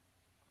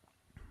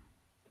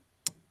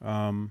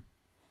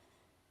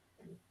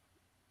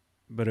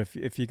 But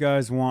if you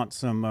guys want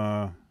some,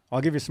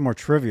 I'll give you some more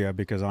trivia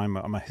because I'm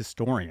a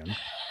historian.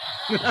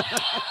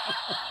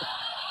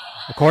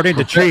 According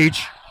to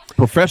Cheech.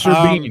 Professor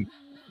Bean.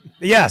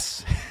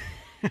 Yes.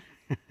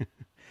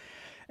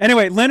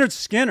 Anyway, Leonard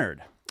Skinner.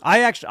 I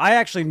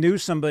actually knew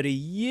somebody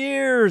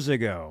years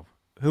ago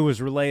who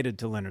was related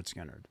to Leonard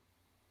Skinner.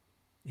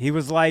 He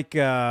was like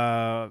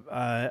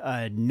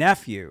a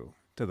nephew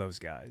to those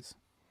guys.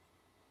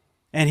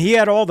 And he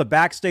had all the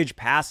backstage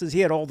passes.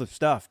 He had all the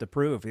stuff to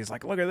prove. He's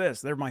like, look at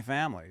this. They're my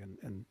family.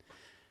 And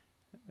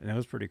it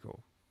was pretty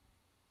cool.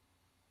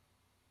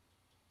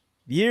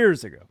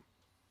 Years ago.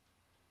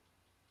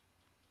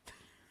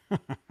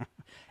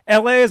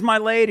 LA is my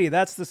lady.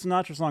 That's the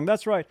Sinatra song.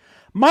 That's right.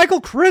 Michael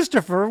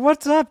Christopher,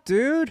 what's up,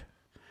 dude?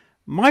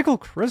 Michael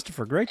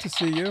Christopher, great to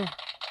see you.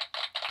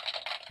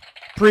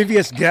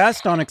 Previous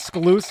guest on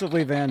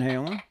Exclusively Van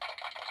Halen.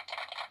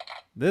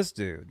 This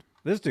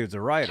dude's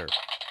a writer.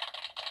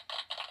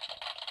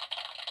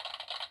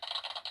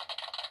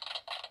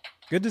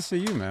 Good to see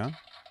you, man.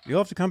 You'll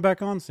have to come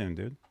back on soon,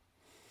 dude.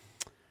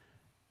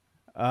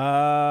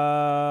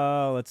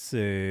 Let's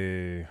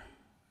see.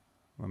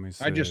 Let me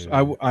see. I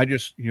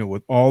just,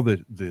 with all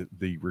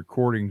the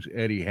recordings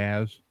Eddie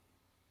has,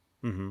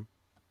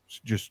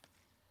 just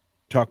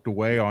tucked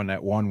away on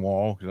that one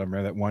wall, because I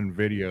remember that one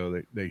video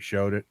that they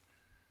showed it.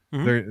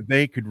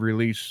 They could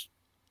release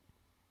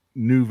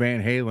new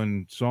Van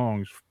Halen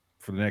songs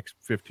for the next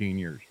 15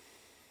 years.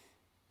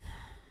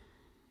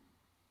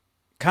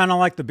 Kind of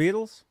like the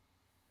Beatles?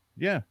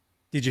 Yeah.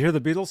 Did you hear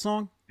the Beatles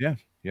song? Yeah.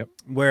 Yep.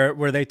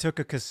 Where they took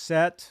a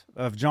cassette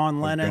of John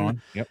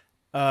Lennon. Yep.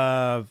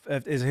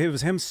 It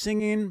was him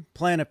singing,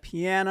 playing a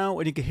piano,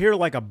 and you could hear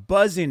like a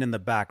buzzing in the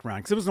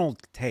background because it was an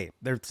old tape.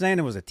 They're saying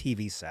it was a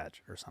TV set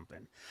or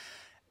something.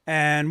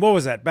 And what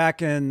was that?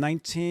 Back in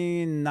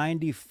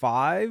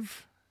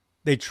 1995,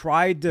 they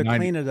tried to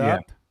clean it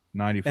up.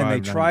 95. And they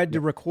tried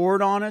to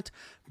record on it,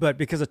 but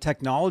because of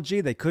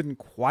technology, they couldn't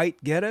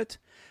quite get it.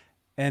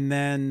 And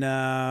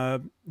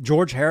then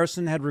George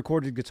Harrison had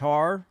recorded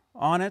guitar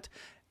on it.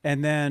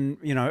 And then,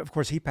 of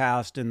course, he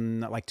passed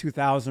in like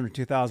 2000 or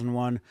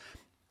 2001.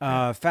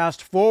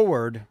 Fast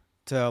forward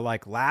to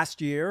like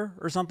last year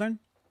or something.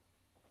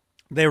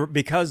 They were,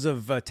 because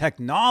of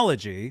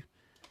technology,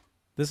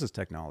 this is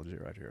technology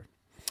right here.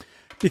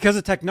 Because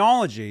of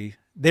technology,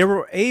 they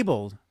were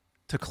able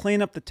to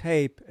clean up the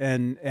tape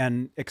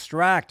and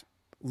extract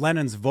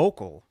Lennon's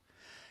vocal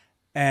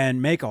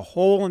and make a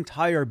whole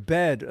entire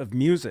bed of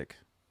music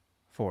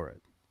for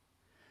it.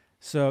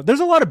 So there's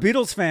a lot of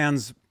Beatles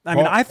fans.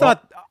 I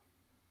thought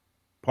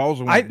Paul's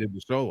the one that did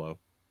the solo.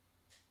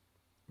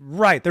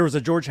 Right. There was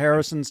a George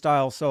Harrison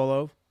style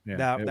solo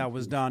that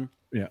was done.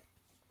 Yeah.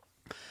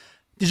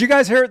 Did you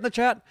guys hear it in the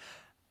chat?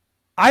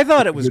 I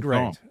thought it was great.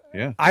 Song.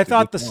 Yeah. I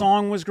thought the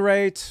song was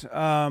great.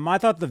 I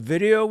thought the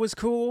video was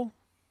cool.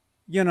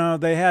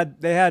 They had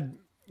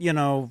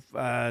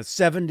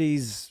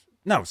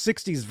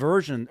 60s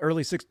version,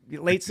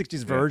 late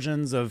 60s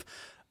versions of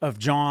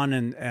John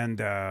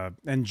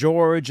and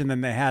George, and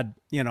then they had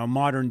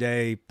modern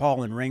day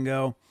Paul and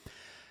Ringo.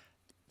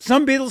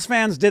 Some Beatles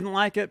fans didn't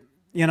like it.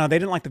 They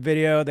didn't like the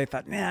video. They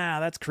thought,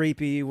 that's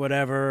creepy,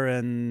 whatever.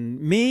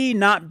 And me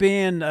not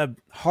being a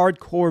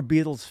hardcore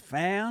Beatles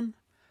fan.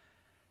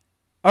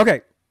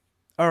 Okay.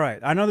 All right.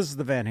 I know this is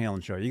the Van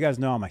Halen show. You guys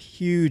know I'm a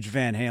huge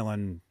Van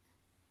Halen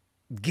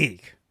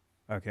geek.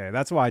 Okay.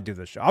 That's why I do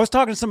this show. I was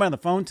talking to somebody on the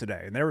phone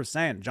today, and they were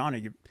saying,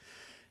 Johnny,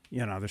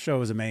 you know, the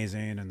show is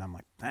amazing. And I'm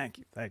like, thank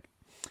you.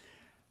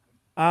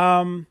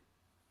 I'm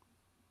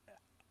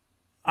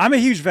a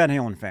huge Van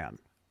Halen fan.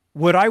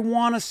 Would I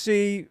want to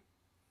see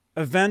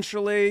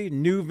eventually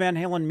new Van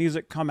Halen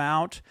music come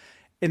out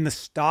in the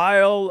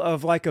style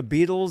of like a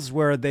Beatles,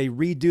 where they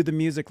redo the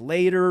music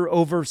later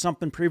over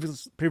something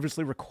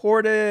previously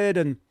recorded?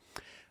 And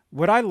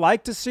would I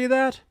like to see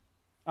that?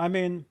 I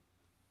mean,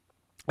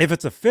 if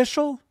it's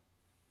official,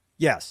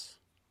 yes.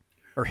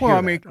 Or Well, I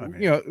hear mean, that, I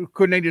mean. you know,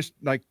 couldn't they just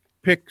like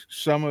pick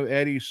some of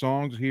Eddie's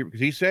songs here?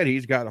 Because he said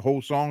he's got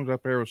whole songs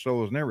up there with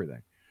solos and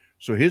everything.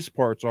 So his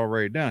part's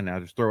already done. Now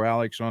just throw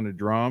Alex on the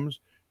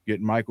drums,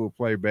 get Michael to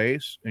play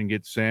bass, and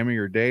get Sammy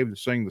or Dave to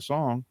sing the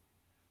song.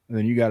 And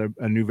then you got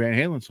a new Van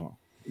Halen song,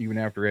 even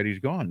after Eddie's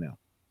gone now.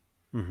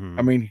 Mm-hmm.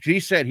 I mean, he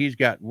said he's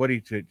got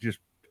just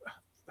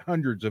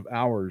hundreds of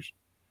hours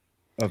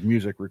of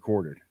music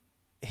recorded.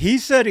 He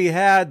said he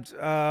had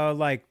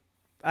like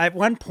at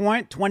one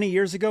point 20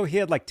 years ago, he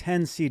had like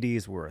 10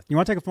 CDs worth. You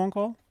want to take a phone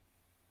call?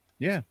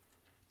 Yeah. Do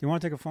you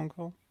want to take a phone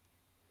call?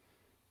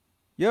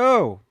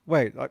 Yo,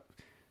 wait,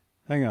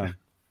 hang on.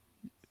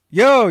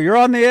 Yo, you're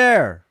on the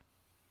air.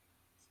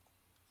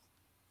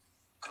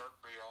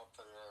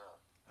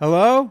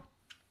 Hello?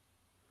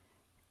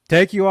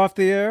 Take you off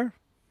the air?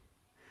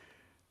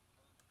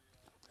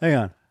 Hang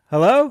on.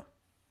 Hello?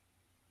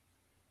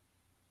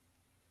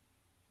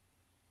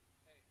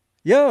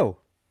 Yo.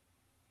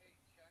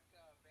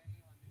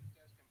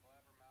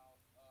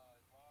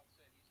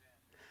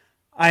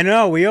 I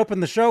know. We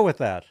opened the show with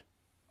that.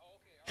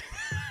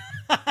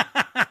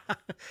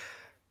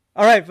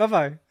 All right.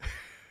 Bye-bye.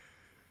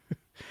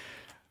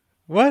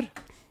 What?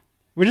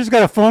 We just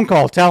got a phone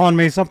call telling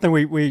me something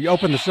we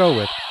opened the show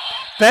with.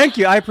 Thank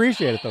you. I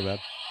appreciate it, though, man.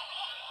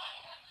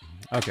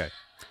 Okay.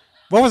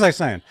 What was I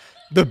saying?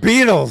 The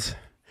Beatles.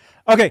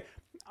 Okay.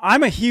 I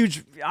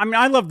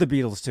love the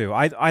Beatles, too.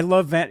 I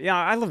love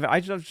I love it. I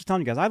was just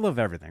telling you guys, I love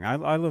everything. I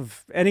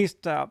love any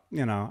stuff.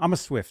 You know, I'm a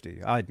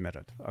Swiftie. I admit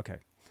it. Okay.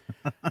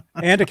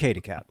 And a Katy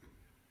cat.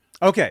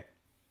 Okay.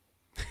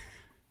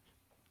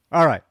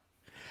 All right.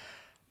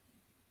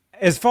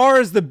 As far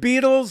as the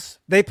Beatles,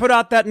 they put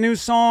out that new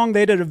song.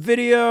 They did a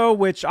video,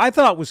 which I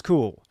thought was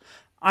cool.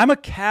 I'm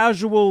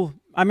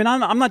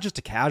not just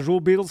a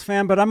casual Beatles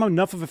fan, but I'm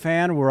enough of a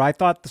fan where I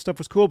thought the stuff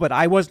was cool, but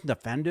I wasn't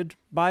offended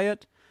by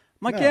it.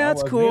 I'm like, yeah,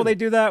 it's cool. They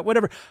do that,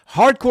 whatever.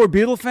 Hardcore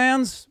Beatle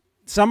fans,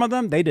 some of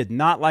them, they did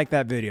not like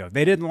that video.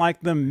 They didn't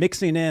like them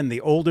mixing in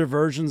the older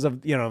versions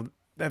of, you know,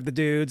 of the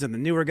dudes and the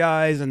newer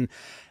guys and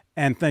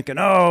thinking,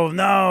 oh,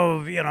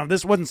 no, you know,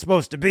 this wasn't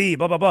supposed to be,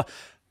 blah, blah, blah.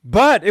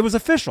 But it was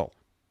official.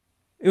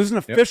 It was an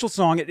official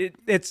song.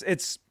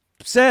 It's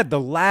said the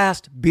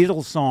last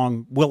Beatles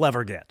song we'll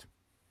ever get.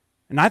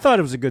 And I thought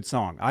it was a good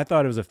song. I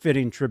thought it was a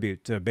fitting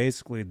tribute to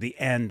basically the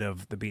end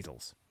of the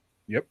Beatles.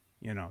 Yep.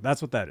 You know,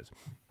 that's what that is.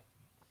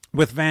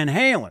 With Van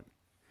Halen,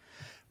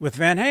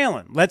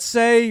 let's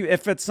say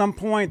if at some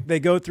point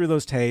they go through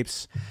those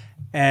tapes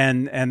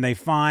and they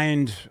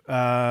find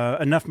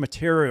enough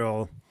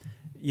material,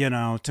 you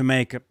know, to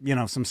make, you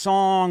know, some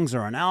songs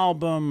or an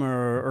album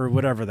or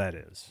whatever that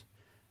is.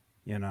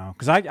 You know,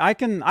 because I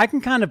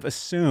can kind of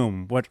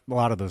assume what a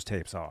lot of those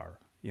tapes are.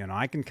 You know,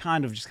 I can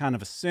kind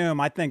of assume.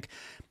 I think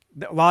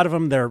a lot of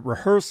them, they're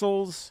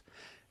rehearsals.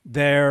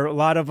 A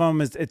lot of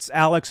them it's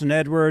Alex and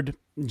Edward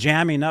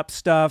jamming up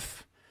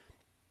stuff.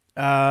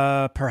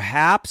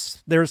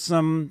 Perhaps there's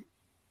some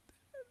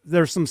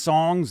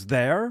songs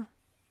there,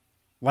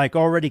 like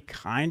already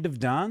kind of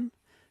done.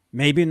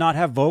 Maybe not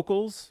have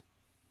vocals.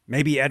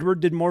 Maybe Edward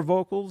did more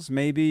vocals.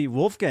 Maybe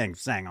Wolfgang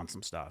sang on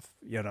some stuff.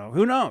 You know,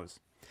 who knows?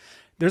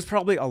 There's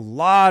probably a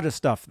lot of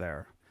stuff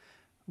there.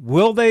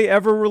 Will they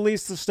ever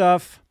release the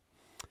stuff?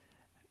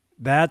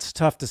 That's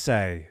tough to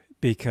say,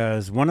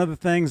 because one of the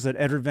things that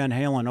Edward Van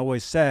Halen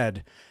always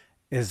said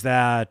is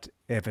that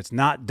if it's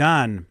not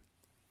done,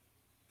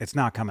 it's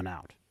not coming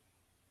out.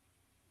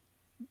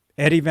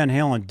 Eddie Van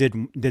Halen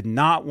did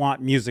not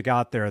want music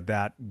out there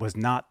that was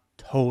not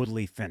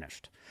totally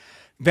finished.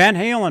 Van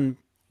Halen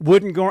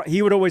wouldn't go.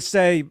 He would always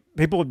say,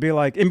 people would be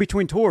like, in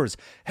between tours,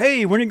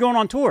 hey, when are you going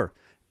on tour?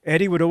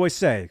 Eddie would always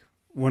say,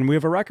 when we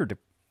have a record,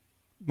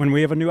 when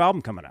we have a new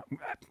album coming out,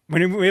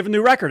 when we have a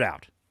new record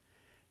out.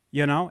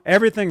 You know,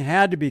 everything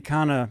had to be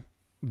kind of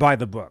by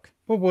the book.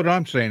 Well, what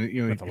I'm saying,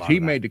 you know, he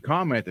made the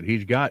comment that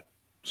he's got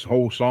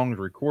whole songs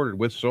recorded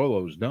with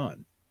solos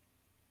done,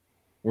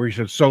 where he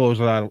said solos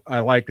that I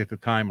liked at the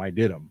time I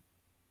did them.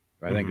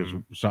 I think is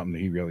something that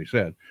he really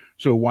said.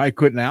 So why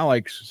couldn't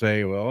Alex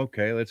say, well,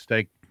 okay, let's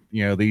take,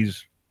 you know,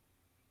 these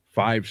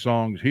 5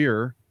 songs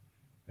here,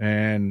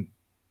 and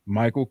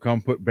Michael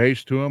come put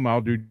bass to them,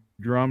 I'll do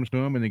drums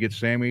to them, and then get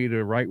Sammy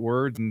to write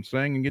words and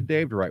sing, and get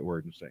Dave to write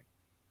words and sing.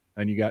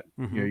 And you got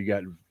you know, you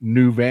got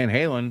new Van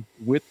Halen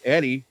with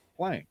Eddie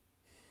playing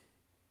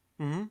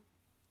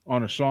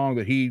on a song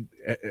that he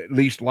at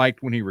least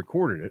liked when he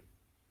recorded it.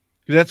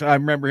 Because I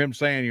remember him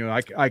saying, you know,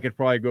 I could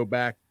probably go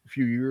back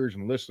few years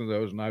and listen to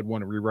those, and I'd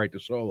want to rewrite the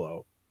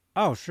solo.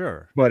 Oh,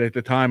 sure. But at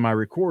the time I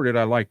recorded,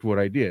 I liked what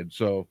I did.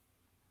 So,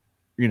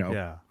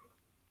 Yeah.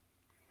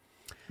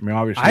 I mean,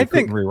 obviously I I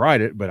couldn't think-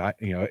 rewrite it, but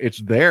it's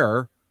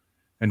there.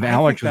 And I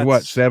Alex think is what,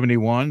 that's-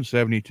 71,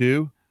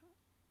 72?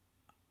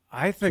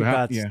 I think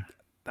So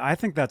I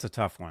think that's a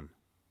tough one.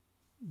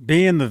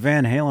 Being the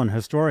Van Halen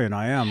historian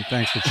I am,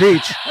 thanks to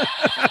Cheech.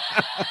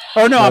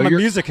 Oh no, I'm a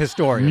music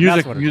historian.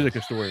 That's what it Music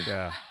is. historian.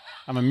 Yeah.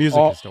 I'm a music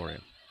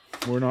historian.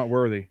 We're not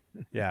worthy.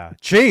 Yeah.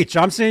 Cheech,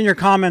 I'm seeing your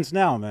comments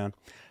now, man.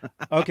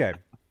 Okay.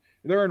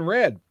 They're in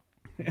red.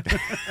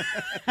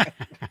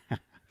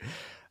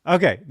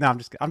 Okay. No,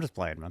 I'm just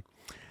playing, man.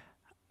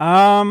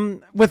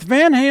 With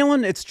Van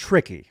Halen, it's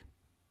tricky.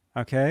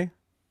 Okay.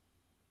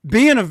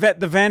 Being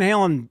the Van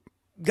Halen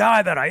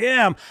guy that I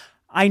am,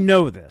 I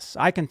know this.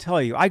 I can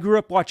tell you. I grew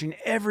up watching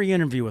every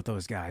interview with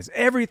those guys.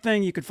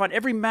 Everything you could find,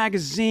 every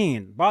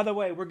magazine. By the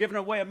way, we're giving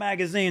away a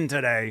magazine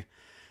today.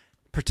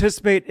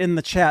 Participate in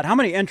the chat. How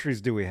many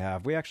entries do we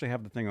have? We actually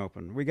have the thing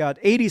open. We got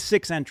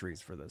 86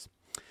 entries for this.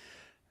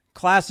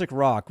 Classic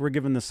rock. We're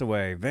giving this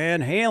away.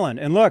 Van Halen.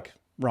 And look,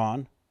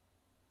 Ron,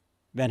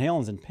 Van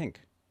Halen's in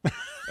pink.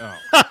 Oh.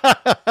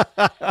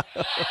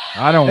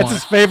 I don't want That's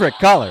his favorite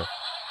color.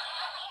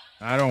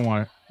 I don't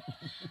want it.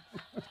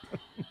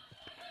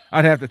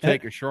 I'd have to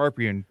take a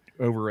Sharpie and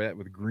over it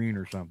with green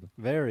or something.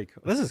 Very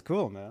cool. This is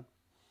cool, man.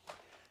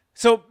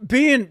 So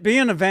being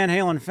a Van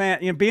Halen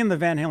fan, being the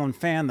Van Halen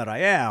fan that I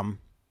am,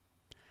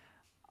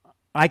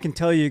 I can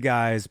tell you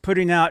guys,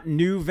 putting out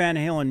new Van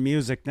Halen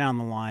music down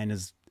the line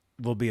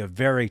will be a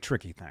very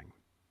tricky thing.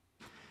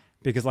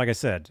 Because like I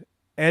said,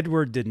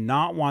 Edward did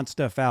not want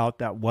stuff out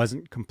that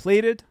wasn't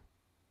completed,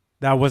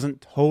 that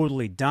wasn't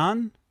totally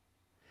done.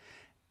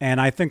 And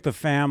I think the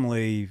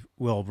family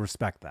will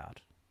respect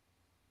that.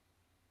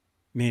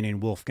 Meaning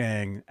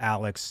Wolfgang,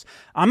 Alex.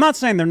 I'm not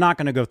saying they're not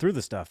going to go through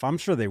the stuff. I'm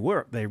sure they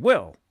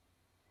will.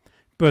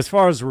 But as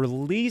far as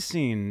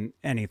releasing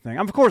anything,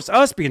 of course,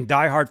 us being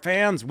diehard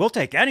fans, we'll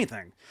take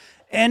anything.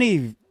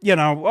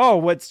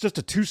 It's just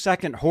a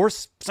 2-second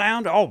horse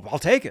sound. Oh, I'll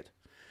take it.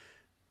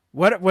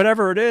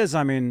 Whatever it is,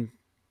 I mean,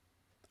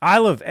 I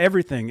love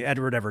everything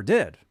Edward ever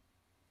did.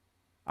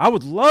 I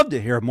would love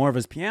to hear more of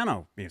his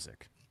piano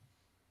music.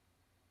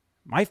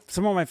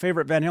 Some of my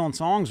favorite Van Halen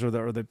songs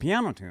are the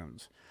piano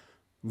tunes.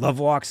 Love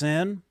Walks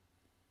In,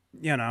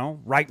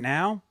 Right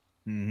Now,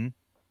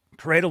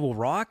 Cradle Will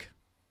Rock,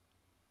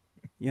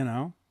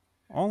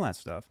 all that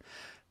stuff.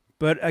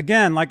 But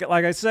again, like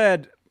I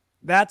said,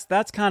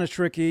 that's kind of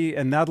tricky,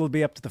 and that'll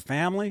be up to the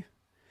family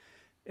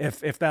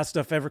if that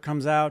stuff ever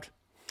comes out.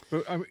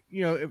 But I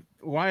mean,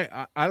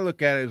 why I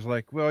look at it as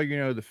like, well,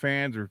 the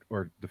fans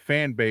or the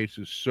fan base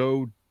is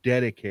so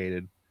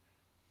dedicated.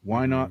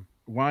 Why not?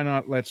 Why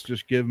not? Let's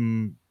just give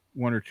them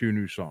 1 or 2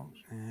 new songs.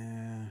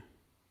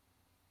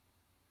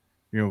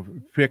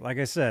 Pick, like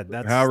I said,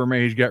 that's however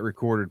many he's got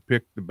recorded.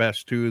 Pick the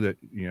best 2 that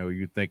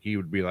you think he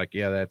would be like,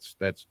 yeah,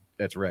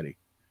 that's ready,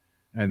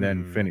 and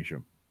then finish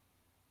them.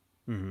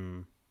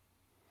 Mm-hmm.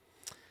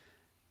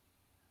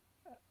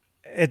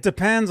 It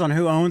depends on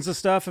who owns the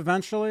stuff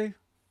eventually.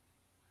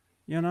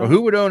 Well,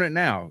 who would own it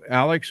now,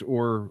 Alex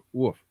or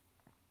Wolf?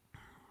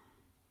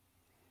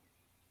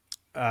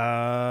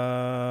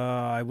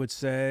 I would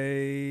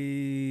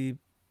say,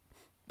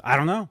 I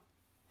don't know.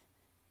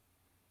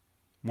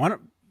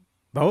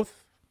 Both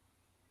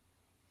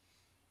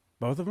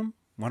of them.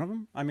 One of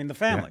them. I mean, the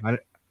family.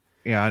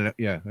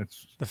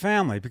 That's the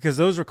family, because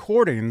those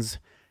recordings,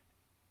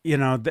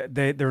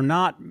 they're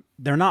not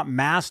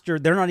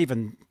mastered. They're not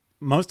even,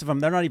 most of them,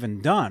 they're not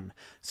even done.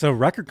 So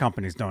record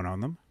companies don't own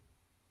them.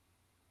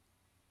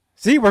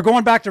 See, we're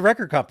going back to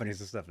record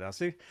companies and stuff now.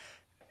 See,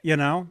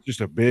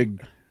 just a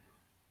big.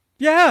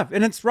 Yeah,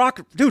 and it's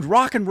rock, dude.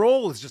 Rock and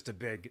roll is just a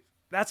big.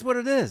 That's what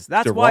it is.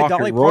 That's the why rock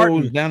Dolly and roll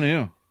Parton. is down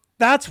here.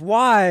 That's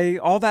why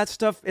all that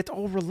stuff. It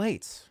all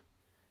relates.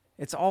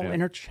 It's all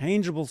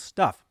interchangeable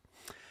stuff.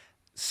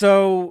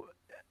 So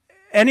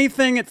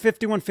anything at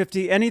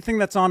 5150, anything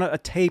that's on a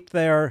tape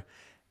there,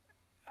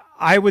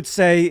 I would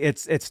say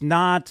it's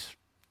not.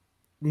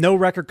 No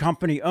record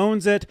company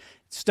owns it.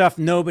 Stuff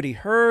nobody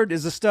heard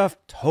is the stuff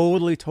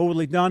totally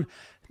done.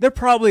 There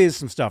probably is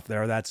some stuff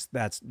there that's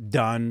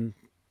done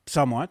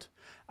somewhat.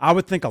 I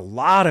would think a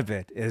lot of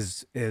it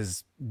is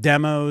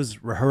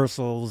demos,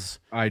 rehearsals,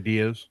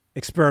 ideas,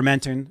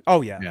 experimenting.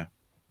 Oh yeah.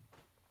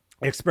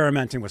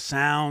 Experimenting with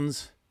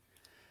sounds.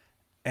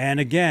 And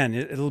again,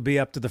 it'll be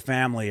up to the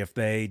family if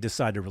they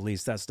decide to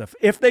release that stuff.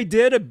 If they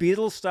did a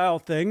Beatles style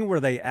thing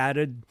where they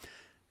added,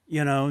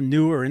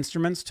 newer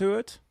instruments to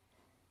it,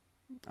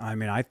 I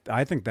mean,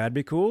 I think that'd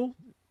be cool.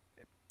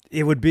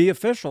 It would be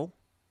official.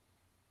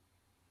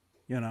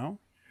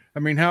 I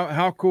mean,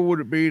 how cool would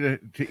it be to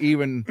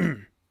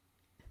even?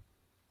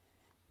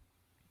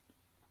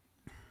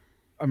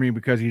 I mean,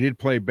 because he did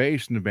play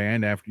bass in the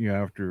band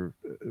after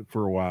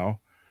for a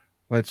while.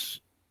 Let's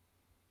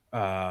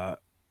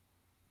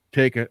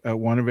take a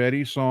one of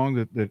Eddie's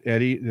songs that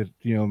Eddie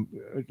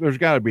there's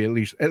got to be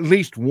at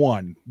least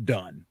one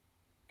done,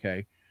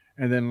 okay,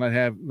 and then let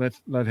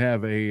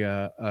have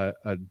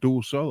a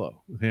dual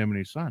solo with him and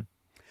his son.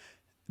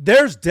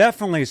 There's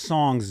definitely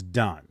songs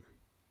done.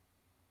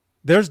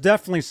 There's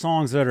definitely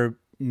songs that are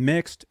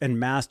mixed and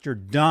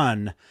mastered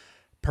done,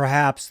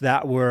 perhaps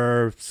that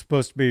were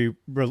supposed to be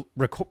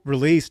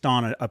released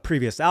on a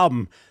previous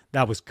album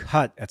that was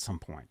cut at some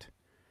point.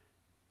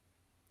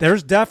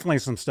 There's definitely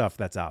some stuff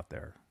that's out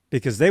there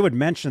because they would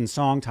mention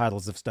song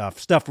titles of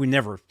stuff we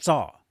never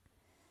saw.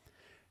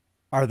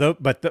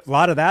 But a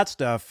lot of that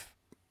stuff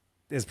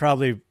is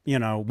probably,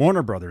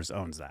 Warner Brothers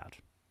owns that.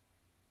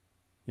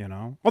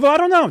 Although I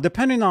don't know,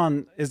 depending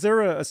on, is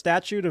there a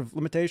statute of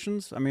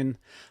limitations? I mean,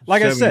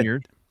 like 7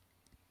 years.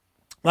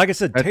 Like I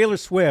said, Taylor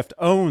Swift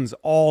owns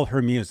all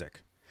her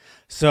music.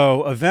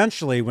 So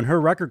eventually, when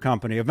her record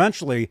company,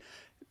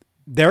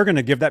 they're going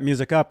to give that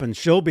music up and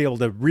she'll be able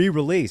to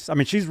re-release. I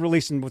mean, she's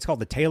releasing what's called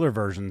the Taylor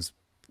versions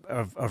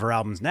of her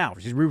albums now.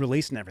 She's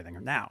re-releasing everything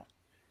now.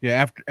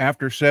 Yeah,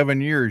 after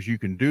 7 years, you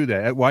can do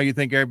that. Why you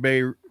think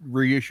everybody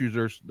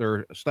reissues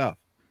their stuff?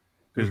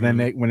 Because then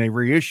when they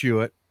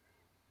reissue it,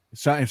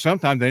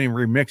 sometimes they didn't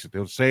remix it.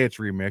 They'll say it's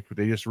remixed, but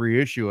they just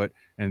reissue it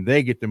and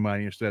they get the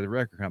money instead of the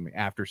record company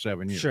after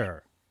 7 years.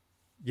 Sure.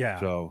 Yeah.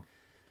 So.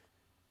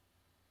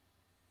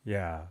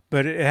 Yeah,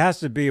 but it has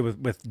to be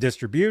with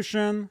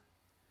distribution.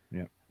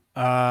 Yeah.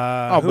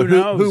 Who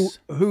knows?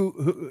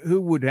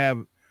 Who would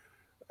have,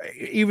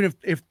 even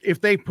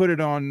if they put it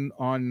on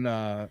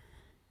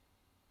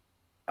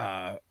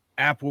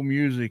Apple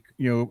Music,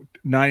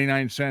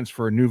 99 cents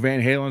for a new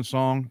Van Halen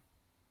song.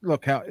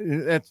 Look how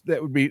that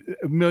would be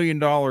 $1 million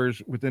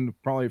within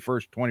probably the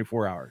first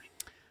 24 hours.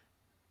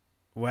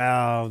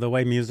 Well, the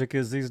way music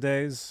is these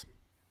days,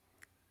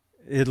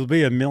 it'll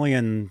be 1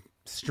 million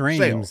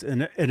streams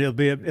and it'll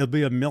be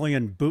 1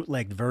 million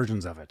bootlegged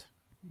versions of it.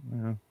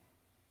 Yeah.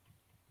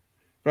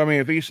 But I mean,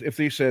 if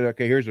he said,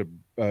 okay, here's a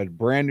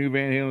brand new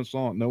Van Halen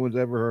song no one's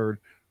ever heard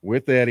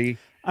with Eddie.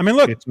 I mean,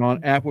 look, it's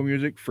on Apple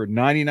Music for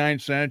 99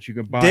 cents. You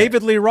can buy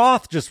David Lee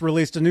Roth just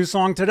released a new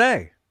song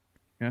today.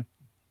 Yeah.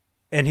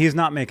 And he's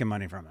not making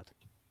money from it.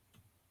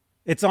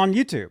 It's on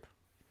YouTube.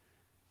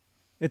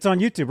 It's on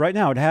YouTube right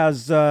now. It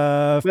has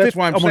that's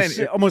why I'm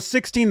saying almost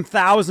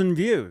 16,000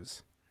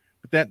 views.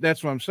 But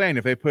that's what I'm saying.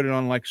 If they put it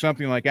on like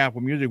something like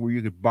Apple Music where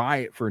you could buy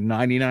it for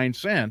 99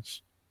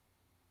 cents,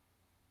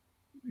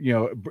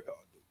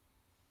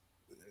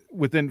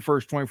 within the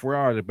first 24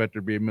 hours, I bet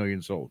there'd be 1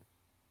 million sold.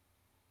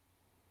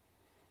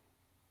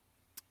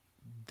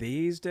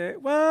 These days,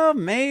 well,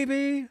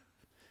 maybe.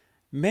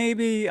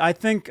 I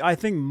think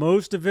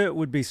most of it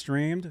would be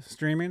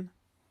streaming.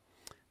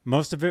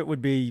 Most of it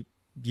would be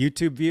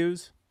YouTube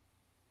views,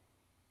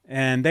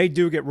 and they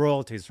do get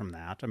royalties from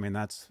that. I mean,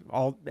 that's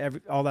all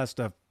that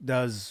stuff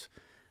does.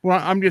 Well,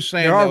 I'm just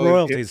saying there are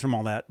royalties from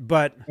all that,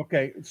 but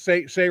okay,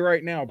 say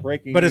right now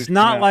breaking. But it's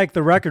not like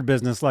the record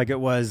business like it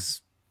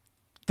was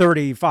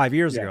 35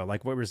 years ago,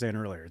 like what we were saying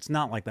earlier. It's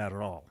not like that at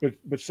all.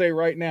 But say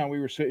right now we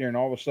were sitting here and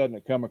all of a sudden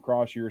it come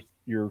across your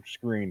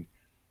screen.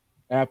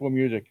 Apple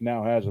Music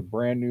now has a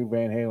brand new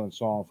Van Halen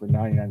song for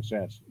 99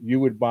 cents. You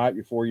would buy it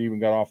before you even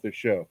got off this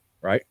show,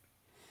 right?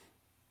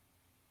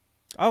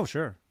 Oh,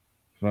 sure.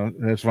 So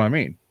that's what I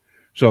mean.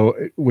 So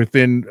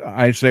within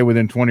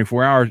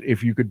 24 hours,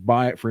 if you could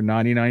buy it for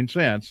 99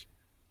 cents,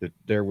 that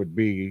there would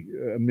be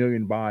 1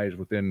 million buys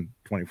within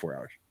 24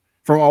 hours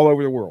from all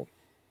over the world.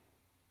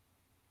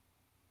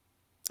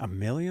 1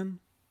 million?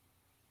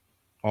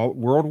 All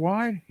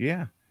worldwide?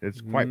 Yeah,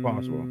 it's quite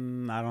possible.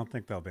 I don't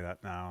think there'll be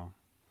that now.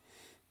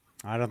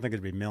 I don't think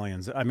it'd be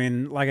millions. I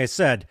mean, like I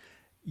said,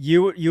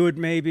 you would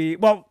maybe,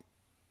 well,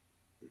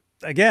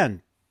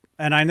 again,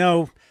 and I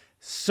know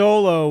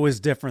solo is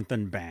different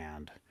than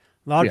band.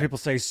 A lot of people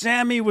say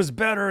Sammy was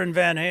better in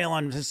Van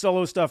Halen, his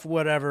solo stuff,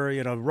 whatever.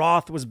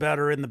 Roth was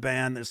better in the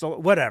band, so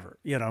whatever.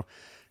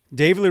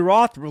 David Lee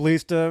Roth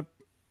released a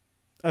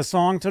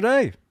song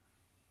today,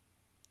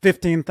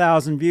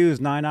 15,000 views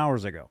 9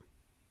 hours ago.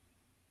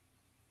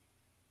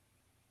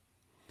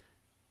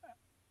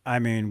 I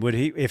mean, would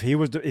he if he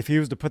was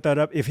to put that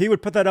up? If he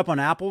would put that up on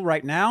Apple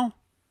right now,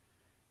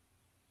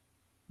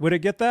 would it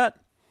get that?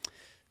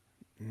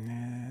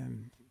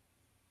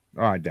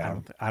 I doubt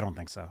it. I don't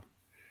think so.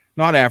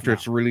 Not after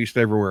it's released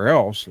everywhere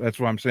else. That's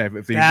what I'm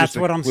saying. That's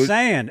what I'm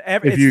saying.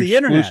 It's if you the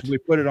internet. Exclusively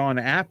put it on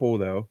Apple,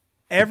 though.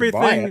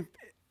 Everything.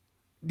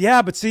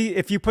 Yeah, but see,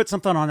 if you put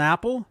something on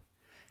Apple,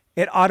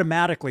 it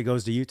automatically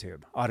goes to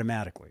YouTube.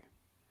 Automatically,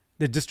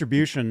 the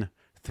distribution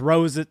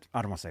throws it.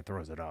 I don't want to say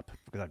throws it up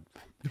because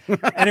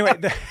anyway.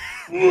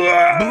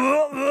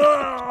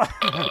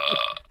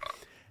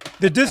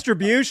 The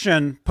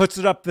distribution puts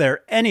it up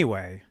there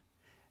anyway,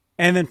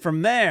 and then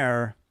from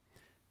there,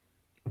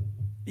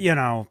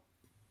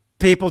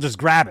 people just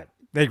grab it.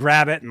 They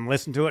grab it and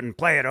listen to it and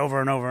play it over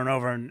and over and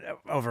over and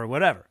over,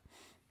 whatever.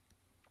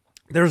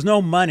 There's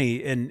no money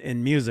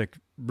in music.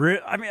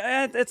 I mean,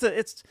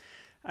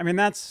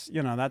 that's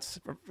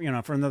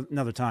for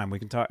another time. We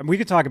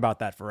can talk about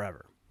that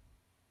forever.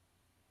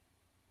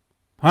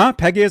 Huh?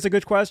 Peggy has a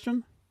good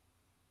question.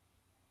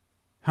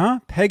 Huh?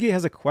 Peggy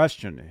has a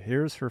question.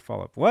 Here's her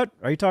follow-up. What?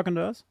 Are you talking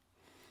to us?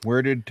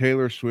 Where did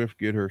Taylor Swift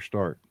get her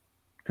start?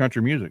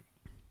 Country music.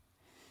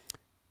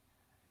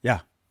 Yeah.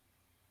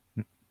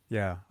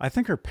 Yeah. I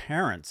think her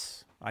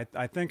parents,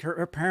 I think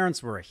her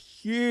parents were a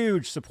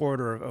huge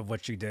supporter of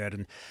what she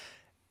did.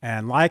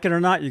 And like it or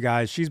not, you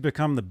guys, she's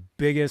become the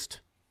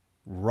biggest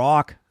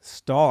rock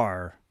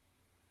star.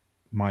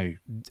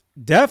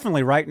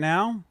 Definitely right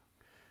now.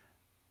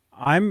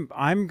 I'm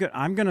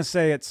gonna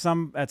say at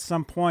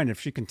some point, if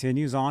she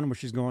continues on where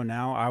she's going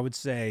now, I would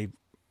say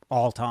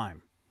all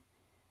time.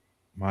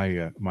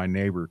 My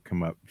neighbor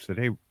come up and said,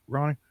 "Hey,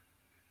 Ronnie,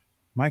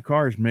 my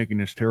car is making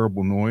this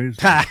terrible noise."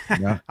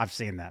 Yeah. I've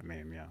seen that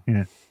meme.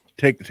 Yeah.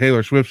 Take the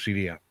Taylor Swift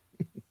CD out.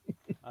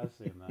 I've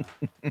seen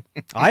that.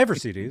 I have her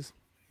CDs.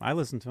 I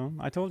listen to them.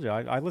 I told you,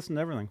 I listen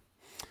to everything.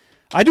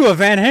 I do a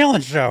Van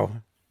Halen show,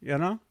 you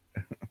know?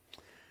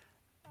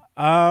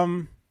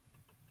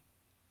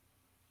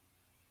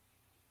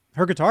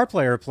 Her guitar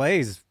player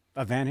plays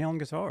a Van Halen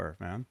guitar,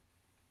 man.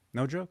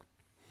 No joke.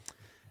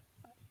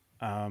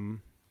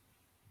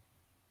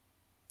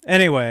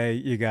 Anyway,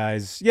 you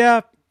guys,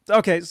 yeah.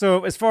 Okay,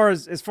 so as far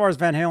as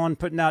Van Halen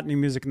putting out new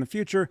music in the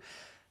future,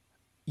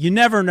 you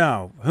never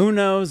know. Who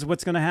knows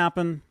what's going to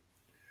happen?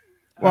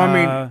 Well, I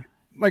mean,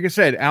 like I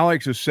said,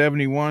 Alex is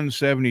 71,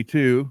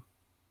 72.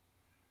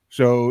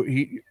 So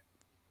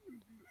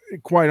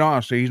quite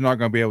honestly, he's not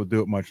going to be able to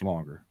do it much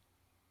longer.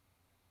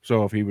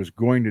 So if he was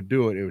going to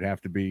do it, it would have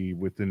to be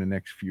within the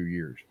next few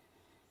years.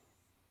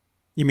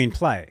 You mean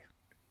play?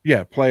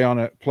 Yeah,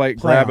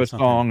 grab a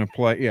song and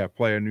play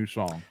a new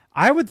song.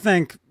 I would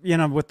think,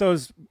 with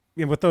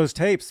those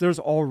tapes,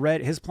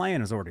 his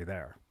playing is already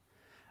there.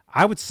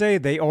 I would say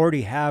they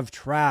already have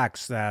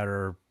tracks that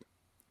are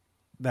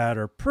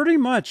pretty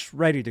much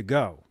ready to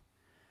go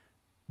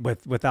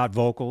without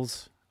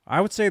vocals. I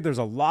would say there's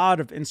a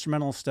lot of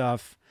instrumental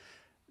stuff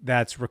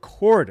that's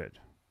recorded.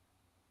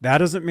 That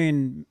doesn't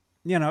mean,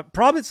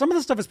 probably some of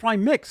the stuff is probably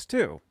mixed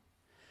too.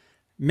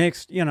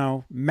 Mixed,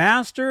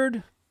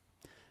 mastered,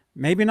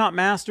 maybe not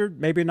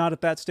mastered, maybe not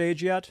at that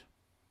stage yet.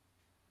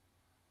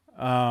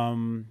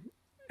 And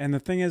the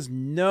thing is,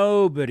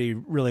 nobody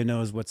really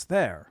knows what's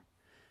there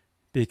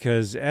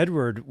because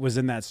Edward was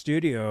in that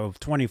studio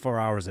 24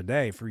 hours a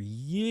day for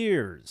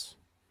years,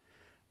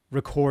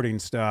 recording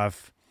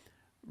stuff,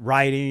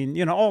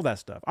 writing, all that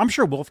stuff. I'm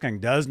sure Wolfgang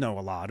does know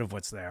a lot of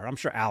what's there. I'm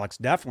sure Alex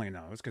definitely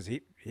knows because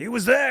he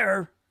was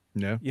there.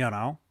 Yeah.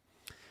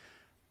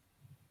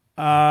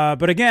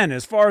 But again,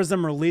 as far as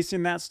them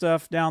releasing that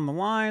stuff down the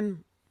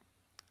line,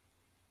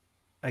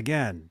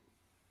 again,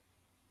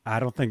 I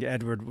don't think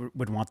Edward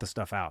would want the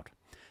stuff out.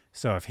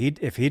 So if he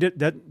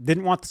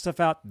didn't want the stuff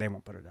out, they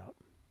won't put it out.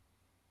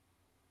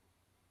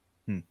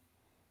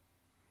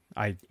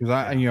 I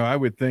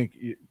would think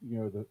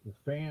the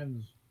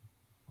fans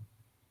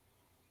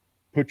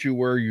put you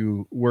where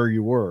you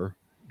were,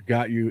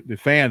 the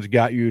fans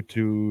got you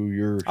to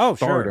your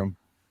stardom. Sure.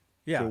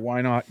 Yeah. So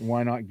why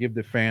not give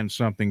the fans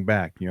something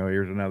back?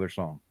 Here's another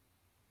song.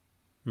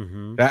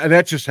 Mm-hmm.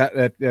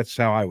 That's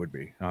how I would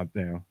be.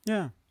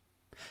 Yeah.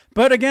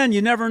 But again,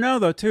 you never know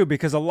though too,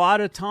 because a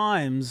lot of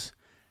times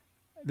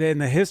in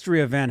the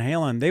history of Van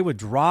Halen, they would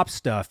drop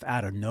stuff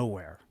out of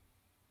nowhere.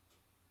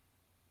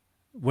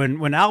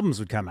 When albums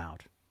would come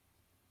out,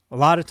 a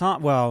lot of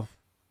time,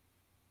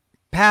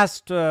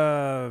 past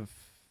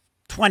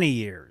 20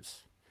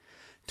 years,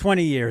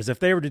 if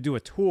they were to do a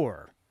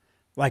tour,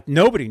 like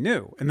nobody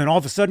knew. And then all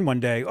of a sudden one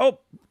day,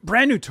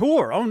 brand new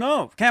tour. Oh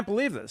no, can't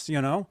believe this,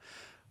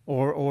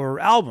 or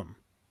album,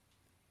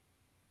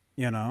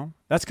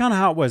 that's kind of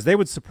how it was. They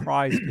would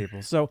surprise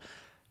people. So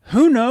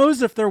who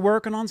knows if they're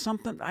working on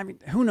something? I mean,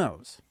 who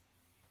knows?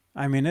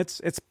 I mean,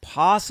 it's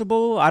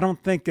possible. I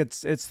don't think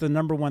it's the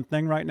number one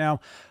thing right now.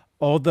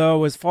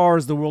 Although as far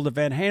as the world of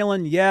Van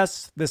Halen,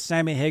 yes, the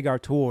Sammy Hagar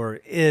tour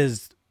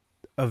is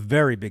a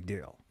very big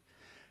deal.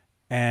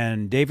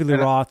 And David Lee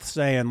Roth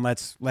saying,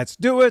 let's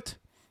do it.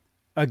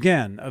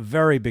 Again, a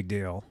very big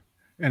deal.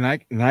 And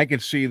I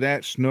could see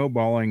that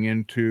snowballing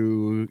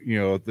into,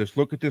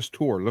 look at this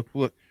tour.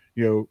 Look,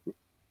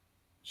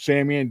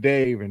 Sammy and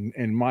Dave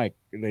and Mike,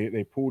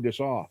 they pulled this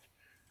off.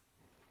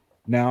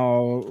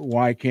 Now,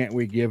 why can't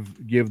we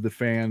give the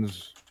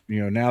fans,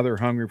 now they're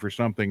hungry for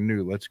something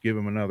new. Let's give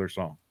them another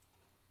song.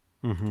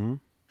 Mm-hmm.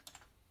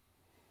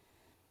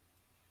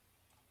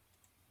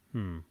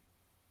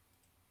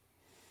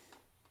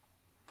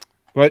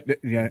 But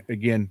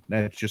again,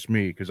 that's just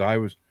me because I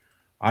was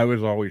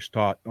always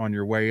taught on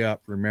your way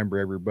up, remember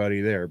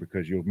everybody there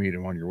because you'll meet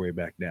them on your way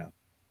back down.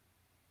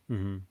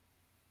 Mm-hmm.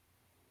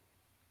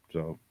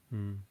 So,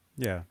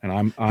 yeah. And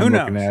I'm who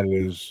looking knows? at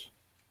it as,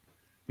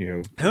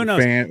 who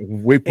knows?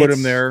 We put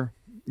them there,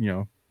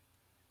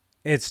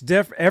 It's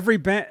different. Every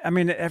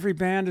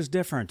band is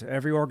different.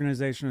 Every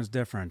organization is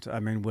different. I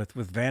mean, with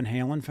Van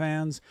Halen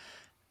fans,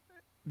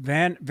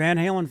 Van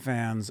Halen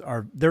fans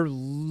they're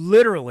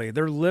literal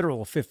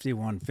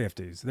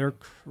 5150s. They're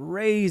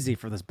crazy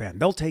for this band.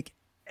 They'll take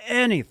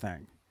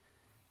anything.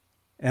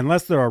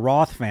 Unless they're a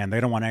Roth fan, they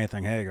don't want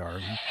anything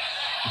Hagar.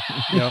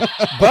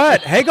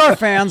 But Hagar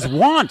fans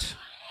want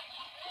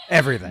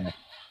everything.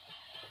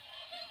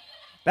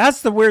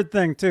 That's the weird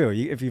thing too.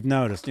 If you've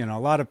noticed, a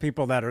lot of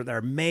people that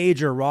are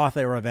major Roth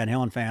era Van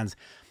Halen fans,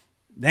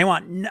 they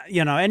want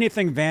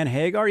anything Van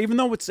Hagar, even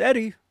though it's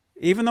Eddie,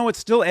 even though it's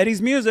still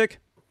Eddie's music,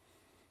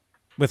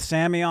 with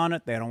Sammy on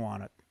it, they don't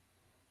want it.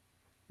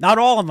 Not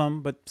all of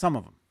them, but some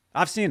of them.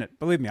 I've seen it.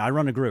 Believe me, I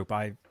run a group.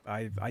 I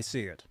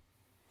see it.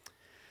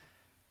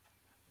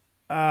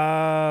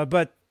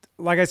 But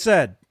like I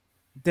said,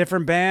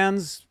 different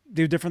bands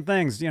do different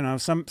things.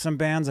 Some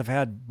bands have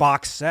had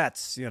box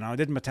sets. Didn't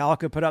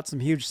Metallica put out some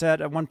huge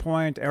set at one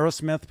point?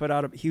 Aerosmith put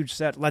out a huge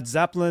set. Led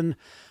Zeppelin.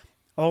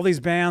 All these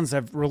bands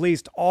have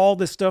released all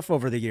this stuff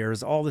over the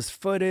years. All this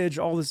footage,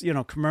 all this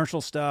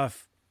commercial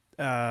stuff,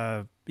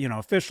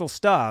 official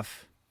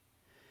stuff.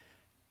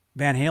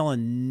 Van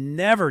Halen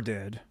never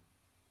did,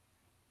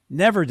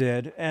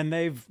 and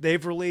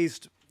they've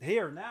released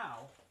here now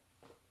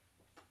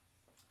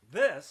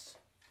this,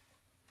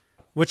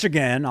 which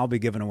again I'll be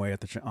giving away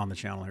on the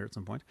channel here at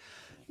some point.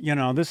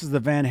 This is the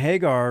Van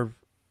Hagar,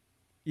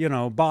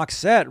 box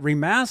set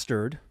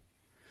remastered,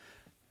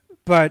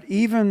 but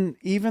even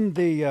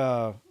this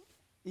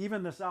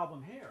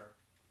album here,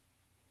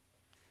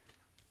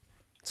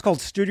 it's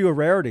called Studio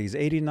Rarities,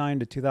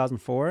 89 to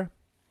 2004.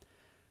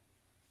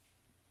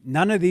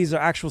 None of these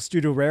are actual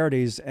studio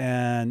rarities,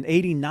 and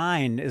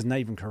 89 is not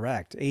even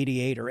correct.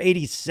 88 or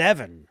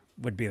 87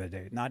 would be the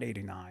date, not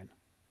 89.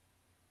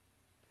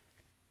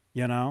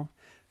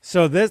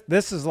 So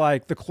this is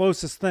like the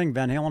closest thing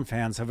Van Halen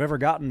fans have ever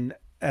gotten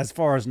as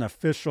far as an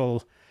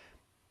official,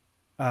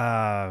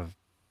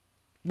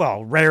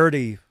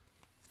 rarity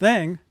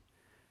thing.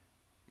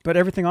 But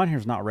everything on here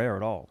is not rare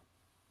at all.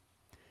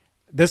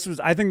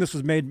 I think this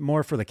was made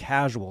more for the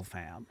casual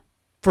fan.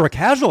 For a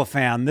casual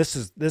fan, this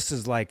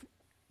is like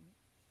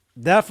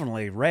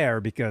definitely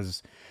rare,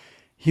 because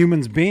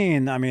humans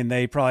being,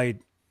 they probably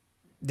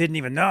didn't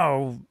even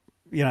know,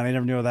 they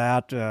never knew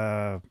that.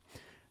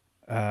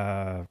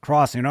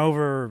 Crossing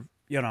Over,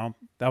 that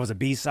was a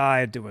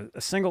B-side to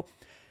a single.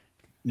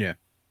 Yeah.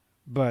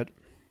 But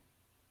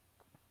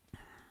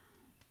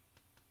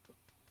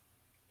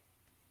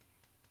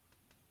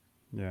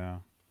yeah.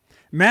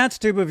 Matt's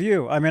Tube of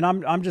You.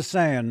 I'm just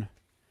saying,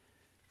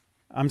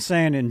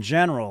 in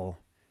general,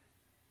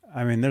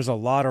 there's a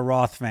lot of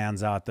Roth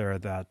fans out there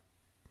that,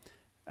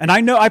 and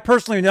I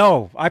personally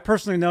know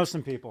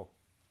some people.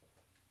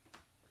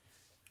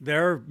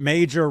 They're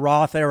major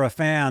Roth era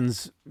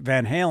fans,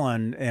 Van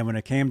Halen, and when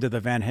it came to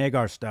the Van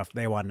Hagar stuff,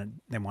 they wanted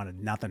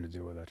nothing to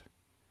do with it.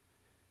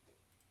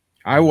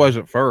 I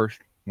wasn't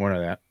first one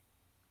of that,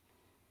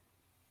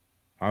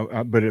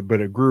 but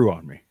it grew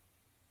on me.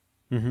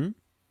 Mm-hmm.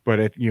 But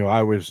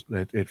I was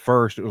at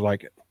first it was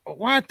like,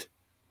 what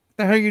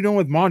the hell are you doing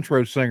with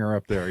Montrose Singer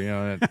up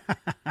there?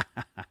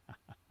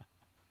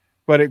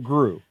 But it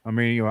grew.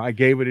 I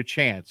gave it a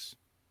chance.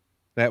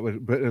 But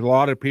a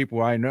lot of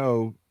people I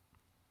know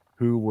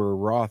who were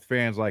Roth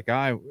fans like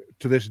I,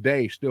 to this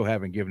day, still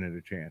haven't given it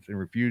a chance and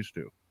refuse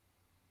to.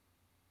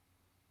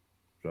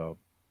 So,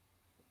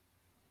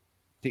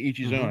 to each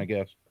his own, I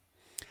guess.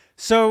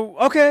 So,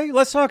 okay,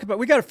 let's talk about,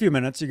 we got a few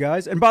minutes, you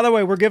guys. And by the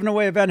way, we're giving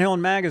away a Van Halen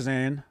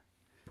magazine.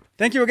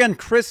 Thank you again,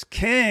 Chris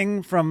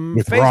King from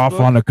with Facebook. Roth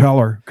on the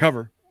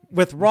cover.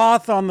 With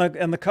Roth on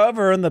the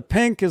cover, and the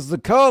pink is the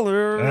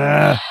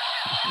color.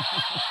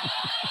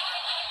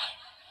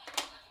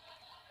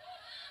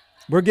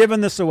 We're giving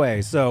this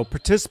away, so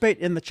participate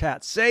in the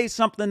chat. Say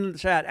something in the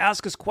chat.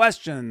 Ask us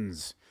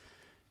questions.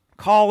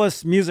 Call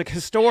us music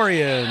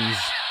historians.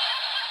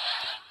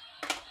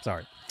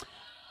 Sorry.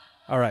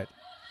 All right.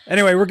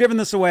 Anyway, we're giving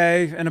this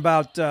away in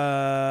about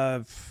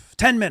 10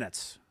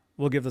 minutes.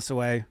 We'll give this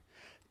away.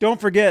 Don't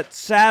forget,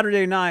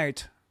 Saturday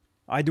night,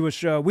 we do a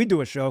show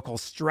called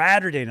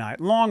Straturday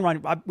Night. Long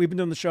run. We've been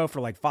doing the show for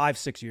like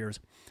 5-6 years.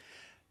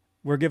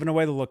 We're giving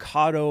away the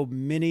Locato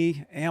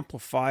Mini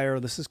amplifier.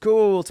 This is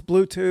cool. It's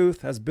Bluetooth,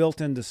 has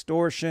built-in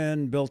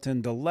distortion,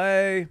 built-in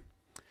delay.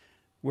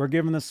 We're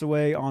giving this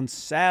away on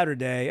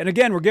Saturday. And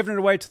again, we're giving it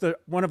away to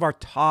one of our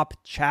top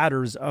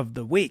chatters of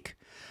the week.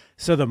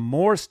 So the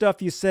more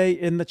stuff you say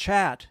in the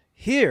chat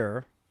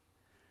here,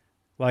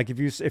 like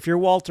if you're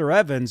Walter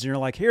Evans and you're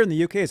like, here in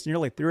the UK, it's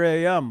nearly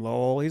 3 a.m.,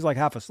 lol. He's like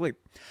half asleep.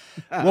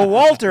 Well,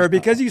 Walter,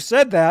 because you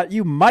said that,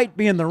 you might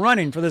be in the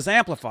running for this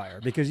amplifier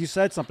because you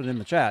said something in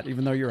the chat,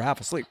 even though you're half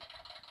asleep.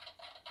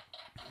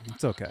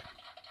 It's okay.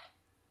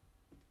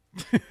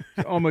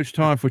 It's almost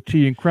time for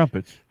tea and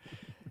crumpets.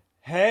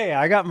 Hey,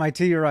 I got my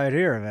tea right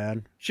here,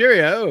 man.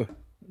 Cheerio.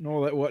 And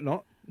all that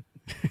whatnot.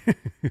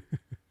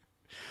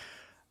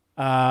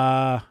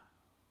 What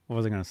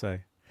was I going to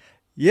say?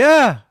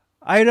 Yeah.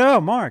 I know,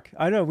 Mark.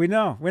 I know. We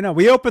know.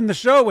 We opened the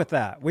show with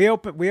that. We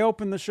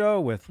opened the show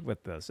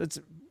with this. It's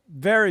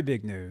very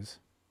big news.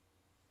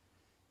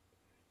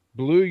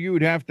 Blue, you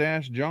would have to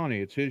ask Johnny.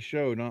 It's his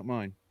show, not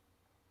mine.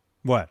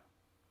 What?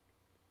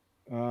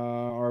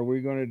 Are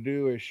we going to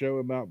do a show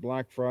about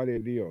Black Friday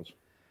deals?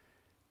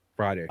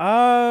 Friday.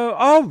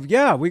 Oh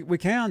yeah, we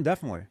can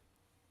definitely.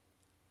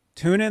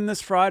 Tune in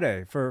this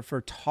Friday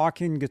for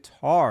talking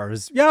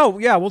guitars. Yeah,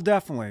 we'll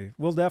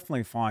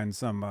definitely find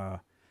some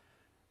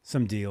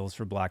some deals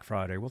for Black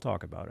Friday. We'll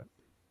talk about it.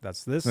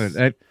 That's this.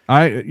 If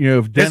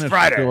Dennis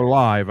was still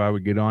alive, I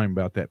would get on him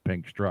about that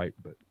pink stripe.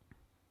 But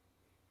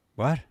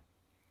what?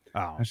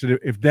 Oh, I said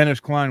if Dennis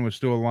Klein was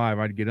still alive,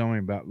 I'd get on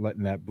him about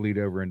letting that bleed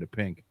over into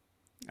pink.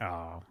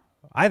 Oh,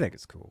 I think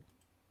it's cool.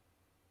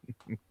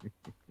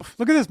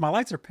 Look at this. My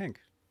lights are pink.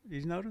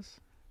 Did you notice?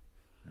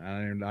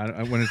 When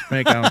it's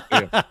pink, I don't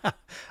feel.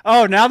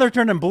 Oh, now they're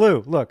turning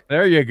blue. Look.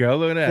 There you go.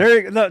 Look at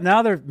that. Look,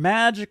 now they're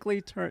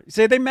magically turn.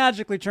 See, they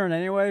magically turn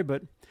anyway,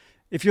 but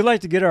if you'd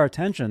like to get our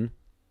attention,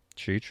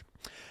 Cheech,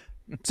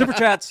 Super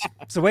Chats,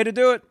 it's the way to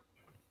do it.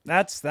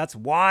 That's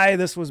why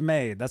this was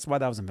made. That's why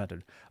that was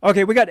invented.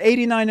 Okay, we got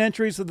 89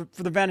 entries for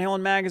the Van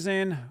Halen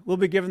magazine. We'll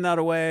be giving that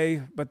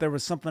away, but there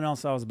was something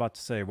else I was about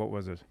to say. What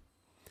was it?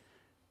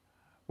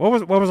 What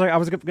was I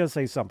was going to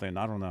say something.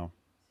 I don't know.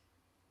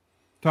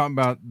 Talking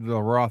about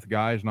the Roth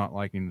guys not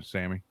liking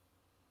Sammy.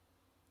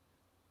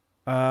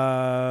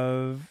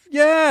 Yeah.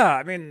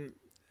 I mean,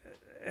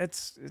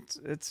 it's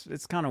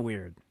kind of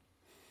weird.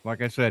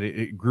 Like I said,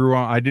 it grew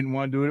on. I didn't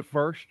want to do it at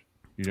first.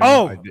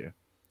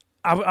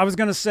 I was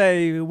going to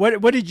say,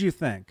 what did you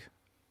think?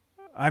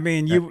 I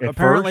mean, you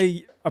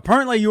apparently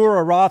you were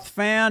a Roth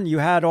fan. You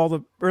had all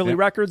the early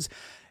records.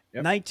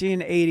 Yep.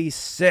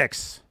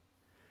 1986,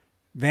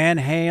 Van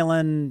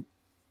Halen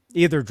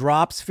either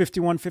drops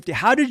 5150.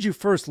 How did you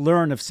first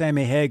learn of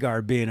Sammy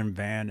Hagar being in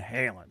Van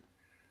Halen?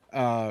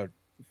 A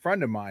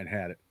friend of mine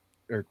had it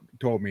or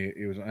told me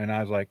it was, and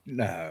I was like,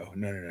 no.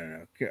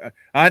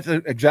 That's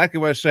exactly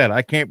what I said.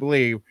 I can't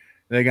believe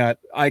they got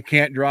I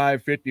Can't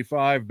Drive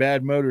 55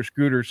 Bad Motor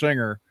Scooter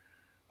singer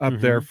up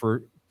there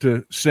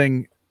to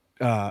sing.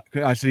 I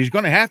said he's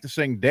going to have to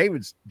sing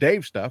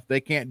Dave stuff.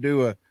 They can't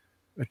do a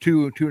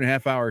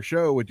 2.5 hour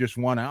show with just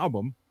one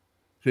album.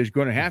 So he's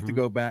going to have to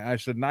go back. I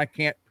said, and I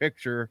can't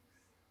picture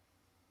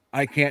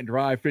I Can't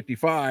Drive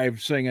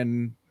 55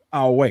 singing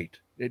I'll Wait.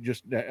 It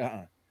just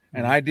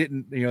and I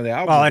didn't, the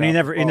album. Well, and he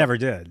never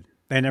did.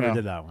 They never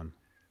did that one.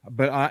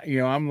 But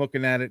I'm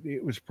looking at it.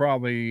 It was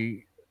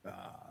probably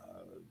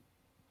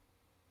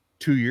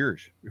 2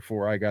 years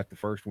before I got the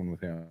first one with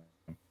him.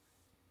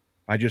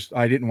 I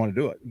didn't want to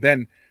do it.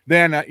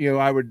 Then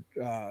I would,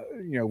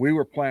 we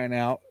were playing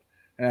out,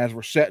 and as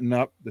we're setting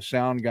up, the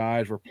sound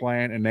guys were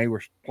playing, and they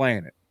were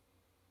playing it.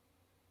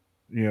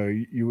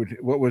 You would.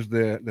 What was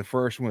the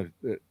first one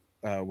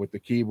with the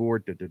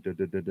keyboard?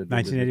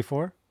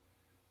 1984.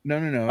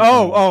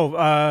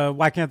 No.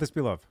 Why Can't This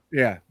Be Love?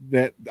 Yeah,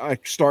 that I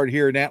started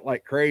hearing that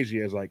like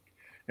crazy. As like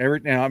every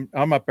now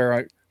I'm up there,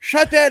 like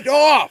shut that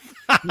off.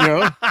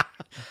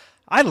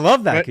 I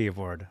love that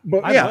keyboard.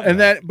 But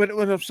but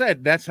what I've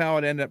said, that's how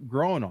it ended up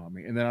growing on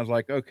me. And then I was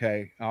like,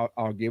 okay,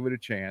 I'll give it a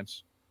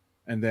chance.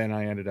 And then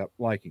I ended up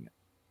liking it.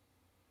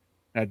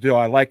 Now, do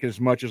I like it as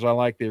much as I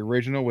like the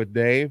original with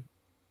Dave?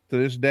 To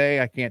this day,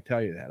 I can't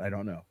tell you that. I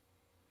don't know.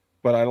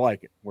 But I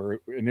like it. Where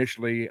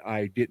initially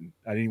I didn't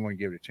want to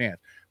give it a chance.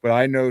 But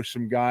I know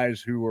some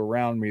guys who were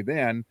around me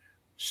then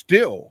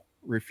still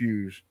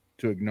refuse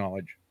to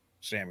acknowledge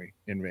Sammy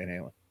in Van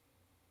Halen.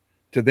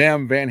 To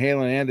them, Van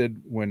Halen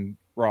ended when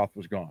Roth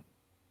was gone.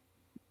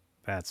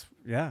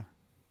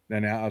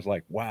 Then I was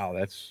like, wow,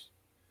 that's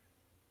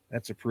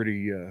a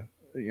pretty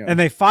And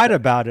they fight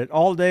about it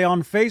all day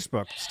on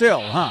Facebook still,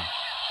 huh?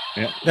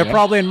 Yeah, They're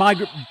probably in my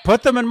group.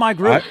 Put them in my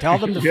group. Tell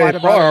them to fight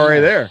about it. Right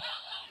there.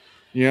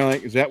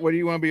 Like, is that what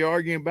you want to be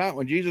arguing about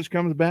when Jesus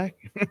comes back?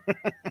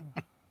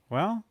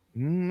 Well,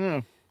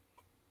 no.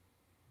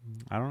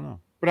 I don't know.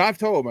 But I've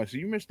told him, I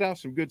said, you missed out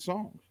some good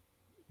songs.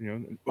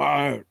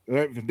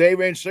 If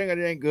Dave ain't singing,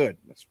 it ain't good.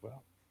 That's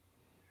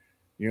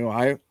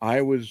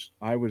I was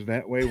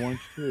that way once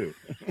too.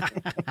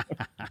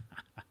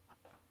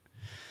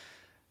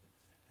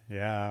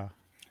 Yeah.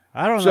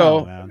 I don't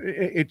know, man.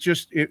 It's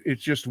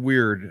just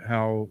weird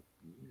how,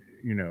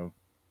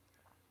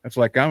 it's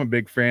like I'm a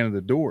big fan of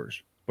the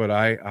Doors, but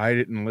I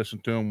didn't listen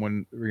to them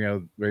when,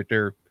 right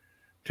there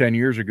 10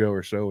 years ago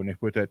or so, when they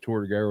put that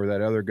tour together with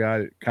that other guy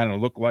that kind of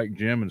looked like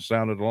Jim and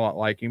sounded a lot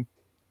like him.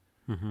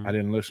 I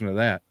didn't listen to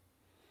that.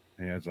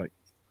 And it's like,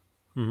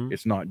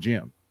 it's not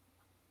Jim.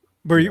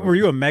 Were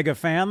you a mega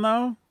fan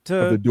though?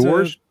 Of the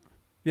Doors?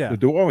 Yeah.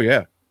 Oh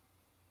yeah.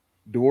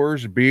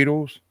 Doors,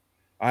 Beatles.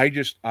 I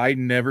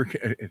never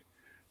cared.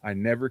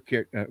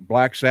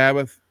 Black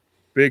Sabbath,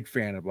 big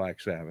fan of Black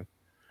Sabbath.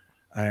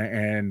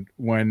 And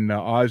when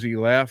Ozzy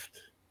left.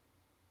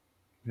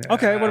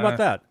 Okay. What about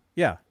that?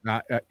 Yeah.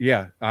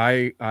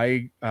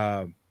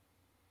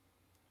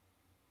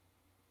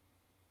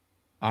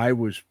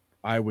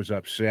 I was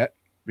upset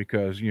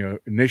because,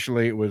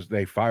 initially it was,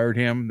 they fired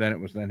him.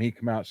 Then he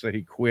came out and said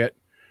he quit.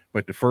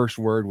 But the first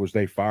word was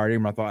they fired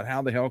him. I thought,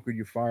 how the hell could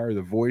you fire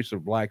the voice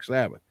of Black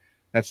Sabbath?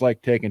 That's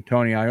like taking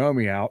Tony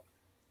Iommi out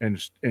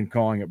and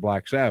calling it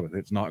Black Sabbath.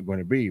 It's not going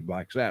to be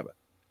Black Sabbath.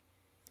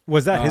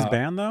 Was that his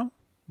band though?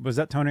 Was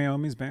that Tony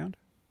Iommi's band?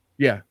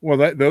 Yeah.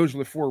 Well, those are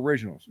the four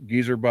originals: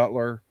 Geezer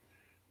Butler,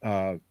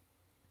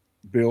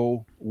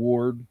 Bill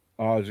Ward,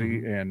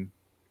 Ozzy, and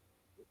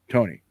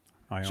Tony.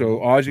 Iommi. So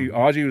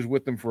Ozzy was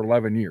with them for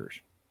 11 years.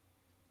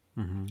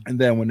 And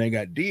then when they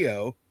got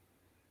Dio,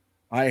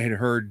 I had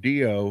heard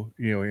Dio,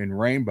 in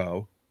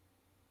Rainbow,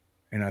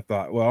 and I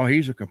thought, well,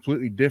 he's a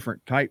completely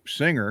different type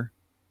singer.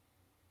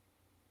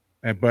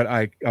 But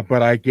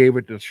I gave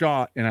it a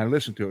shot and I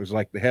listened to it. It was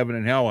like the Heaven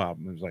and Hell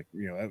album. It was like,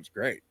 that was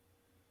great.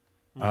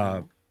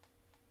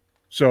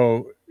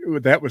 So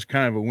that was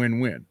kind of a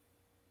win-win.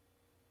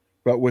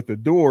 But with the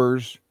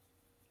Doors,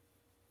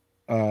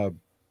 there's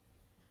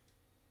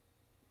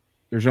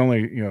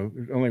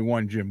only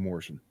one Jim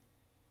Morrison.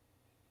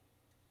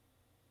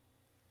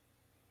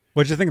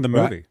 What'd you think of the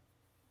movie?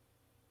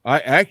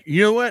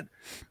 You know what?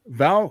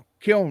 Val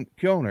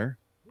Kilmer,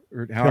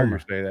 or however you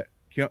say that,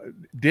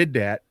 did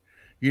that.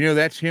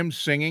 That's him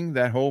singing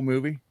that whole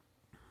movie.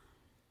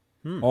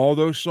 All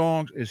those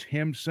songs is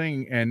him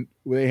singing, and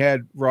they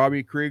had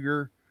Robbie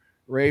Krieger,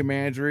 Ray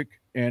Manzarek,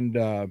 and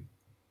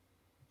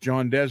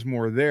John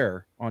Desmore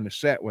there on the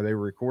set where they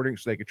were recording,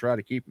 so they could try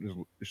to keep it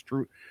as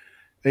true.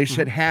 They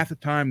said half the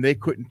time they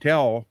couldn't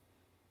tell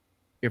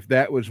if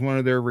that was one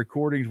of their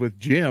recordings with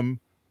Jim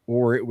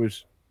or it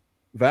was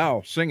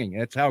Val singing.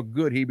 That's how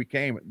good he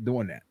became at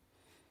doing that.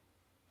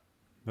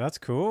 That's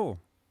cool.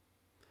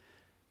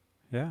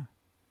 Yeah.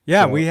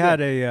 Yeah, we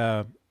had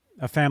a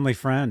family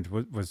friend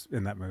was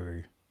in that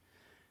movie.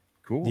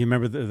 Cool. Do you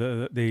remember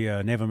the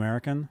Native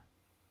American?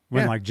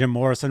 When like Jim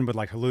Morrison would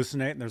like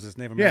hallucinate and there's this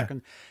Native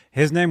American.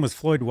 His name was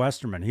Floyd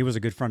Westerman. He was a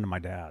good friend of my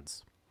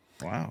dad's.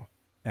 Wow.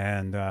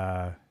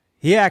 And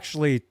he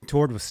actually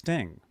toured with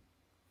Sting.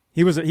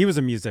 He was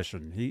a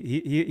musician.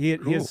 He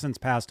has since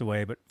passed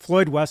away, but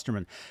Floyd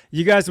Westerman,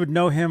 you guys would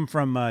know him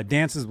from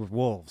Dances with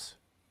Wolves.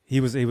 He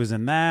was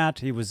in that.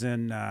 He was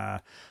in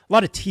a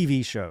lot of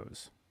TV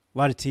shows. A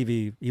lot of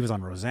TV. He was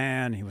on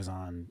Roseanne. He was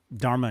on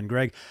Dharma and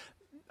Greg.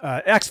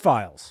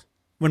 X-Files.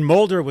 When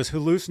Mulder was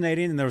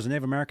hallucinating and there was a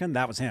Native American,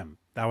 that was him.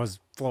 That was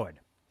Floyd.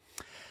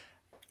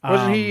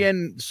 Wasn't he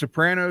in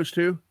Sopranos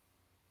too?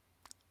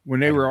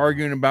 When they were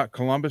arguing about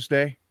Columbus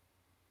Day?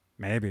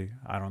 Maybe.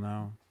 I don't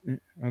know.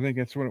 I think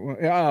that's what it was.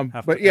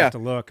 Have to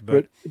look.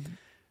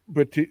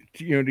 But to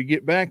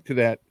get back to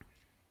that,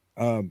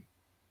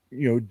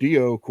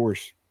 Dio, of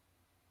course,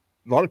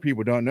 a lot of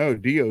people don't know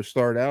Dio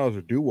started out as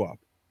a doo-wop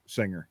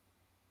singer.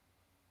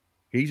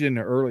 He's in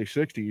the early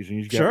 60s and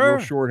he's got real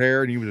short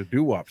hair and he was a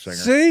doo-wop singer.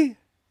 See?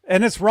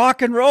 And it's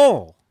rock and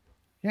roll.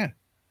 Yeah.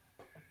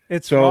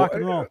 It's rock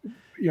and roll.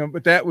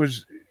 But that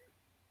was,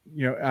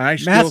 I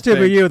still Matt's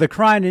think... you, the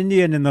crying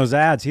Indian in those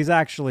ads, he's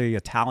actually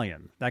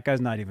Italian. That guy's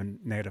not even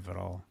native at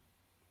all.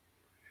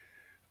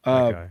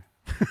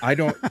 I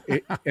don't,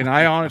 and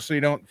I honestly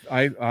don't,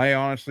 I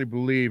honestly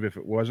believe if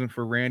it wasn't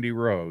for Randy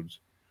Rhoads,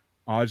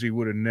 Ozzy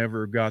would have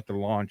never got the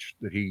launch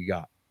that he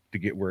got to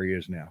get where he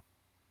is now.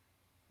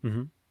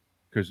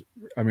 Because,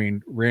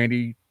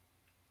 Randy,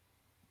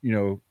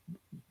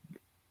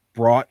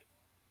 brought,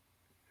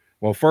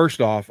 well,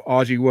 first off,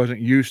 Ozzy wasn't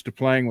used to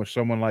playing with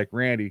someone like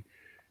Randy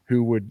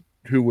who would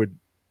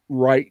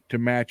write to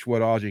match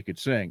what Ozzy could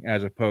sing,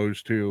 as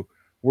opposed to,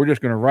 we're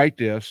just going to write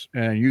this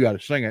and you got to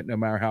sing it no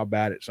matter how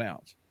bad it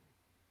sounds.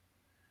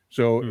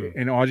 So,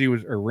 and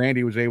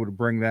Randy was able to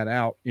bring that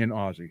out in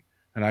Ozzy.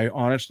 And I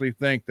honestly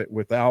think that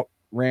without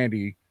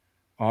Randy,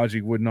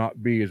 Ozzy would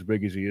not be as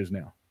big as he is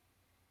now.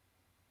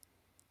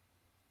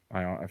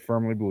 I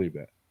firmly believe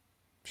that.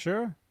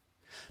 Sure.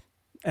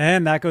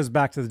 And that goes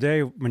back to the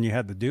day when you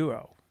had the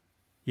duo.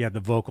 You had the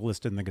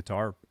vocalist and the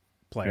guitar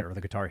player, or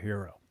the guitar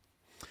hero.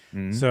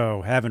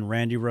 So having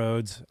Randy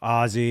Rhoads,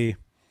 Ozzy,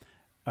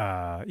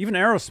 even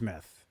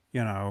Aerosmith,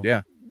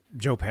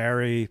 Joe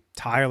Perry,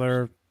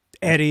 Tyler,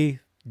 Eddie,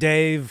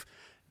 Dave,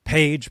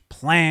 Page,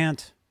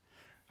 Plant,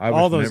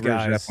 all those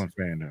guys. Never a Zeppelin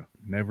fan, though.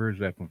 Never a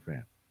Zeppelin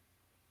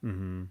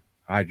fan.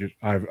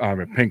 I'm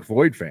a Pink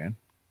Floyd fan.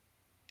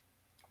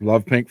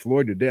 Love Pink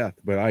Floyd to death,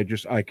 but I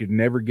could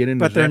never get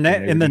into. But their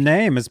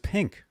name is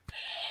Pink.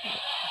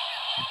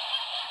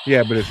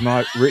 Yeah, but it's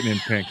not written in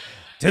pink.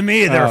 To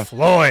me, they're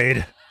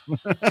Floyd.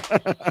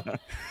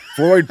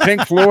 Floyd,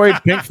 Pink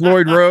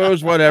Floyd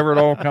Rose, whatever. It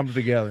all comes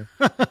together.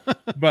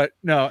 But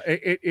no,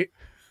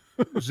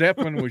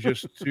 Zeppelin was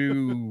just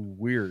too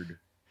weird.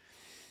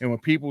 And when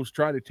people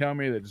try to tell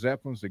me that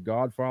Zeppelin's the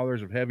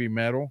godfathers of heavy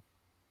metal,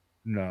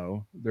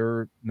 no,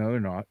 they're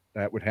not.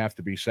 That would have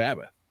to be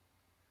Sabbath.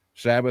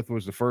 Sabbath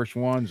was the first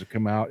ones to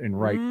come out and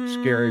write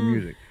scary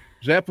music.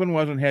 Zeppelin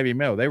wasn't heavy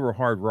metal; they were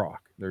hard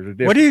rock. There's a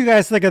difference. What do you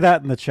guys think of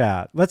that in the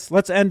chat?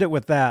 Let's end it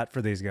with that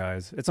for these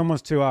guys. It's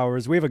almost 2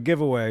 hours. We have a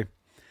giveaway.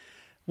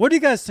 What do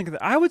you guys think of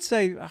that? I would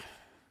say,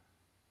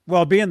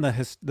 well, being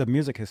the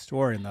music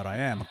historian that I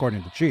am,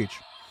 according to Cheech,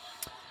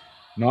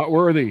 not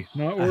worthy.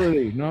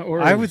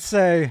 I would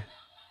say,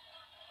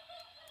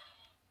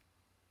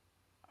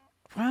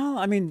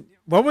 well,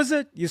 what was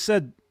it? You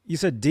said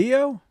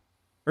Dio,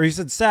 or you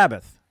said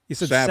Sabbath? You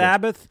said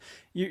Sabbath.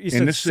 You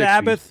said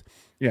Sabbath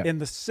in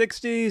the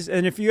 60s.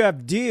 And if you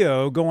have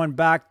Dio going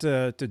back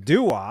to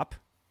doo-wop,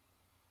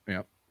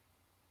 that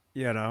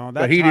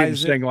but he didn't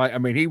sing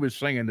he was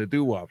singing the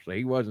doo-wop, so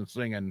he wasn't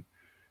singing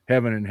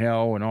Heaven and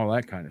Hell and all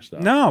that kind of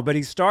stuff. No, but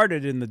he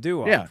started in the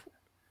doo-wop. Yeah.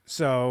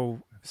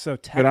 So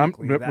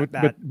technically,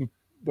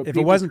 if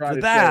it wasn't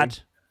for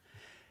that,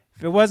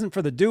 If it wasn't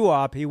for the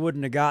doo-wop, he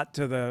wouldn't have got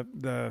to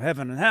the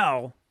heaven and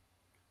hell,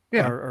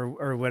 Yeah.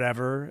 or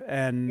whatever.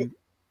 And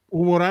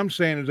Well, what I'm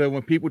saying is that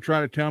when people try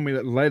to tell me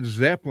that Led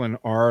Zeppelin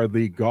are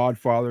the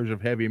godfathers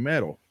of heavy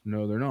metal,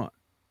 no, they're not.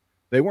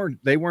 They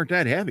weren't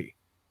that heavy.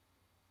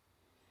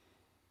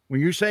 When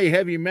you say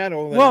heavy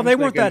metal, then well, I'm they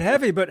weren't thinking- that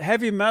heavy, but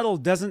heavy metal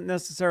doesn't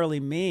necessarily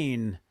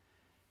mean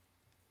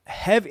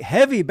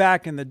heavy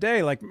back in the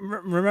day. Like,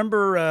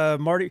 remember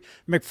Marty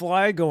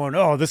McFly going,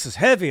 "Oh, this is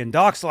heavy," and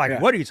Doc's like, Yeah.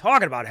 "What are you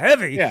talking about,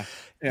 heavy?" Yeah.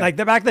 Like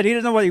the fact that he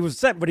didn't know what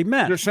he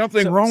meant. There's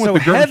something So- wrong so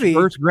with the heavy.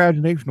 Earth's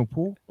gravitational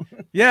pull.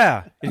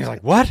 Yeah, and he's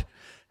like, "What?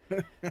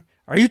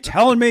 Are you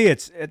telling me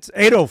it's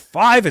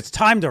 8:05? It's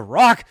time to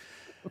rock?"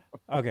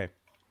 Okay,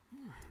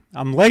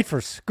 I'm late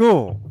for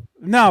school.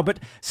 No, but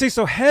see,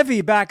 so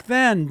heavy back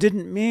then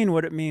didn't mean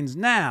what it means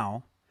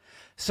now.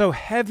 So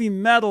heavy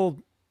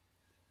metal.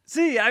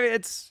 See, I mean,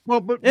 it's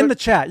in the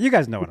chat. You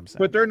guys know what I'm saying.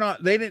 But they're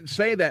not. They didn't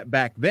say that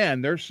back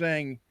then. They're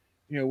saying,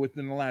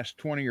 within the last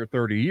 20 or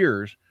 30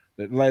 years,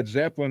 that Led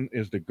Zeppelin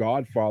is the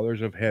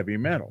godfathers of heavy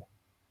metal.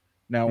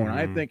 Now, when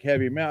I think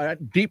heavy metal,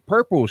 Deep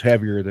Purple was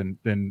heavier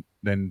than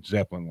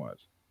Zeppelin was,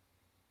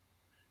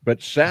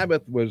 but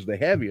Sabbath was the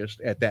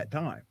heaviest at that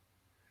time.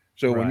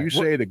 So when Right. you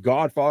say the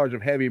godfathers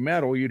of heavy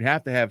metal, you'd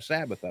have to have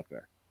Sabbath up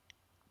there.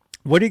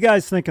 What do you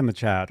guys think in the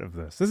chat of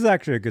this? This is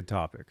actually a good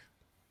topic.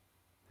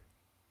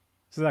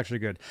 This is actually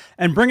good.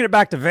 And bringing it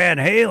back to Van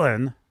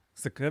Halen,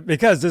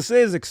 because this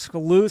is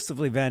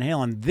exclusively Van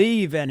Halen,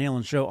 the Van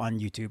Halen show on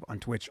YouTube, on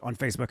Twitch, on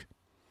Facebook.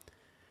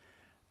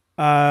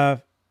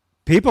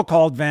 People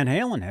called Van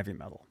Halen heavy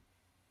metal.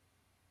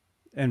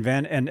 And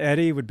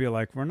Eddie would be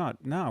like,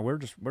 we're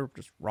just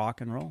rock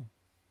and roll.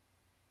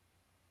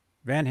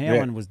 Van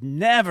Halen was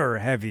never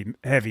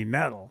heavy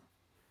metal.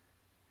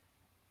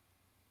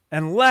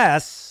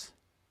 Unless,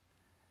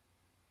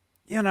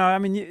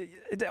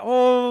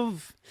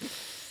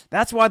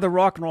 that's why the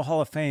Rock and Roll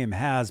Hall of Fame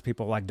has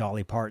people like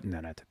Dolly Parton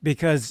in it,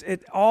 because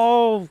it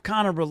all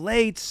kind of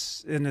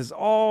relates and is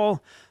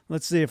all.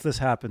 Let's see if this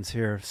happens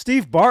here.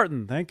 Steve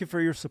Barton, thank you for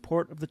your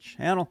support of the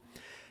channel.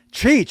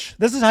 Cheech,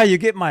 this is how you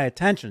get my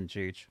attention,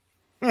 Cheech.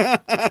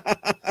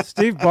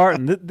 Steve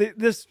Barton,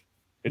 this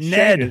It's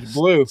Ned, shaded, it's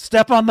blue.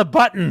 Step on the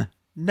button,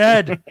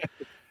 Ned.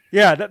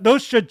 Yeah,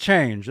 those should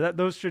change.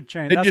 Those should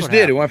change. It That's just what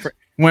did. happens. It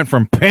went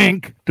from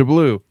pink to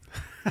blue.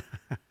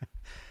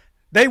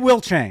 They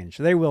will change.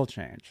 They will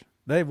change.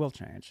 They will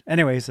change.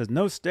 Anyway, he says,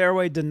 no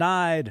stairway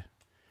denied.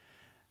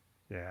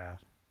 Yeah.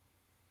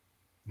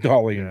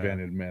 Dolly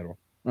invented metal.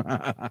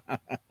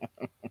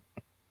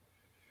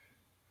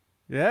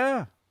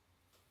 Yeah.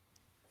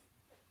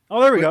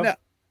 Oh, there we But go. no-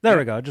 There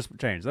we go. It just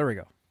changed. There we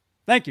go.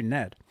 Thank you,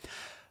 Ned.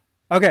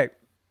 Okay.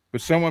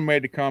 But someone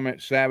made the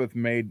comment, Sabbath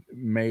made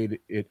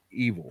it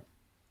evil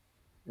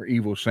or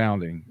evil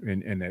sounding,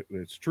 and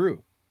it's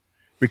true.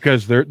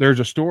 Because there's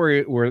a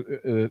story where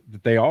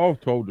that they all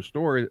told the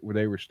story where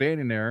they were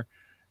standing there,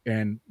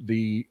 and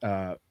the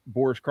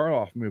Boris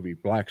Karloff movie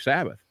Black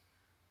Sabbath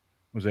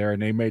was there,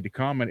 and they made the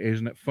comment,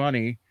 "Isn't it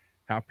funny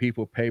how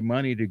people pay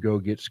money to go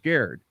get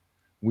scared?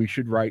 We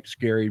should write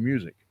scary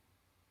music."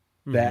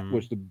 That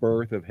was the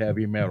birth of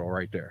heavy metal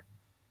right there.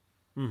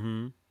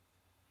 Mm-hmm.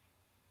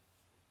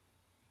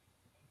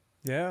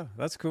 Yeah,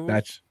 that's cool.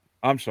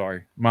 I'm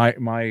sorry.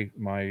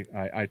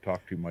 I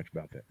talk too much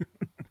about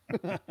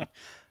that.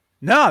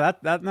 No,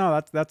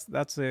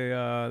 that's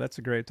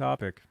a great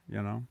topic,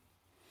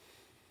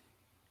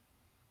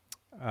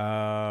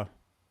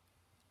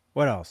 What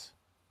else?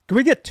 Can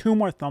we get 2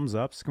 more thumbs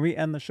ups? Can we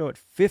end the show at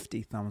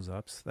 50 thumbs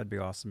ups? That'd be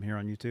awesome here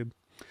on YouTube.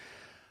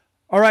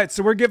 All right,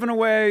 so we're giving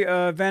away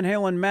Van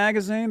Halen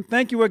magazine.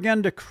 Thank you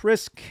again to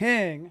Chris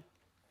King,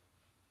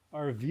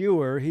 our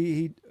viewer.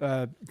 He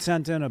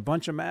sent in a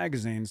bunch of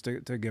magazines to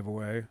give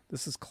away.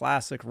 This is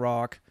classic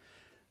rock.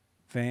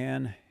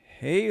 Van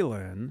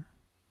Halen.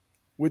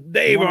 With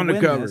Dave on the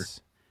cover.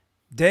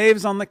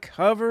 Dave's on the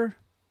cover.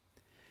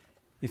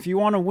 If you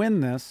want to win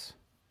this,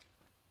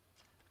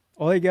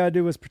 all you got to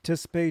do is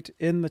participate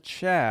in the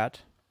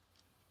chat.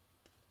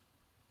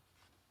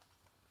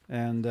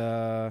 And,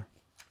 oh,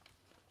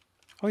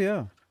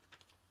 yeah.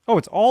 Oh,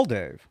 it's all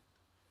Dave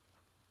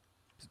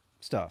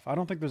stuff. I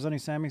don't think there's any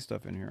Sammy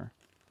stuff in here.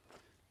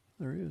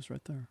 There he is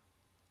right there.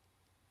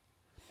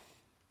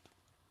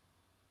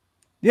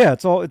 Yeah,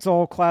 it's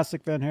all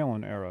classic Van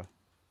Halen era.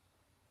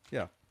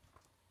 Yeah.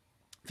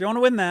 If you want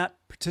to win that,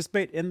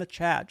 participate in the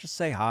chat. Just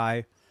say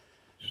hi.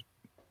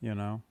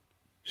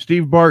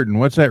 Steve Barton,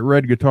 what's that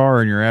red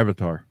guitar in your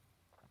avatar?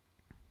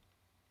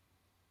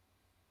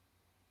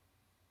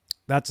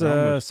 That's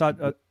a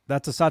Satriani.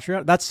 That's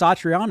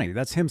Satriani.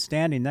 That's him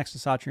standing next to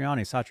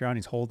Satriani.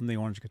 Satriani's holding the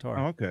orange guitar.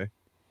 Oh, okay.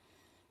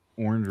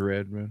 Orange,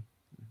 red, man.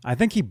 I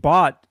think he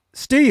bought.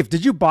 Steve,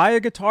 did you buy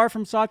a guitar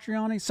from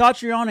Satriani?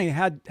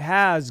 Satriani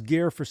has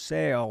gear for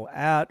sale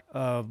at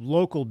a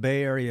local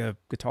Bay Area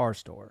guitar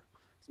store.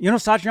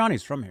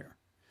 Satriani's from here.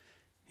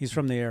 He's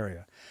from the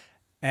area.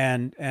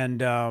 And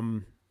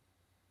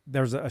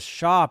there's a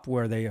shop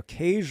where they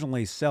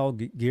occasionally sell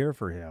gear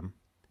for him.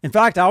 In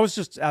fact, I was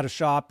just at a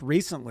shop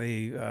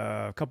recently,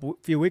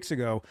 few weeks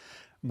ago,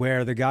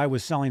 where the guy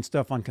was selling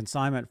stuff on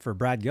consignment for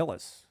Brad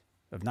Gillis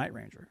of Night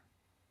Ranger,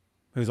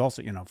 who's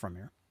also, from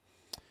here.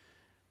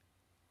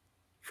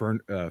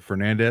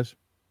 Fernandez.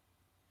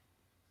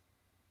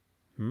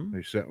 Hmm?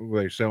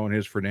 Were they selling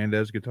his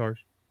Fernandez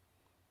guitars?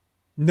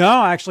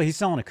 No, actually, he's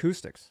selling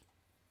acoustics.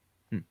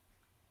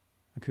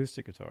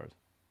 Acoustic guitars.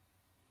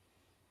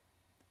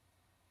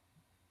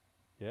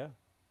 Yeah.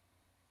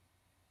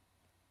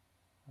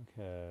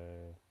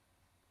 Okay.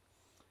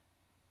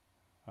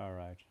 All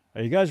right.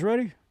 Are you guys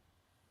ready?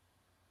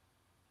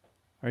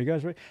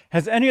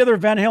 Has any other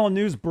Van Halen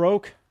news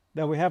broke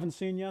that we haven't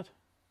seen yet?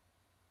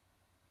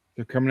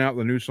 They're coming out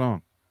with a new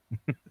song.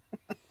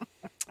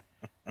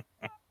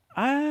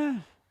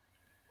 I'll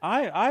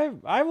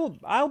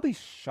be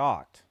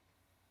shocked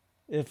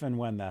if and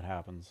when that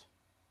happens.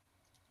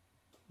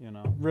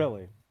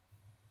 Really.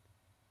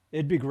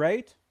 It'd be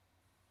great,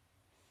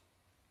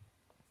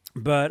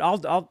 but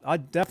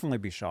I'd definitely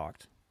be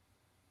shocked.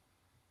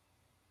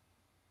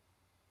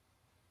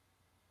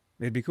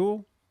 It'd be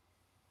cool.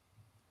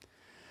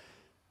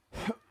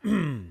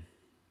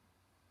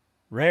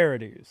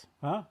 Rarities,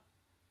 huh?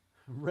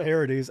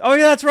 Rarities. Oh,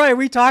 yeah, that's right.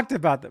 We talked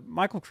about that.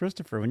 Michael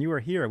Christopher, when you were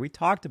here, we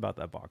talked about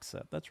that box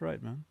set. That's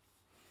right, man.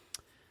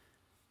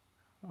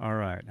 All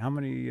right. How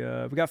many?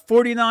 We got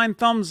 49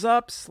 thumbs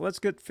ups. Let's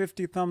get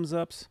 50 thumbs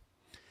ups.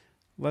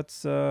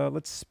 Let's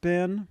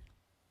spin.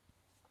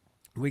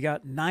 We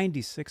got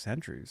 96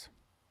 entries.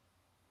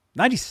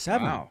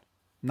 97. Wow.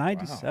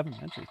 97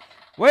 entries.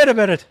 Wait a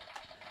minute.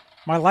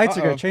 My lights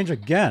are going to change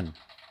again.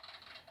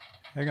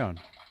 Hang on.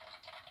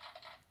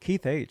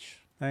 Keith H.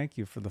 Thank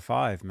you for the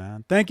 5,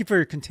 man. Thank you for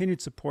your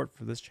continued support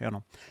for this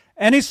channel.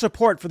 Any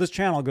support for this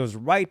channel goes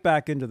right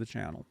back into the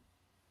channel.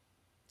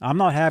 I'm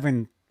not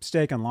having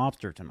steak and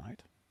lobster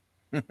tonight.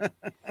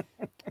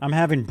 I'm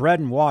having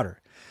bread and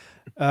water.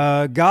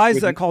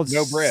 Guys that called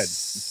no bread.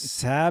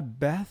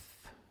 Sabbath?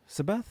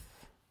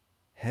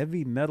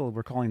 Heavy metal,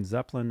 we're calling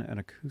Zeppelin an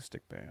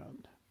acoustic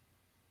band.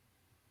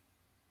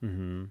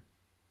 Mm-hmm.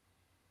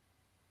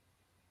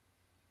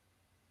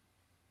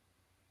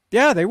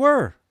 Yeah, they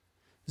were.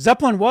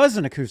 Zeppelin was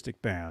an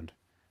acoustic band,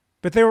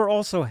 but they were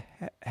also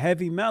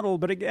heavy metal.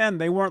 But again,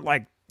 they weren't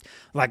like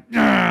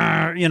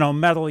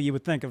metal you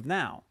would think of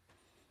now.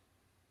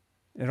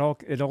 It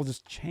all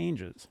just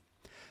changes.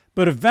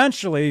 But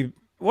eventually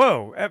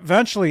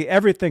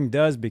everything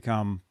does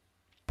become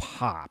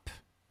pop.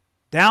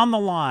 Down the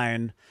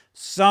line,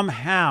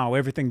 somehow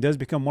everything does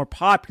become more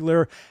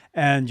popular,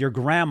 and your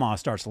grandma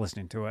starts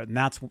listening to it, and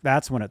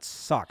that's when it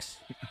sucks.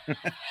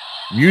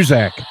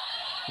 Muzak.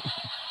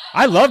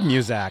 I love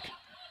Muzak.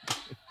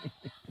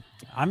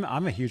 I'm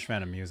a huge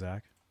fan of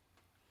Muzak.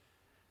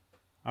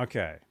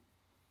 Okay.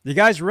 You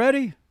guys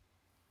ready?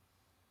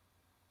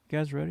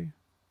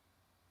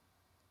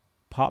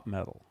 Pop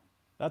metal.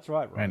 That's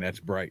right, Roth. Man, that's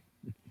bright.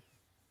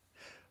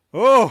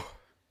 Oh.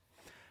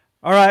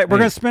 All right, we're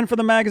going to spin for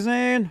the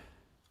magazine.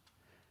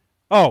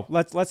 Oh,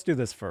 let's do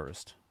this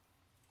first.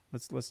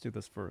 Let's do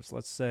this first.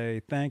 Let's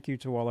say thank you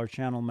to all our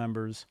channel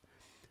members.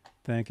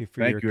 Thank you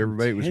for Thank you,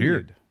 everybody was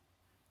here.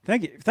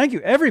 Thank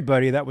you,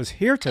 everybody that was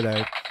here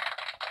today.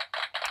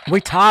 We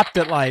topped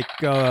at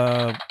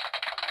a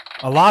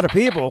lot of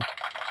people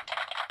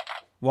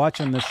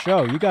watching this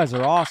show. You guys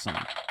are awesome.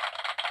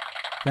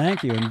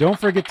 Thank you. And don't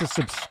forget to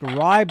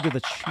subscribe to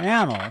the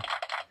channel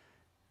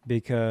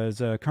because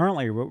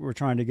currently we're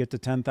trying to get to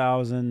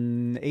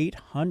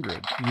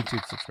 10,800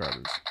 YouTube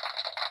subscribers.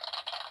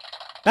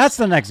 That's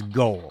the next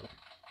goal.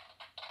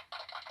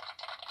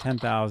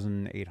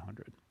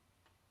 10,800.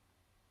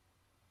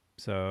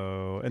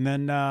 So, and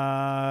then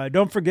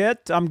don't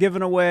forget, I'm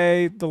giving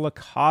away the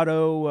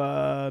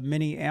Lakato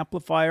mini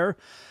amplifier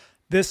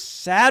this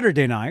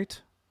Saturday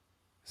night.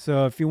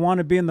 So if you want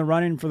to be in the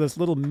running for this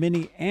little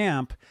mini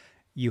amp,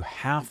 you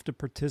have to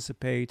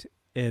participate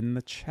in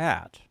the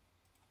chat.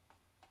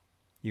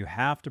 You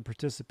have to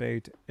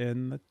participate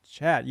in the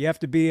chat. You have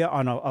to be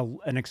on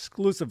an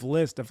exclusive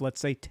list of, let's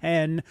say,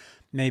 10,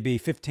 maybe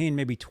 15,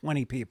 maybe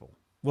 20 people.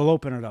 We'll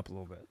open it up a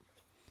little bit.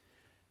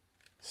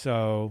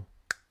 So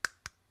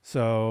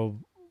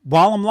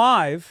while I'm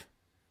live,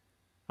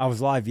 I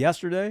was live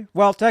yesterday.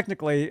 Well,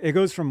 technically, it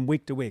goes from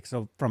week to week.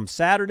 So from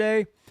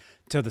Saturday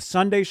to the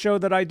Sunday show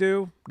that I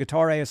do,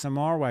 Guitar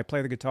ASMR, where I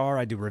play the guitar,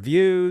 I do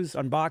reviews,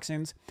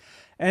 unboxings.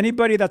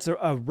 Anybody that's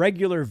a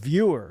regular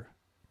viewer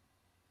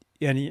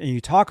and you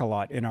talk a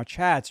lot in our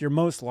chats, you're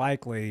most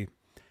likely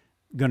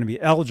going to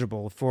be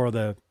eligible for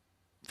the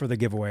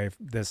giveaway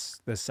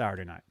this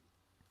Saturday night.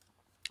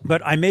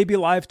 But I may be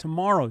live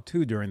tomorrow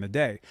too during the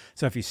day.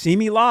 So if you see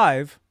me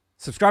live,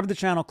 subscribe to the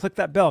channel, click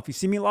that bell. If you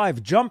see me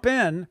live, jump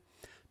in,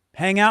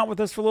 hang out with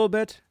us for a little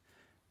bit.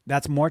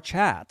 That's more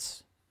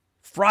chats.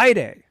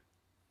 Friday,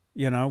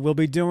 we'll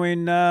be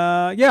doing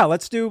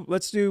let's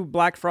do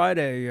Black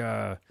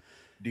Friday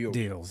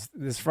deals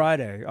this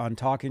Friday on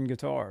Talking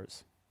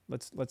Guitars.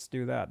 Let's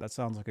do that. That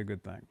sounds like a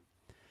good thing.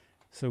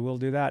 So we'll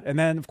do that. And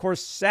then of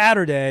course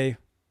Saturday,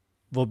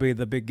 will be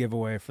the big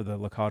giveaway for the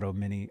Locato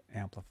Mini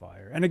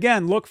amplifier. And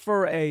again, look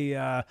for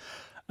a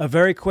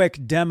very quick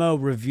demo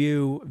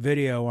review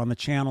video on the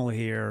channel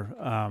here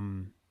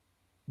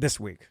this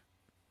week.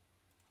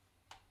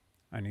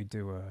 I need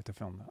to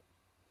film that.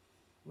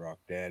 Rock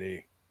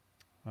Daddy.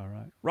 All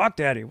right. Rock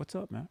Daddy, what's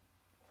up, man?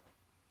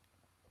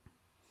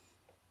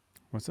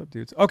 What's up,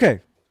 dudes?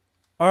 Okay.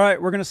 All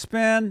right, we're going to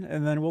spin,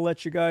 and then we'll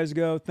let you guys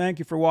go. Thank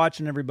you for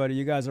watching, everybody.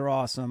 You guys are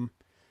awesome.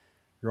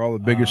 You're all the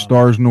biggest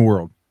stars in the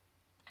world.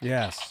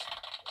 Yes.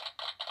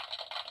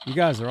 You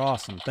guys are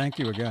awesome. Thank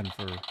you again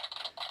for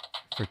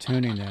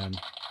tuning in.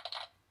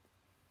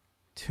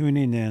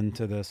 Tuning in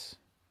to this.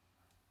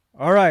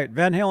 All right,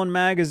 Van Halen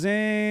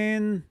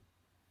Magazine.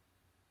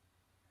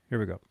 Here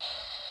we go.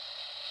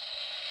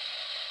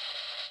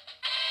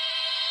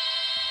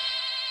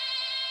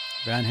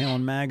 Van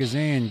Halen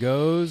Magazine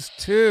goes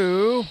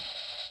to...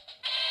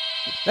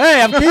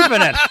 Hey, I'm keeping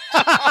it.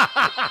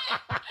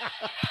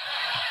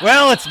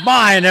 Well, it's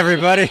mine,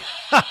 everybody.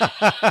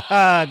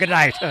 Good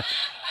night.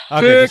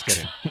 Okay,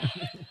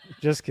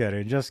 just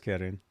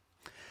kidding.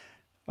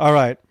 All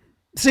right.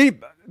 See,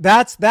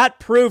 that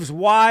proves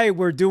why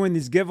we're doing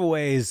these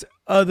giveaways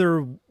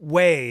other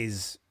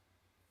ways,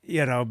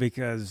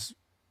 because,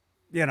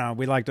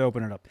 we like to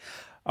open it up.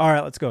 All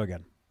right, let's go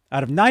again.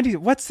 Out of 90,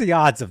 what's the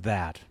odds of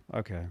that?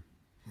 Okay.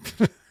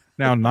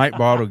 Now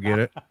Nightbot will get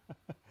it.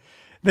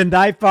 Then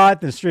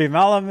Nightbot, then Stream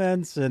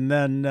Elements, and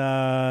then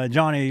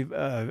Johnny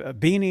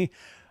Beanie.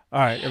 All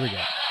right, here we go.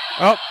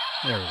 Oh,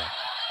 there we go.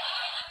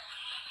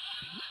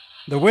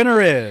 The winner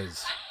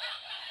is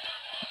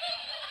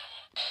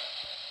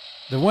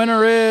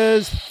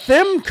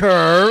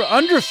Thimker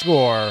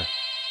 _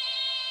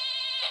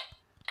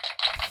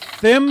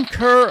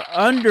 Thimker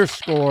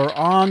 _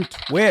 on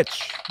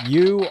Twitch.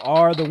 You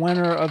are the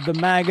winner of the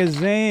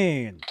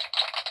magazine.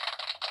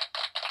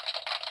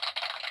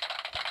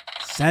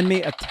 Send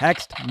me a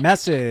text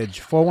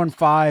message,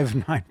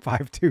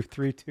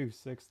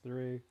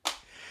 415-952-3263.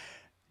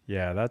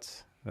 Yeah,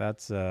 that's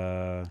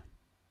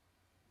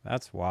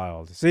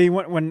wild. See,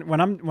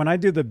 when I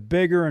do the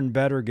bigger and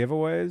better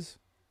giveaways,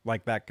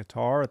 like that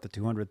guitar at the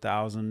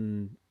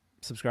 200,000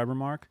 subscriber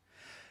mark,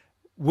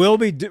 we'll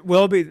be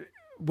doing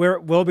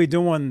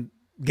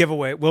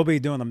giveaway. We'll be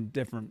doing them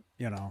different,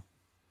 Yeah.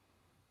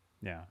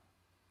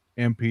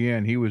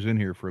 MPN, he was in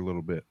here for a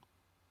little bit.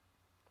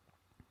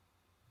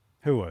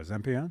 Who was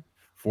MPN?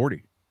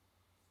 40.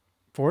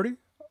 40?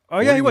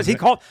 Oh yeah, he was. He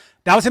called.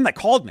 That was him that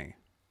called me.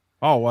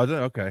 Oh, was it?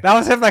 Okay. That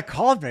was him that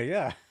called me.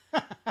 Yeah.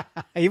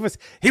 He was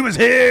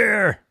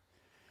here.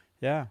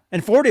 Yeah.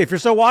 And 40, if you're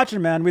still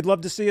watching, man, we'd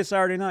love to see you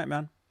Saturday night,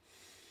 man.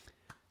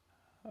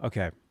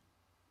 Okay.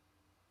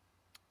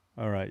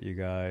 All right, you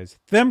guys.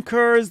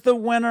 Thimker is the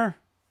winner.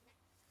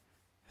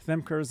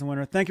 Thank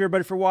you,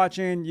 everybody, for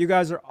watching. You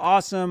guys are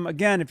awesome.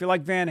 Again, if you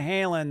like Van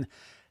Halen,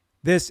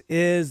 this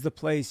is the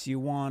place you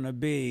want to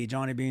be.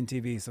 Johnny Bean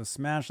TV. So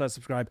smash that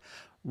subscribe.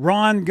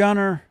 Ron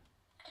Gunner.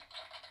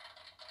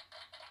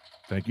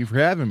 Thank you for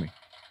having me.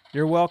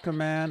 You're welcome,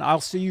 man. I'll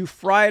see you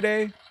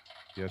Friday.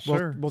 Yes,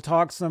 sir. We'll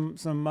talk some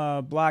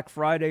Black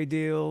Friday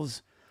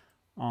deals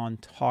on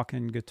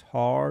Talking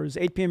Guitars.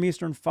 8 p.m.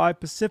 Eastern, 5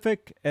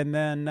 Pacific. And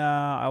then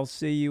I'll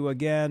see you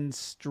again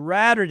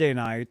Saturday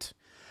night.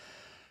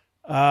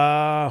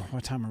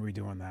 What time are we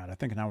doing that? I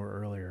think an hour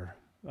earlier.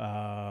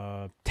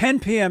 10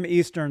 p.m.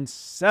 Eastern,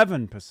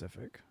 7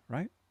 Pacific,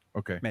 right?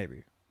 Okay.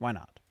 Maybe. Why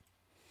not?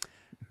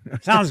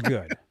 Sounds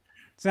good.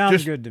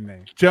 Sounds good to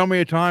me. Tell me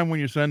a time when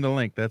you send the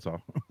link. That's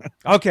all.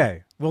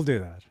 Okay. We'll do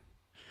that.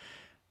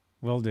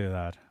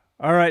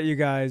 All right, you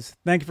guys.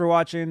 Thank you for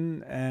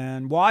watching,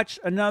 and watch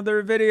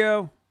another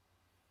video,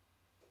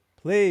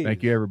 please.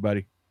 Thank you,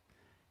 everybody.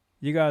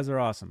 You guys are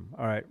awesome.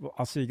 All right. Well,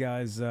 I'll see you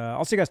guys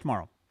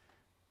tomorrow.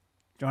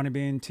 Johnny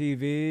Bean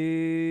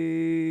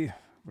TV.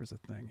 Where's the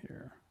thing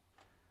here?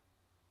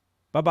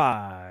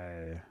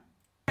 Bye-bye.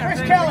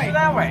 Chris Kelly.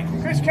 That way.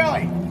 Chris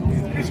Kelly.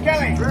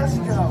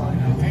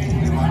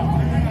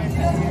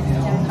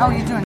 How are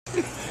you doing?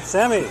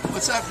 Sammy.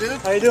 What's up, dude?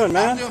 How you doing,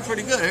 man? I'm doing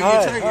pretty good. You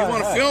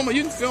want to film?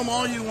 You can film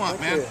all you want,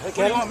 man. What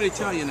do you want me to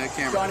tell you in that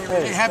camera?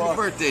 Hey, happy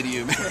birthday to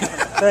you, man.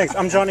 Thanks.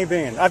 I'm Johnny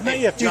Bean. I've met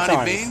you a few times.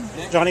 Johnny Bean?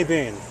 Johnny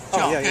Bean.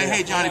 Oh, yeah.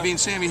 Hey, Johnny Bean.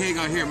 Sammy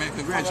Hagar here, man.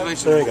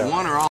 Congratulations. There you go.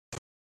 One or all.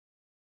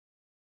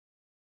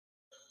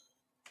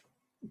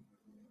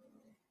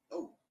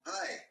 Oh,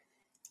 hi.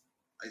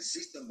 I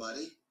see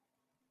somebody.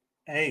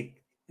 Hey,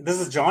 this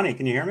is Johnny.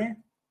 Can you hear me?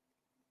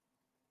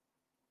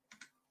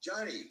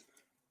 Johnny.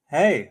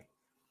 Hey,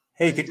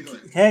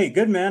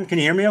 good, man. Can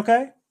you hear me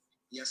okay?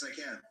 Yes, I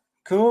can.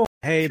 Cool.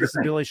 Hey, this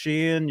is Billy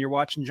Sheehan. You're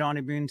watching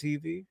Johnny Bean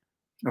TV.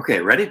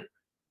 Okay, ready?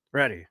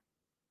 Ready.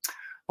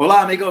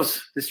 Hola,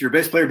 amigos. This is your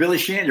bass player, Billy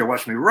Sheehan. You're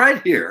watching me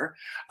right here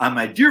on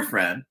my dear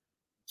friend,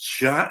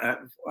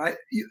 John.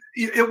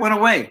 It went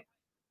away.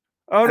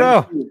 Oh,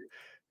 no.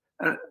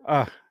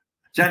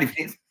 Johnny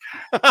Bean.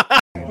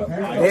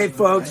 Hey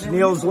folks,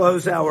 Niels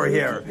Lozauer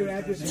here.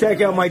 Check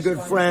out my good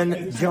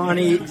friend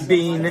Johnny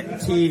Bean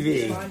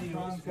TV.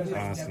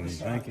 Awesome.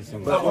 Thank you so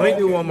much. Let me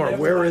do one more.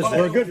 Where is it?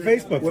 We're good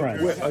Facebook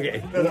friends.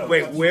 Okay.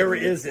 Wait, where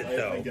is it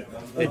though?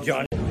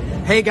 John.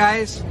 Hey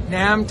guys,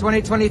 NAMM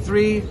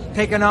 2023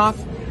 taking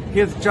off.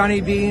 Here's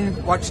Johnny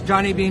Bean. Watch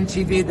Johnny Bean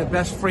TV, the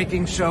best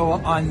freaking show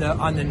on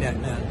the net,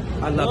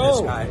 man. I love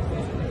this guy.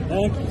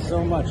 Thank you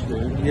so much,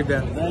 dude. You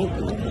bet. Thank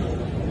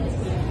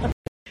you.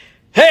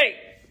 Hey,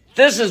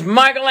 this is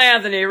Michael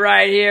Anthony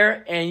right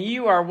here, and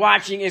you are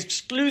watching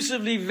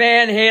exclusively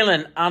Van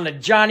Halen on the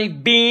Johnny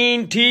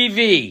Bean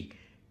TV.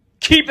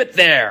 Keep it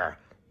there.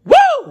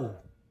 Woo!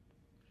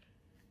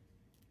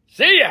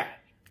 See ya!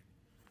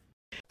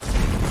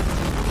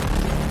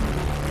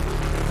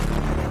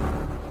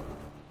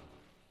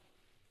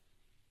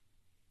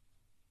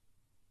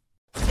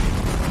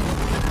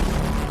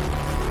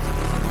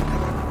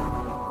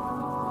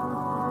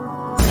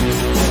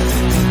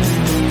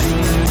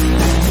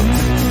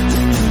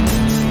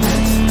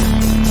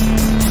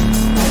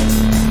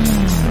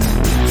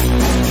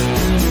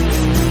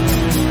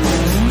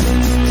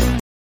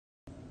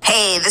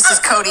 Hey, this is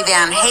Cody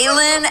Van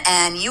Halen,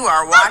 and you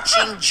are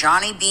watching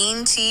Johnny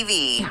Bean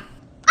TV.